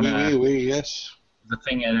 Don't yes. The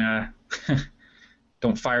thing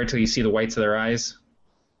don't fire till you see the whites of their eyes.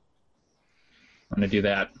 I'm going to do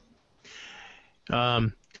that.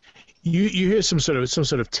 You hear some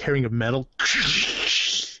sort of tearing of metal.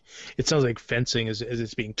 It sounds like fencing as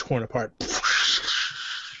it's being torn apart.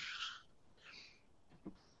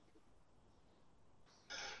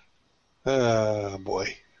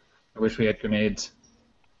 Boy. I wish we had grenades.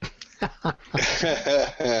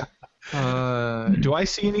 Do I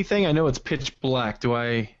see anything? I know it's pitch black. Do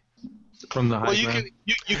I? From the high ground?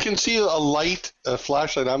 You can see a light, a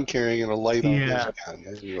flashlight I'm carrying, and a light on this gun.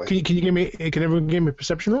 Anyway. Can you give me? Can everyone give me a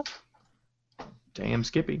perception roll? Damn,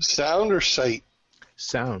 Skippy. Sound or sight?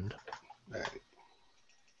 Sound. All right.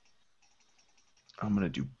 I'm gonna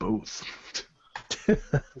do both. I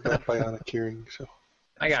got bionic hearing, so.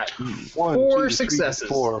 I got 1, 4 2, successes. 3,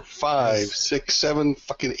 4, 5, 6, 7,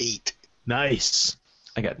 fucking 8. Nice.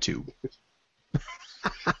 I got 2.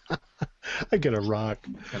 I get a rock.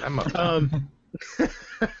 And I'm up. All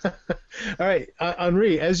right,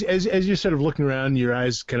 Henri, as you're sort of looking around, your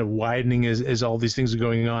eyes kind of widening as all these things are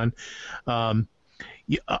going on. As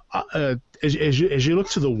you look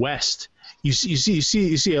to the west, you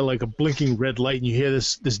see like a blinking red light, and you hear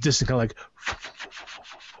this distant kind of like.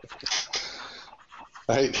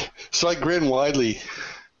 Right. So I grin widely,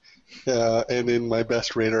 and in my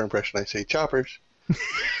best radar impression, I say, "Choppers."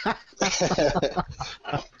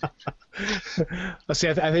 Let's see.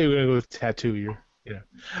 I think we're gonna go with tattoo.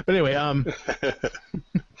 But anyway,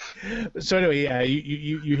 so anyway, yeah,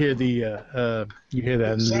 you hear the you hear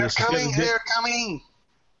that. They're coming. They're coming.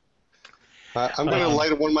 I'm gonna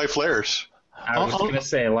light up one of my flares. I was just gonna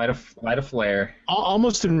say, light a flare.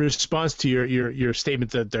 Almost in response to your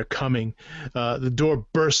statement that they're coming, the door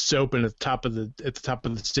bursts open at the top of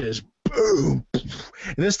the stairs. Boom!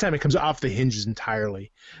 And this time it comes off the hinges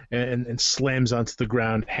entirely, and slams onto the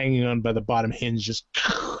ground, hanging on by the bottom hinge, just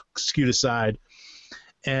skewed aside.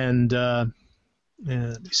 And let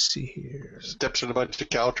me see here. Steps in a bunch of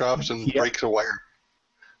caltrops and breaks a wire.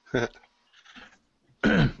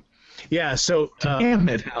 Yeah. So. Damn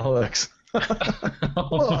it, Alex.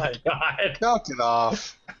 Oh my God! Knock it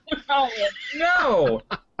off. Oh no!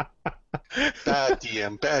 Bad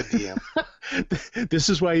DM. This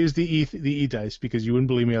is why I use the E dice, because you wouldn't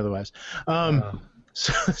believe me otherwise.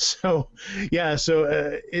 So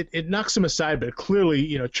it knocks him aside, but it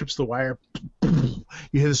clearly trips the wire. You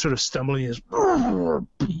hear this sort of stumbling, and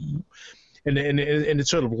it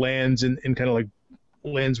sort of lands and kind of like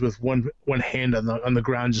lands with one hand on the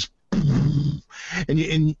ground, just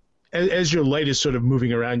and as your light is sort of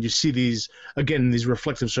moving around, you see these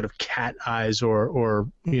reflective sort of cat eyes or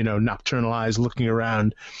nocturnal eyes looking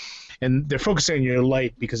around, and they're focusing on your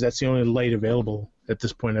light because that's the only light available at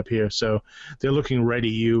this point up here. So they're looking right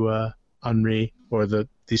at you, Henri, or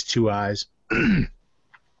these two eyes. You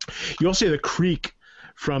also hear the creak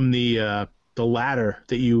from the ladder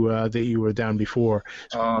that you were down before.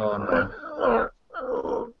 Oh no.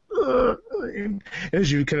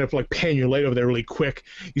 As you kind of like pan your light over there really quick,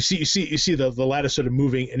 you see the ladder sort of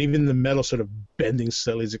moving, and even the metal sort of bending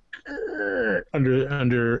slightly as it,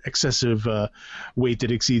 under excessive weight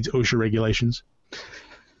that exceeds OSHA regulations.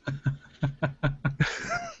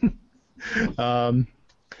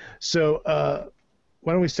 So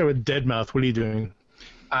why don't we start with Deadmouth? What are you doing?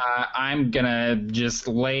 I'm gonna just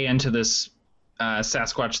lay into this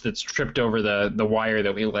Sasquatch that's tripped over the wire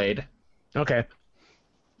that we laid. Okay.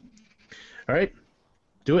 All right,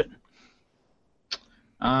 do it.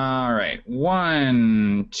 All right,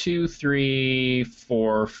 1, 2, 3,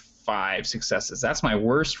 4, 5 successes. That's my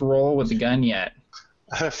worst roll with the gun yet.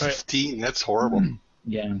 Out of 15, that's horrible.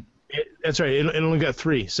 Yeah. That's right. It only got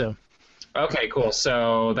 3, so. Okay, cool.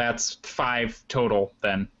 So that's 5 total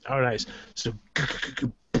then. Oh, nice. So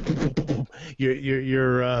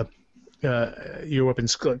your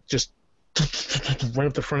weapons just right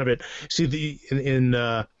up the front of it. See in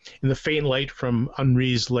the faint light from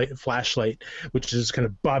Henri's flashlight, which is kind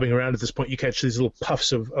of bobbing around at this point, you catch these little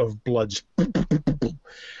puffs of blood,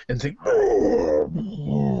 and think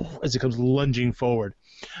as it comes lunging forward.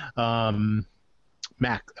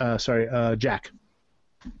 Jack.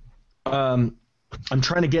 I'm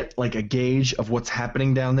trying to get like a gauge of what's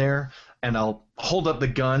happening down there, and I'll hold up the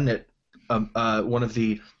gun at one of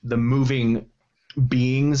the moving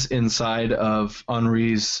beings inside of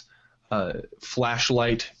Henri's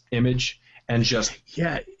flashlight image, and just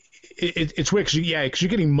it's weird because you're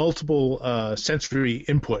getting multiple sensory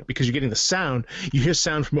input because you're getting the sound. You hear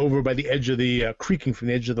sound from over by the edge of the creaking from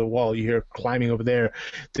the edge of the wall. You hear climbing over there.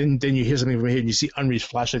 Then you hear something from here, and you see Henri's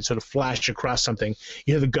flashlight sort of flash across something.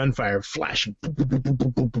 You hear the gunfire flashing.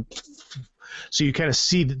 So you kind of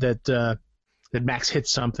see that Max hit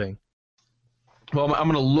something. Well, I'm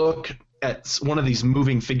going to look at one of these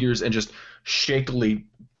moving figures and just shakily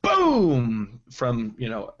boom from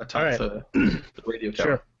atop the radio tower.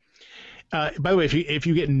 Sure. By the way, if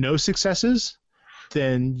you get no successes,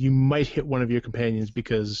 then you might hit one of your companions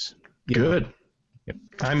because good. Yep.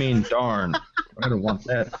 I mean, darn, I don't want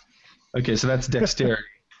that. Okay, so that's dexterity.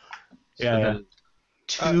 Yeah.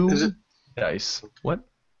 Two dice. What?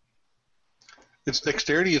 It's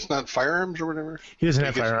dexterity. It's not firearms or whatever. He doesn't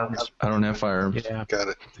have firearms. I don't have firearms. Yeah. Got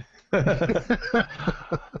it.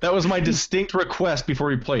 That was my distinct request before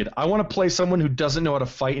we played. I want to play someone who doesn't know how to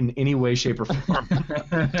fight in any way, shape, or form.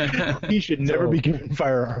 He should never be given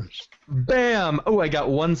firearms. Bam! Oh, I got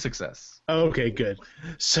 1 success. Okay, good.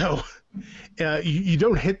 So you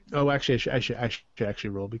don't hit. Oh, actually, I should actually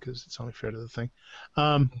roll because it's only fair to the thing.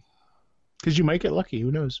 Because you might get lucky.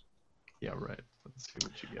 Who knows? Yeah, right. Let's see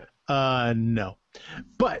what you get. No,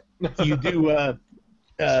 but you do.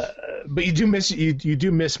 But you do miss you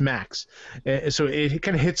do miss Max, so it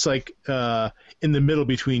kind of hits like in the middle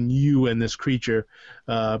between you and this creature,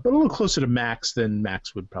 but a little closer to Max than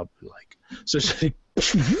Max would probably like. So it's like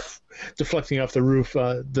deflecting off the roof,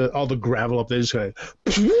 all the gravel up there just kind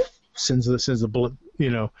of sends the bullet,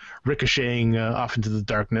 ricocheting off into the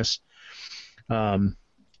darkness.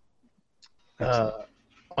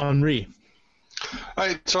 Henri. All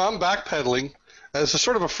right, so I'm backpedaling. As a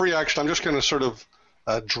sort of a free action, I'm just going to sort of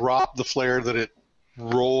drop the flare that it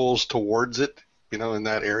rolls towards it, in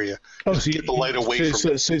that area. Oh, just so get the light away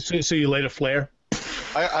from it. So you light a flare?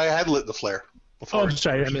 I had lit the flare before. Oh,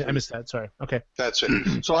 sorry, I missed that. Sorry. Okay. That's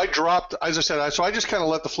it. So I dropped, as I said, I just kind of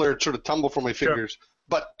let the flare sort of tumble from my fingers,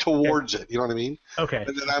 but towards it. You know what I mean? Okay.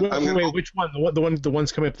 And then wait, which one? The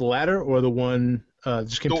one's coming up the ladder, or the one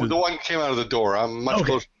just came through? The one came out of the door. I'm much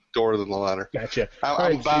closer to the door than the ladder. Gotcha.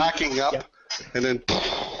 I'm backing up, and then.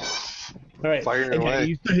 All right. Firing away.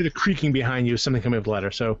 You still hear the creaking behind you, something coming up the ladder.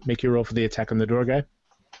 So make your roll for the attack on the door guy.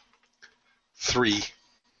 3.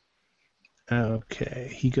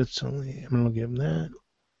 Okay. He gets only. I'm gonna give him that.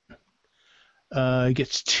 He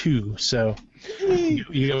gets 2. So you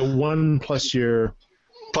get 1 plus your.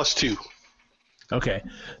 Plus 2. Okay.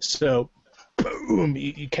 So boom!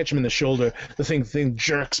 You catch him in the shoulder. The thing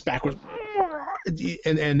jerks backwards.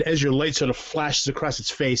 And as your light sort of flashes across its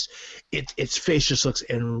face, its face just looks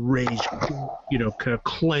enraged, kind of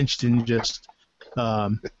clenched in just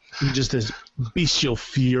this bestial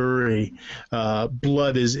fury.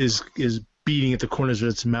 Blood is beating at the corners of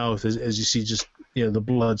its mouth as you see just the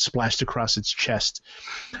blood splashed across its chest.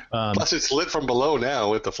 Plus, it's lit from below now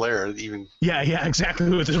with the flare. Even yeah, exactly.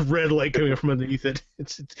 With this red light coming from underneath it,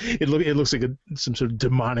 it looks like some sort of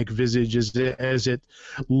demonic visage as it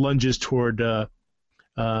lunges toward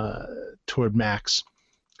Max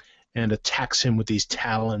and attacks him with these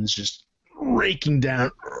talons, just raking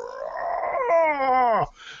down.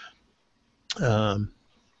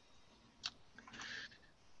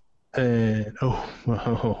 And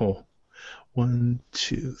 1,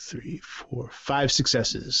 2, 3, 4, 5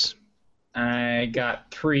 successes. I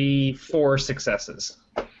got 4 successes.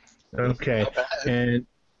 Okay, and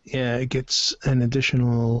it gets an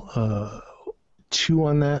additional 2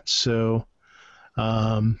 on that, so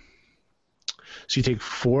you take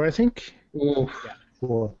 4, I think. Ooh. Yeah,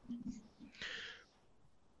 4.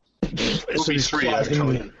 It'll be 3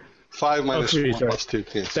 actually. 5 minus 4 plus 2.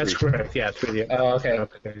 Yeah, that's 3. correct. Yeah, 3. Oh, okay.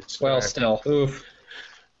 Well, still. Oof.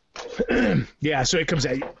 Yeah, so it comes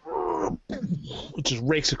at you. It just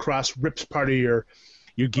rakes across, rips part of your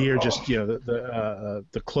gear. Just the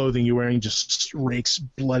clothing you're wearing just rakes.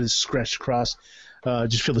 Blood is scratched across.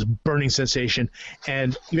 just feel this burning sensation.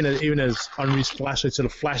 And even as Henri's flashlight sort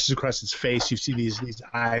of flashes across its face, you see these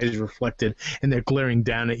eyes reflected, and they're glaring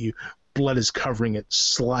down at you. Blood is covering it,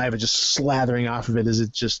 saliva just slathering off of it as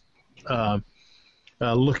it's just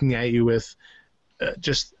looking at you with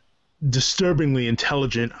just disturbingly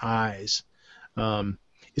intelligent eyes.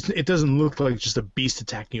 It doesn't look like just a beast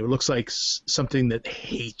attacking you. It looks like something that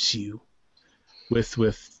hates you with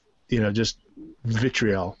just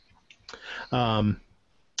vitriol. And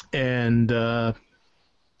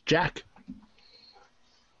Jack.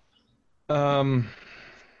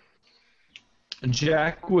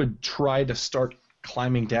 Jack would try to start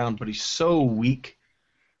climbing down, but he's so weak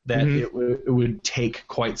that it would take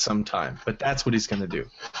quite some time. But that's what he's going to do.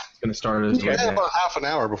 He's going to start his way down. About half an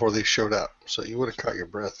hour before they showed up, so you would have caught your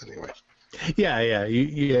breath anyway. Yeah.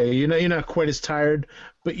 You're not quite as tired,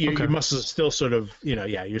 but your muscles are still sort of, your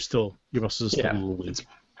muscles are still a little weak.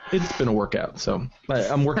 It's been a workout, so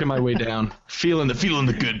I'm working my way down, feeling the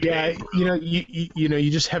good. Yeah,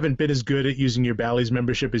 you just haven't been as good at using your Bally's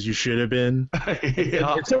membership as you should have been.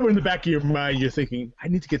 And somewhere in the back of your mind, you're thinking, I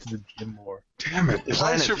need to get to the gym more. Damn it!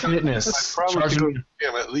 Planet Fitness. I promise to go to the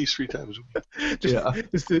gym at least 3 times a week.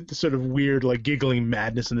 Just the sort of weird, like giggling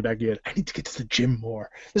madness in the back of your head. I need to get to the gym more.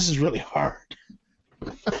 This is really hard.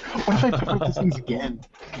 What if I fuck these things again?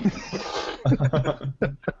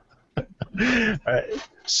 All right.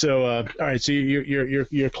 So, So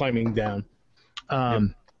you're climbing down. I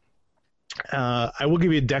will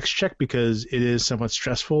give you a dex check because it is somewhat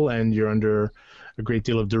stressful and you're under a great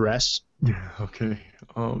deal of duress. Yeah. Okay.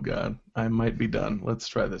 Oh God, I might be done. Let's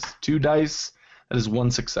try this. 2 dice. That is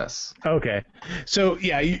 1 success. Okay. So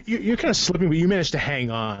yeah, you're kind of slipping, but you managed to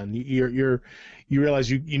hang on. You realize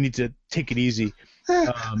you need to take it easy.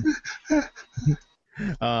 But.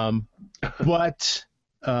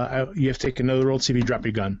 You have to take another roll to see if you drop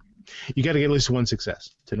your gun. You got to get at least 1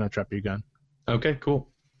 success to not drop your gun. Okay, cool.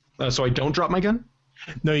 So I don't drop my gun?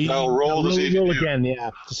 No, you roll to see if you do. again.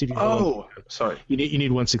 Yeah, to see if you. Sorry. You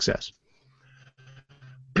need 1 success.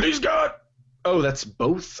 Please God. Oh, that's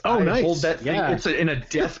both. Oh, nice. Hold that thing. Yeah. It's in a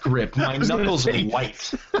death grip. My knuckles are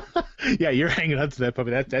white. Yeah, you're hanging on to that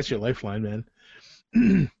puppy. That's your lifeline,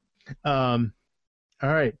 man. All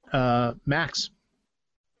right, Max.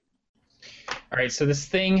 All right, so this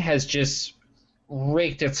thing has just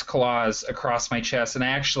raked its claws across my chest, and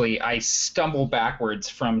I stumble backwards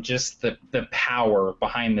from just the power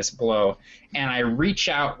behind this blow, and I reach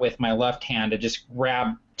out with my left hand to just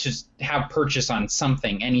have purchase on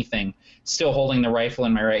something, anything, still holding the rifle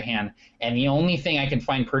in my right hand, and the only thing I can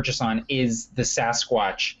find purchase on is the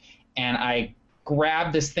Sasquatch, and I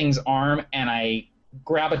grab this thing's arm, and I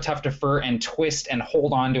grab a tuft of fur and twist and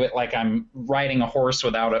hold on to it like I'm riding a horse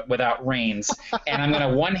without reins. And I'm going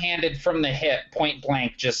to one-handed from the hip, point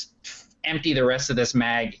blank, just empty the rest of this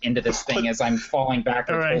mag into this thing as I'm falling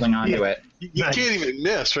backwards, holding on to it. You can't even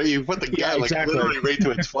miss, right? You put the gun literally right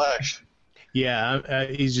to its flesh. Yeah,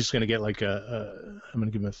 he's just going to get like I'm going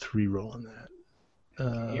to give him a 3 roll on that.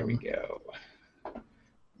 Here we go.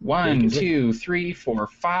 1, 2, 3, 4,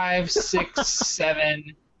 5, 6,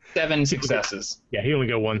 7... 7 successes. Yeah, he only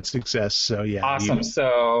got 1 success, so yeah. Awesome.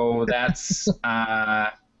 So that's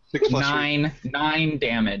 9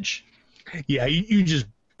 damage. Yeah, you just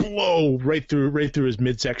blow right through his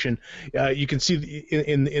midsection. You can see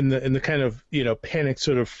in the kind of panicked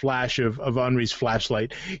sort of flash of Henri's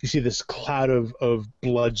flashlight. You see this cloud of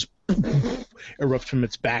blood erupt from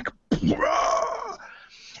its back,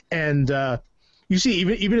 and you see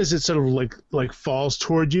even as it sort of like falls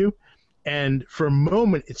toward you. And for a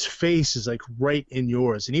moment, its face is like right in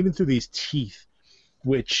yours, and even through these teeth,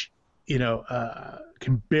 which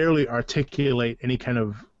can barely articulate any kind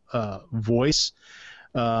of voice,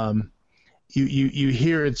 you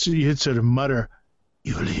hear it. So you sort of mutter,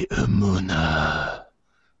 "Yuli Umuna,"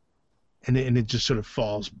 and it just sort of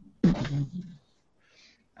falls.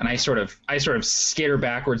 And I sort of skitter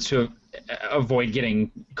backwards to avoid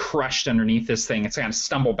getting crushed underneath this thing. It's kind of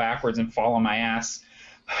stumble backwards and fall on my ass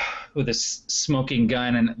with this smoking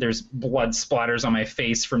gun, and there's blood splatters on my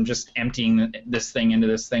face from just emptying this thing into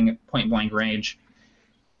this thing at point blank range.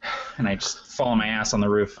 And I just fall on my ass on the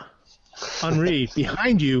roof. Henri,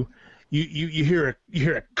 behind you, you hear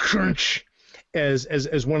a crunch as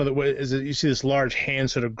one of you see this large hand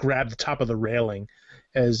sort of grab the top of the railing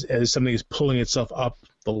as something is pulling itself up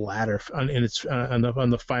the ladder on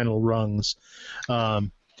the final rungs.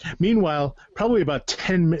 Meanwhile, probably about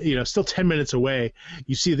 10 minutes away,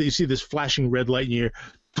 you see this flashing red light in your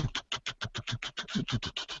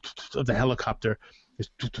of the helicopter.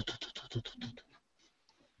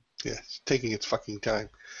 Yeah, it's taking its fucking time.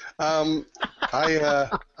 I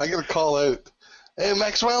got to call out. Hey,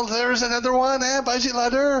 Maxwell, there's another one. Hey, Buzzy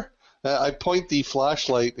Ladder. I point the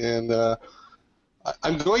flashlight, and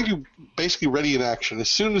I'm going to basically ready in action. As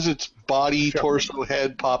soon as its body, torso,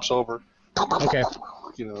 head pops over. Okay.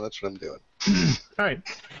 That's what I'm doing. All right.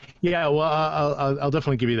 Yeah. Well, I'll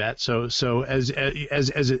definitely give you that. So as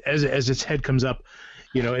its head comes up,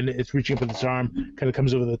 and it's reaching up with its arm, kind of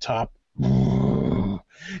comes over the top, and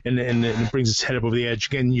it brings its head up over the edge.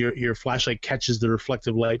 Again, your flashlight catches the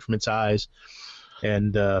reflective light from its eyes,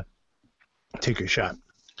 and take your shot.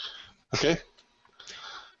 Okay.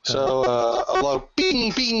 So a lot of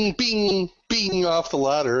bing, bing, bing, bing off the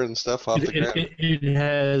ladder and stuff off the ground. It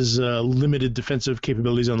has limited defensive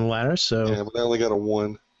capabilities on the ladder, so... Yeah, but I only got a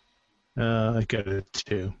 1. I got a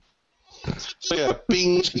 2. So yeah,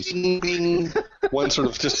 bing, bing, bing. One sort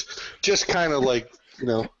of just kind of like,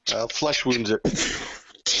 flesh wounds it.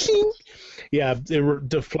 Yeah, it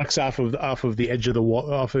deflects off of the edge of the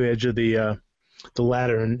wall, off of the edge of the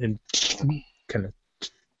ladder, and kind of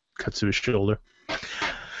cuts to his shoulder.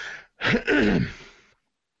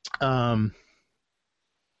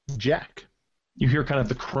 Jack. You hear kind of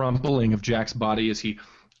the crumpling of Jack's body as he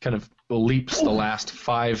kind of leaps the last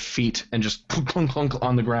 5 feet and just clunk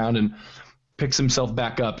on the ground and picks himself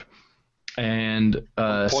back up. And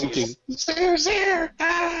pointing. There!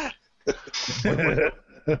 Ah!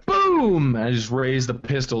 Boom! I just raise the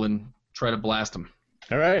pistol and try to blast him.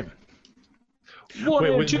 All right.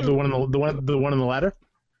 Wait, the one on the ladder?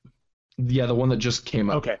 Yeah, the one that just came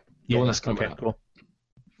up. Okay. The one that's coming out. Cool.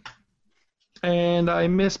 And I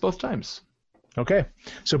miss both times. Okay.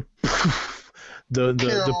 So the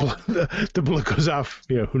bullet goes off,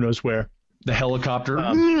 who knows where. The helicopter.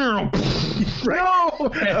 Right. No!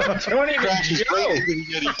 Don't even Crashes joke. right into the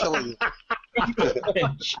Yeti, killing you.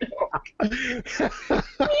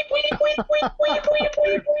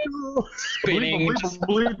 Spinning.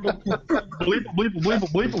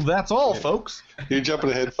 Bleep. That's all, folks. You're jumping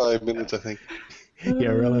ahead 5 minutes, I think. Yeah,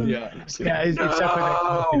 really. Yeah. Yeah, it's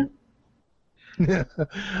definitely.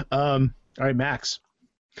 All right, Max.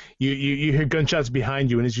 You hear gunshots behind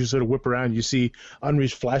you, and as you sort of whip around, you see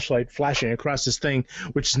Henri's flashlight flashing across this thing,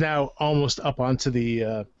 which is now almost up onto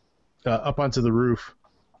the roof.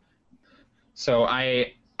 So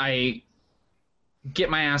I get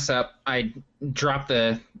my ass up, I drop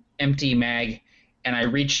the empty mag, and I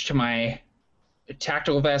reach to my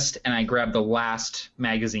tactical vest, and I grab the last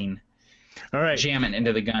magazine. All right. Jam it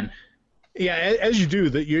into the gun. Yeah, as you do,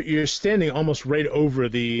 that you're standing almost right over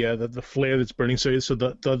the flare that's burning. So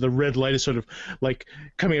the red light is sort of like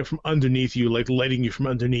coming up from underneath you, like lighting you from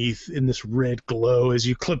underneath in this red glow as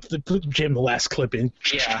you jam the last clip in.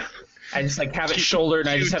 Yeah, I just have it shouldered,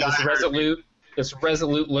 and I just have this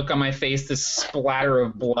resolute look on my face, this splatter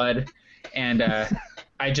of blood, and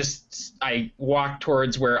I walk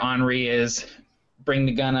towards where Henri is, bring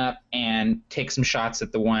the gun up, and take some shots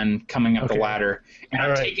at the one coming up the ladder. And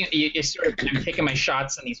I'm taking my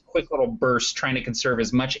shots in these quick little bursts, trying to conserve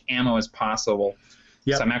as much ammo as possible.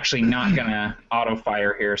 Yep. So I'm actually not gonna auto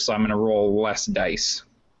fire here, so I'm gonna roll less dice.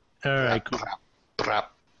 All right, cool.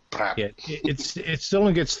 Yeah, it still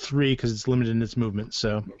only gets 3 because it's limited in its movement.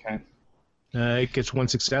 So okay, it gets 1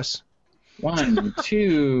 success. 1,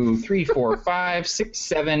 2, 3, 4, 5, 6,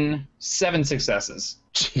 7 successes.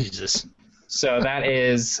 Jesus. So that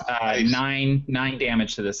is 9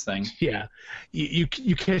 damage to this thing. Yeah, you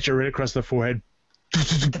catch it right across the forehead.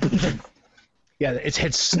 Yeah, its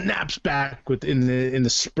head snaps back in the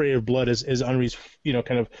spray of blood as Henri's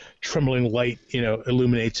kind of trembling light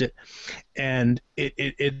illuminates it, and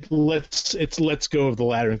it lets go of the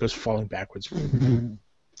ladder and goes falling backwards.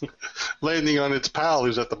 Landing on its pal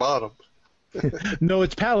who's at the bottom. No,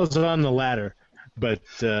 its pal is on the ladder. But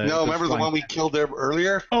no, remember the one we killed there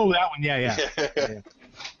earlier? Oh, that one, yeah.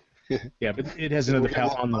 Yeah, but it has another pal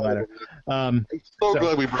on the ladder. I'm so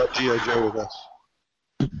glad we brought G.I. Joe with us.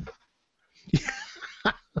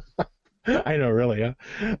 I know, really, yeah.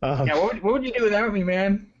 Yeah, what would you do without me,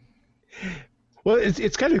 man? Well,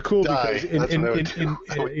 it's kind of cool Die. because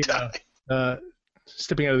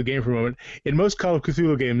stepping out of the game for a moment, in most Call of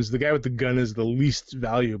Cthulhu games, the guy with the gun is the least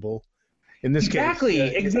valuable. In this exactly,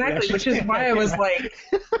 which is why I was like,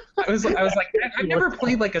 I've never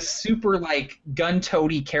played a super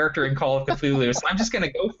gun-toady character in Call of Cthulhu, so I'm just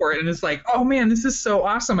gonna go for it. And it's like, oh man, this is so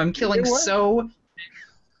awesome! I'm killing so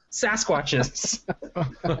Sasquatches.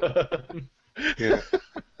 Yeah,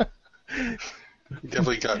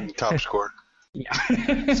 definitely got top score.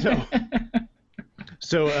 Yeah.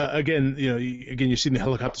 So again, you're seeing the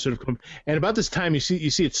helicopter sort of come, and about this time you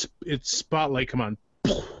see its spotlight come on.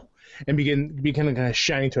 And begin kind of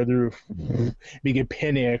shining toward the roof, begin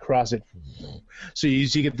panning across it. So you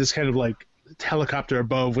get this kind of helicopter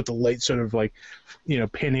above with the light sort of like,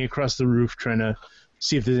 panning across the roof, trying to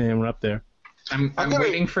see if there's anyone up there. I'm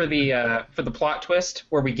waiting for the plot twist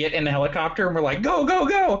where we get in the helicopter and we're like, go, go,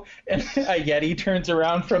 go, and a Yeti turns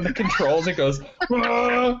around from the controls and goes,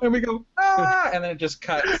 ah! And we go, ah! And then it just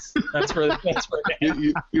cuts. That's where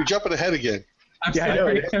You're jumping ahead again. I'm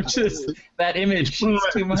sorry. I'm just that image is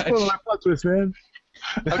too much. It's one of my plot twists, man.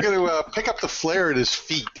 I'm going to pick up the flare at his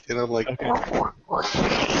feet, and I'm like, All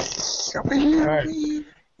right.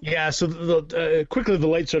 Yeah. So quickly the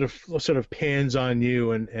light sort of pans on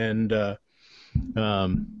you, and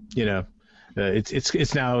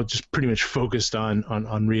it's now just pretty much focused on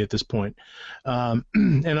Henri at this point.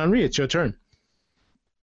 And Henri, it's your turn.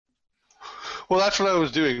 well, that's what I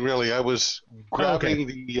was doing, really. I was grabbing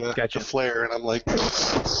the flare, and I'm like,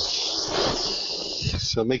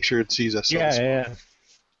 so make sure it sees us. Yeah.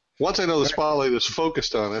 Once I know the spotlight is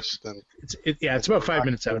focused on us, then it's about 5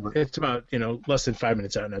 minutes out. It's about less than 5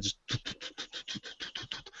 minutes out now. Just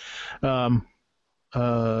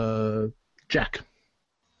Jack.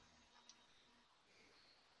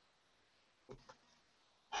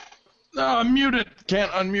 No, I'm muted.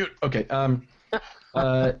 Can't unmute. Okay.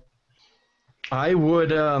 I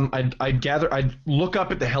would. I'd look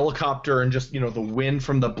up at the helicopter and just the wind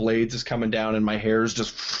from the blades is coming down and my hair's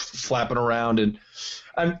just flapping around and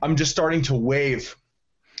I'm just starting to wave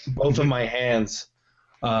both of my hands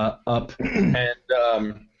up and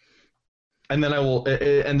then I will.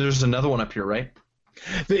 And there's another one up here, right?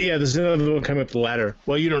 Yeah, there's another one coming up the ladder.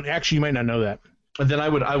 Well, you might not know that. And then I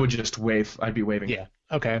would just wave. I'd be waving. Yeah.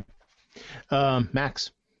 Okay.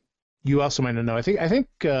 Max, you also might not know. I think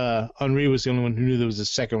Henri was the only one who knew there was a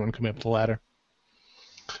second one coming up the ladder.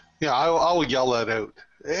 yeah, I'll yell that out.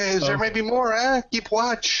 Is there maybe more? Keep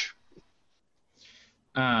watch.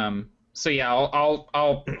 So yeah,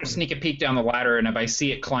 I'll sneak a peek down the ladder, and if I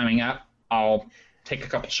see it climbing up, I'll take a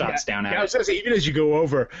couple shots down at it. I was gonna say, even as you go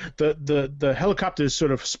over, the helicopter's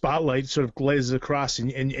sort of spotlight sort of glazes across,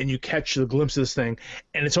 and you catch the glimpse of this thing,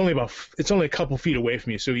 and it's only a couple feet away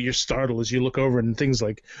from you, so you're startled as you look over, and things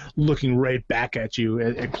like looking right back at you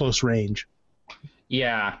at close range.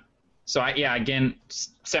 Yeah. So again,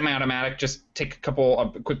 semi-automatic. Just take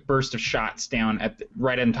a quick burst of shots down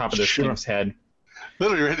right on top of this thing's head.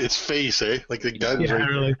 Literally right in its face, eh? Like the gun's right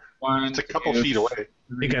really. It's a couple feet away.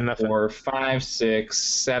 3, 4, 5, 6,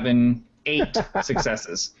 7, 8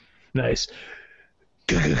 successes. Nice.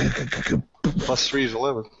 Plus 3 is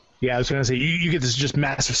 11. Yeah, I was gonna say you get this just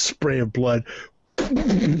massive spray of blood.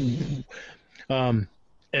 And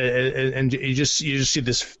you just see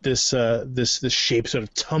this shape sort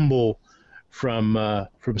of tumble from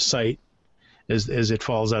sight as it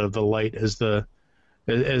falls out of the light as the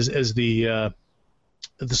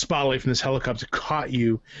spotlight from this helicopter caught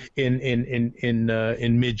you in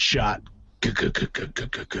mid shot.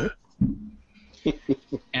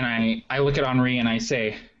 And I look at Henri and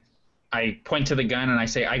I point to the gun and I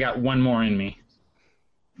say, I got one more in me.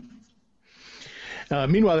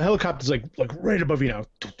 Meanwhile, the helicopter's like right above you now,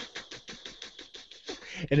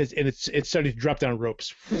 and it's starting to drop down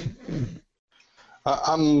ropes.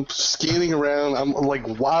 I'm scanning around. I'm like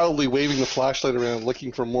wildly waving the flashlight around,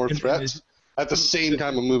 looking for more threats. At the same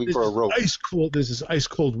time, I'm moving for a rope. There's this ice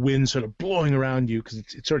cold wind sort of blowing around you because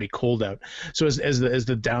it's already cold out. So as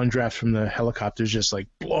the downdraft from the helicopter is just like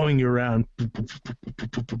blowing you around,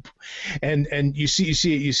 and you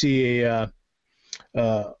see a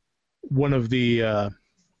one of the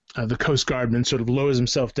Coast Guardmen sort of lowers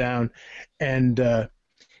himself down, and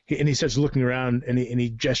he starts looking around, and he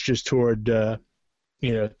gestures toward you.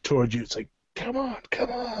 It's like, come on.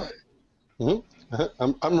 Mm-hmm.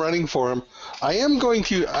 I'm running for him. I am going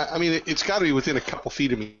to. I mean, it's got to be within a couple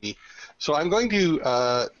feet of me, so I'm going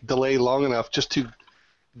to delay long enough just to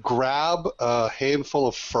grab a handful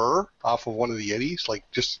of fur off of one of the Yetis, like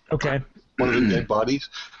just one of the dead bodies,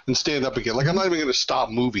 and stand up again. Like I'm not even going to stop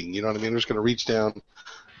moving. You know what I mean? I'm just going to reach down,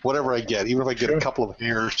 whatever I get, even if I get a couple of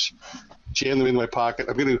hairs, jam them in my pocket.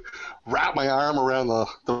 I'm going to wrap my arm around the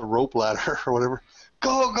rope ladder or whatever.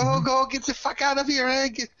 Go! Get the fuck out of here, eh?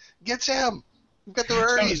 Get Sam. We've got the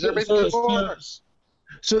Ernie's. There may be more.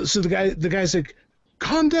 So the guy's like,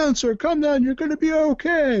 calm down, sir. Calm down. You're going to be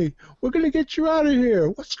okay. We're going to get you out of here.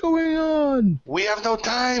 What's going on? We have no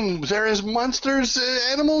time. There is monsters,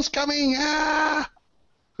 animals coming.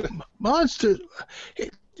 Monsters.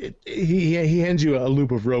 He hands you a loop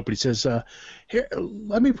of rope, and he says, "Here,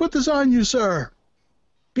 let me put this on you, sir.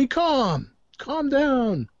 Be calm. Calm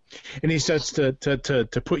down." And he starts to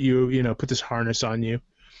put you, put this harness on you.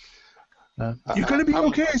 You're going to be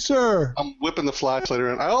okay, sir. I'm whipping the flashlight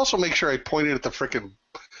around. I also make sure I point it at the frickin'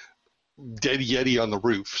 dead Yeti on the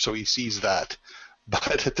roof, so he sees that.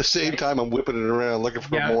 But at the same time, I'm whipping it around looking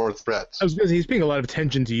for more threats. I was going to say, he's paying a lot of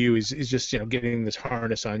attention to you. He's just getting this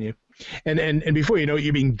harness on you, and before you know it,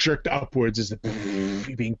 you're being jerked upwards as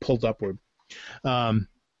you're being pulled upward.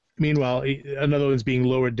 Meanwhile, another one's being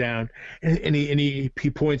lowered down, and he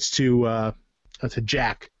points to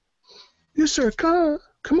Jack. Yes, sir. Come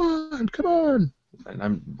on. And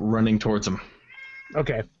I'm running towards him.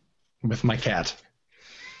 Okay. With my cat.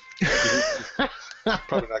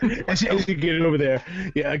 Probably not gonna as you get over there,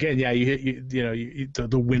 you hit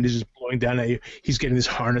the wind is just blowing down at you. He's getting this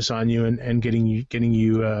harness on you and getting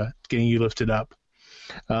you lifted up.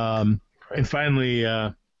 And finally,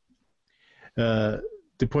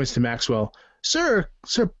 he points to Maxwell. Sir,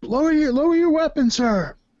 lower your weapon,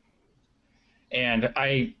 sir. And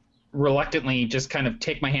I reluctantly just kind of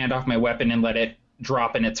take my hand off my weapon and let it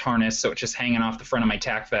drop in its harness, so it's just hanging off the front of my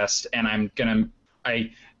tack vest. And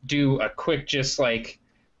I do a quick, just like,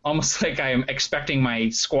 almost like I'm expecting my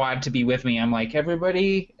squad to be with me. I'm like,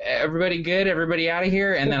 everybody good? Everybody out of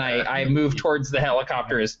here? And then I move towards the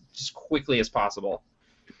helicopter as just quickly as possible.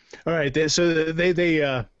 All right. So they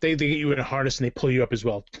get you in a harness and they pull you up as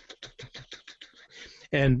well.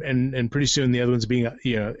 And pretty soon the other one's being,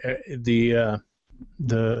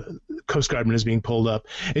 the Coast Guardman is being pulled up,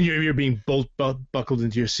 and you're being buckled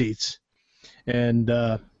into your seats. And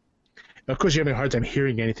of course, you're having a hard time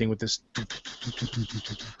hearing anything with this, the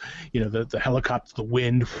helicopter, the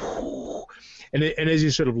wind, and as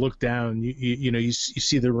you sort of look down, you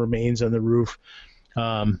see the remains on the roof.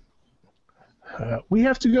 We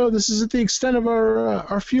have to go. This is at the extent of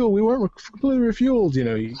our fuel. We weren't completely refueled.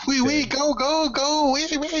 Go.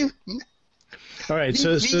 Wait. All right,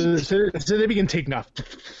 so they begin taking off,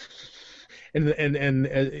 and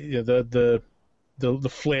the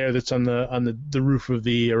flare that's on the roof of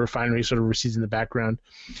the refinery sort of recedes in the background.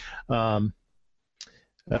 You're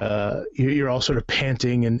all sort of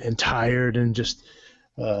panting and tired and just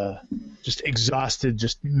exhausted,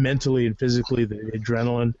 just mentally and physically. The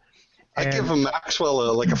adrenaline. I give him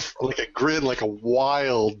Maxwell like a grin, like a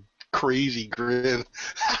wild, crazy grin.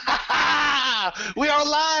 We are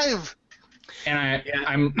alive. And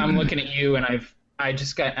I'm looking at you, and I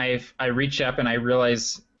reach up and I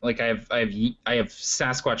realize, like, I have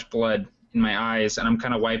Sasquatch blood in my eyes, and I'm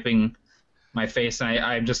kind of wiping my face, and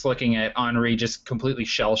I'm just looking at Henri, just completely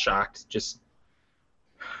shell shocked.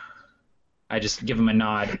 I just give him a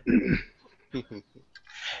nod.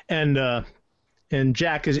 And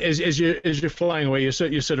Jack, as you're flying away, you're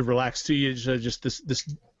sort of relaxed too. You're just this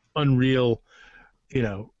unreal,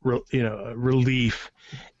 relief.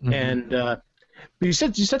 Mm-hmm. And but you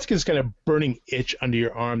said this kind of burning itch under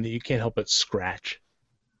your arm that you can't help but scratch.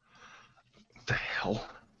 What the hell?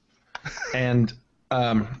 And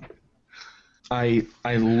I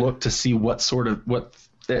look to see and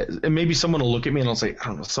maybe someone will look at me and I'll say, I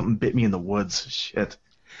don't know, something bit me in the woods. Shit.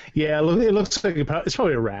 Yeah, it looks like it's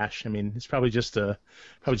probably a rash. I mean, it's probably just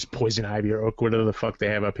poison ivy or whatever the fuck they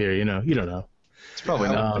have up here. You don't know. It's probably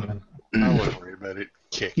not. I wouldn't worry about it.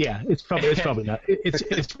 Kick. Yeah, it's probably not.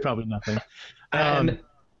 It's probably nothing. Yeah,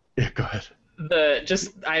 go ahead.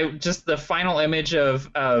 The final image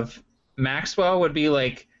of Maxwell would be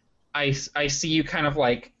like, I see you kind of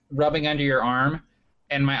like rubbing under your arm,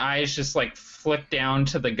 and my eyes just like flick down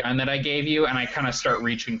to the gun that I gave you, and I kind of start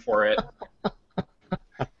reaching for it.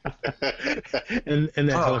 and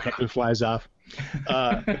that helicopter flies off.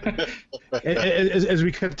 As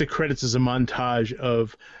we cut to credits, as a montage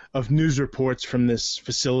of news reports from this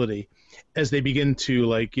facility, as they begin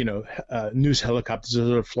to news helicopters are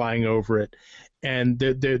sort of flying over it, and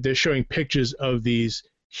they're showing pictures of these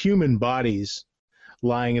human bodies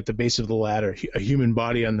lying at the base of the ladder, a human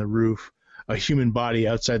body on the roof, a human body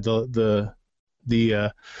outside the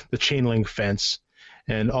chain link fence,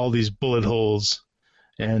 and all these bullet holes.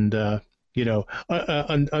 And under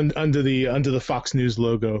the Fox News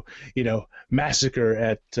logo, massacre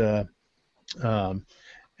at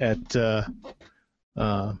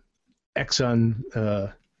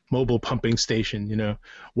Exxon Mobil pumping station.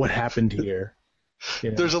 What happened here?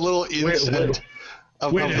 There's a little inset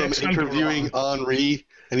of them interviewing Henri,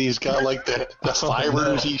 and he's got like the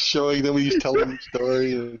fibers he's showing them when he's telling the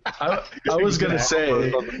story. I was gonna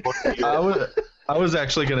say. I was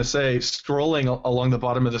actually going to say, scrolling along the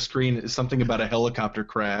bottom of the screen is something about a helicopter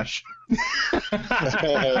crash.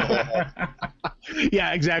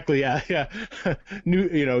 Yeah, exactly. Yeah.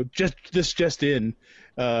 New, just in,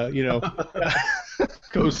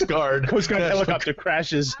 Coast Guard helicopter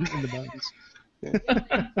crashes in the mountains. Yeah.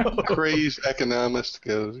 Crazed economist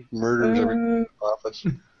goes murders every office.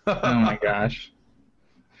 Oh my gosh.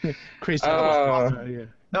 Crazy.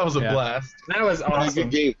 That was a Yeah. blast. That was awesome.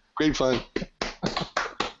 Good game. Great fun.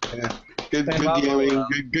 Yeah. Good gaming.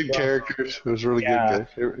 Good characters. It was really good.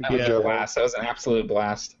 Good That was a job. blast. That was an absolute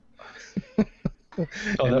blast.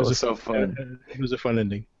 Oh, that was so fun. It was a fun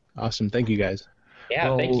ending. Awesome. Thank you guys. Yeah,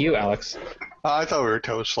 Well, thank you, Alex. I thought we were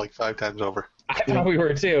toast like 5 times over. I thought we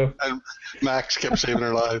were too. And Max kept saving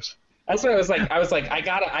our lives. That's what I was like. I was like, I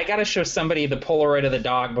gotta show somebody the Polaroid of the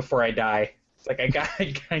dog before I die. It's like I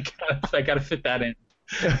gotta fit that in.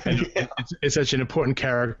 It's such an important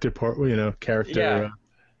character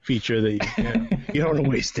feature that you don't want to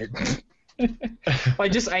waste it.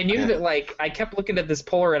 I knew that, like, I kept looking at this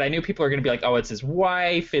Polaroid. I knew people were gonna be like, oh, it's his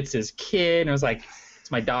wife, it's his kid, and I was like,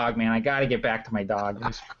 it's my dog, man. I gotta get back to my dog.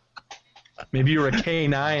 Maybe you were a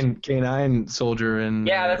K9 soldier in.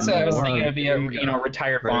 Yeah, that's what I was thinking. It'd be a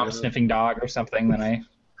retired bomb sniffing dog or something. Then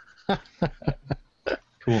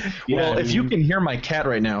Cool. Well, if you can hear my cat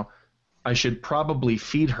right now, I should probably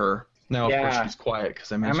feed her. Now, of course, she's quiet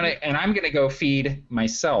because I'm gonna go feed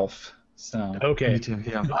myself. So Okay. Me too.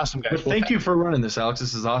 Yeah. Awesome, guys. But thank you for running this, Alex.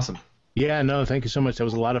 This is awesome. Yeah, no, thank you so much. That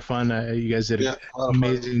was a lot of fun. You guys did an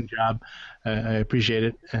amazing job. I appreciate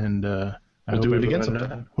it, and We'll do it again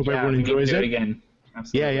sometime. Hope everyone enjoys do it. it again.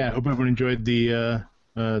 Absolutely. Yeah. Hope everyone enjoyed the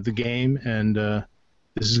game, and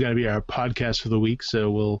this is going to be our podcast for the week.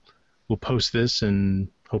 So we'll post this, and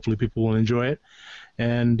hopefully people will enjoy it.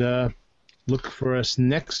 And look for us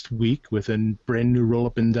next week with a brand new Roll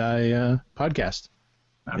Up and Die podcast.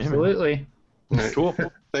 Absolutely. Cool.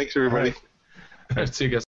 Thanks, everybody. See you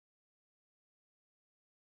guys.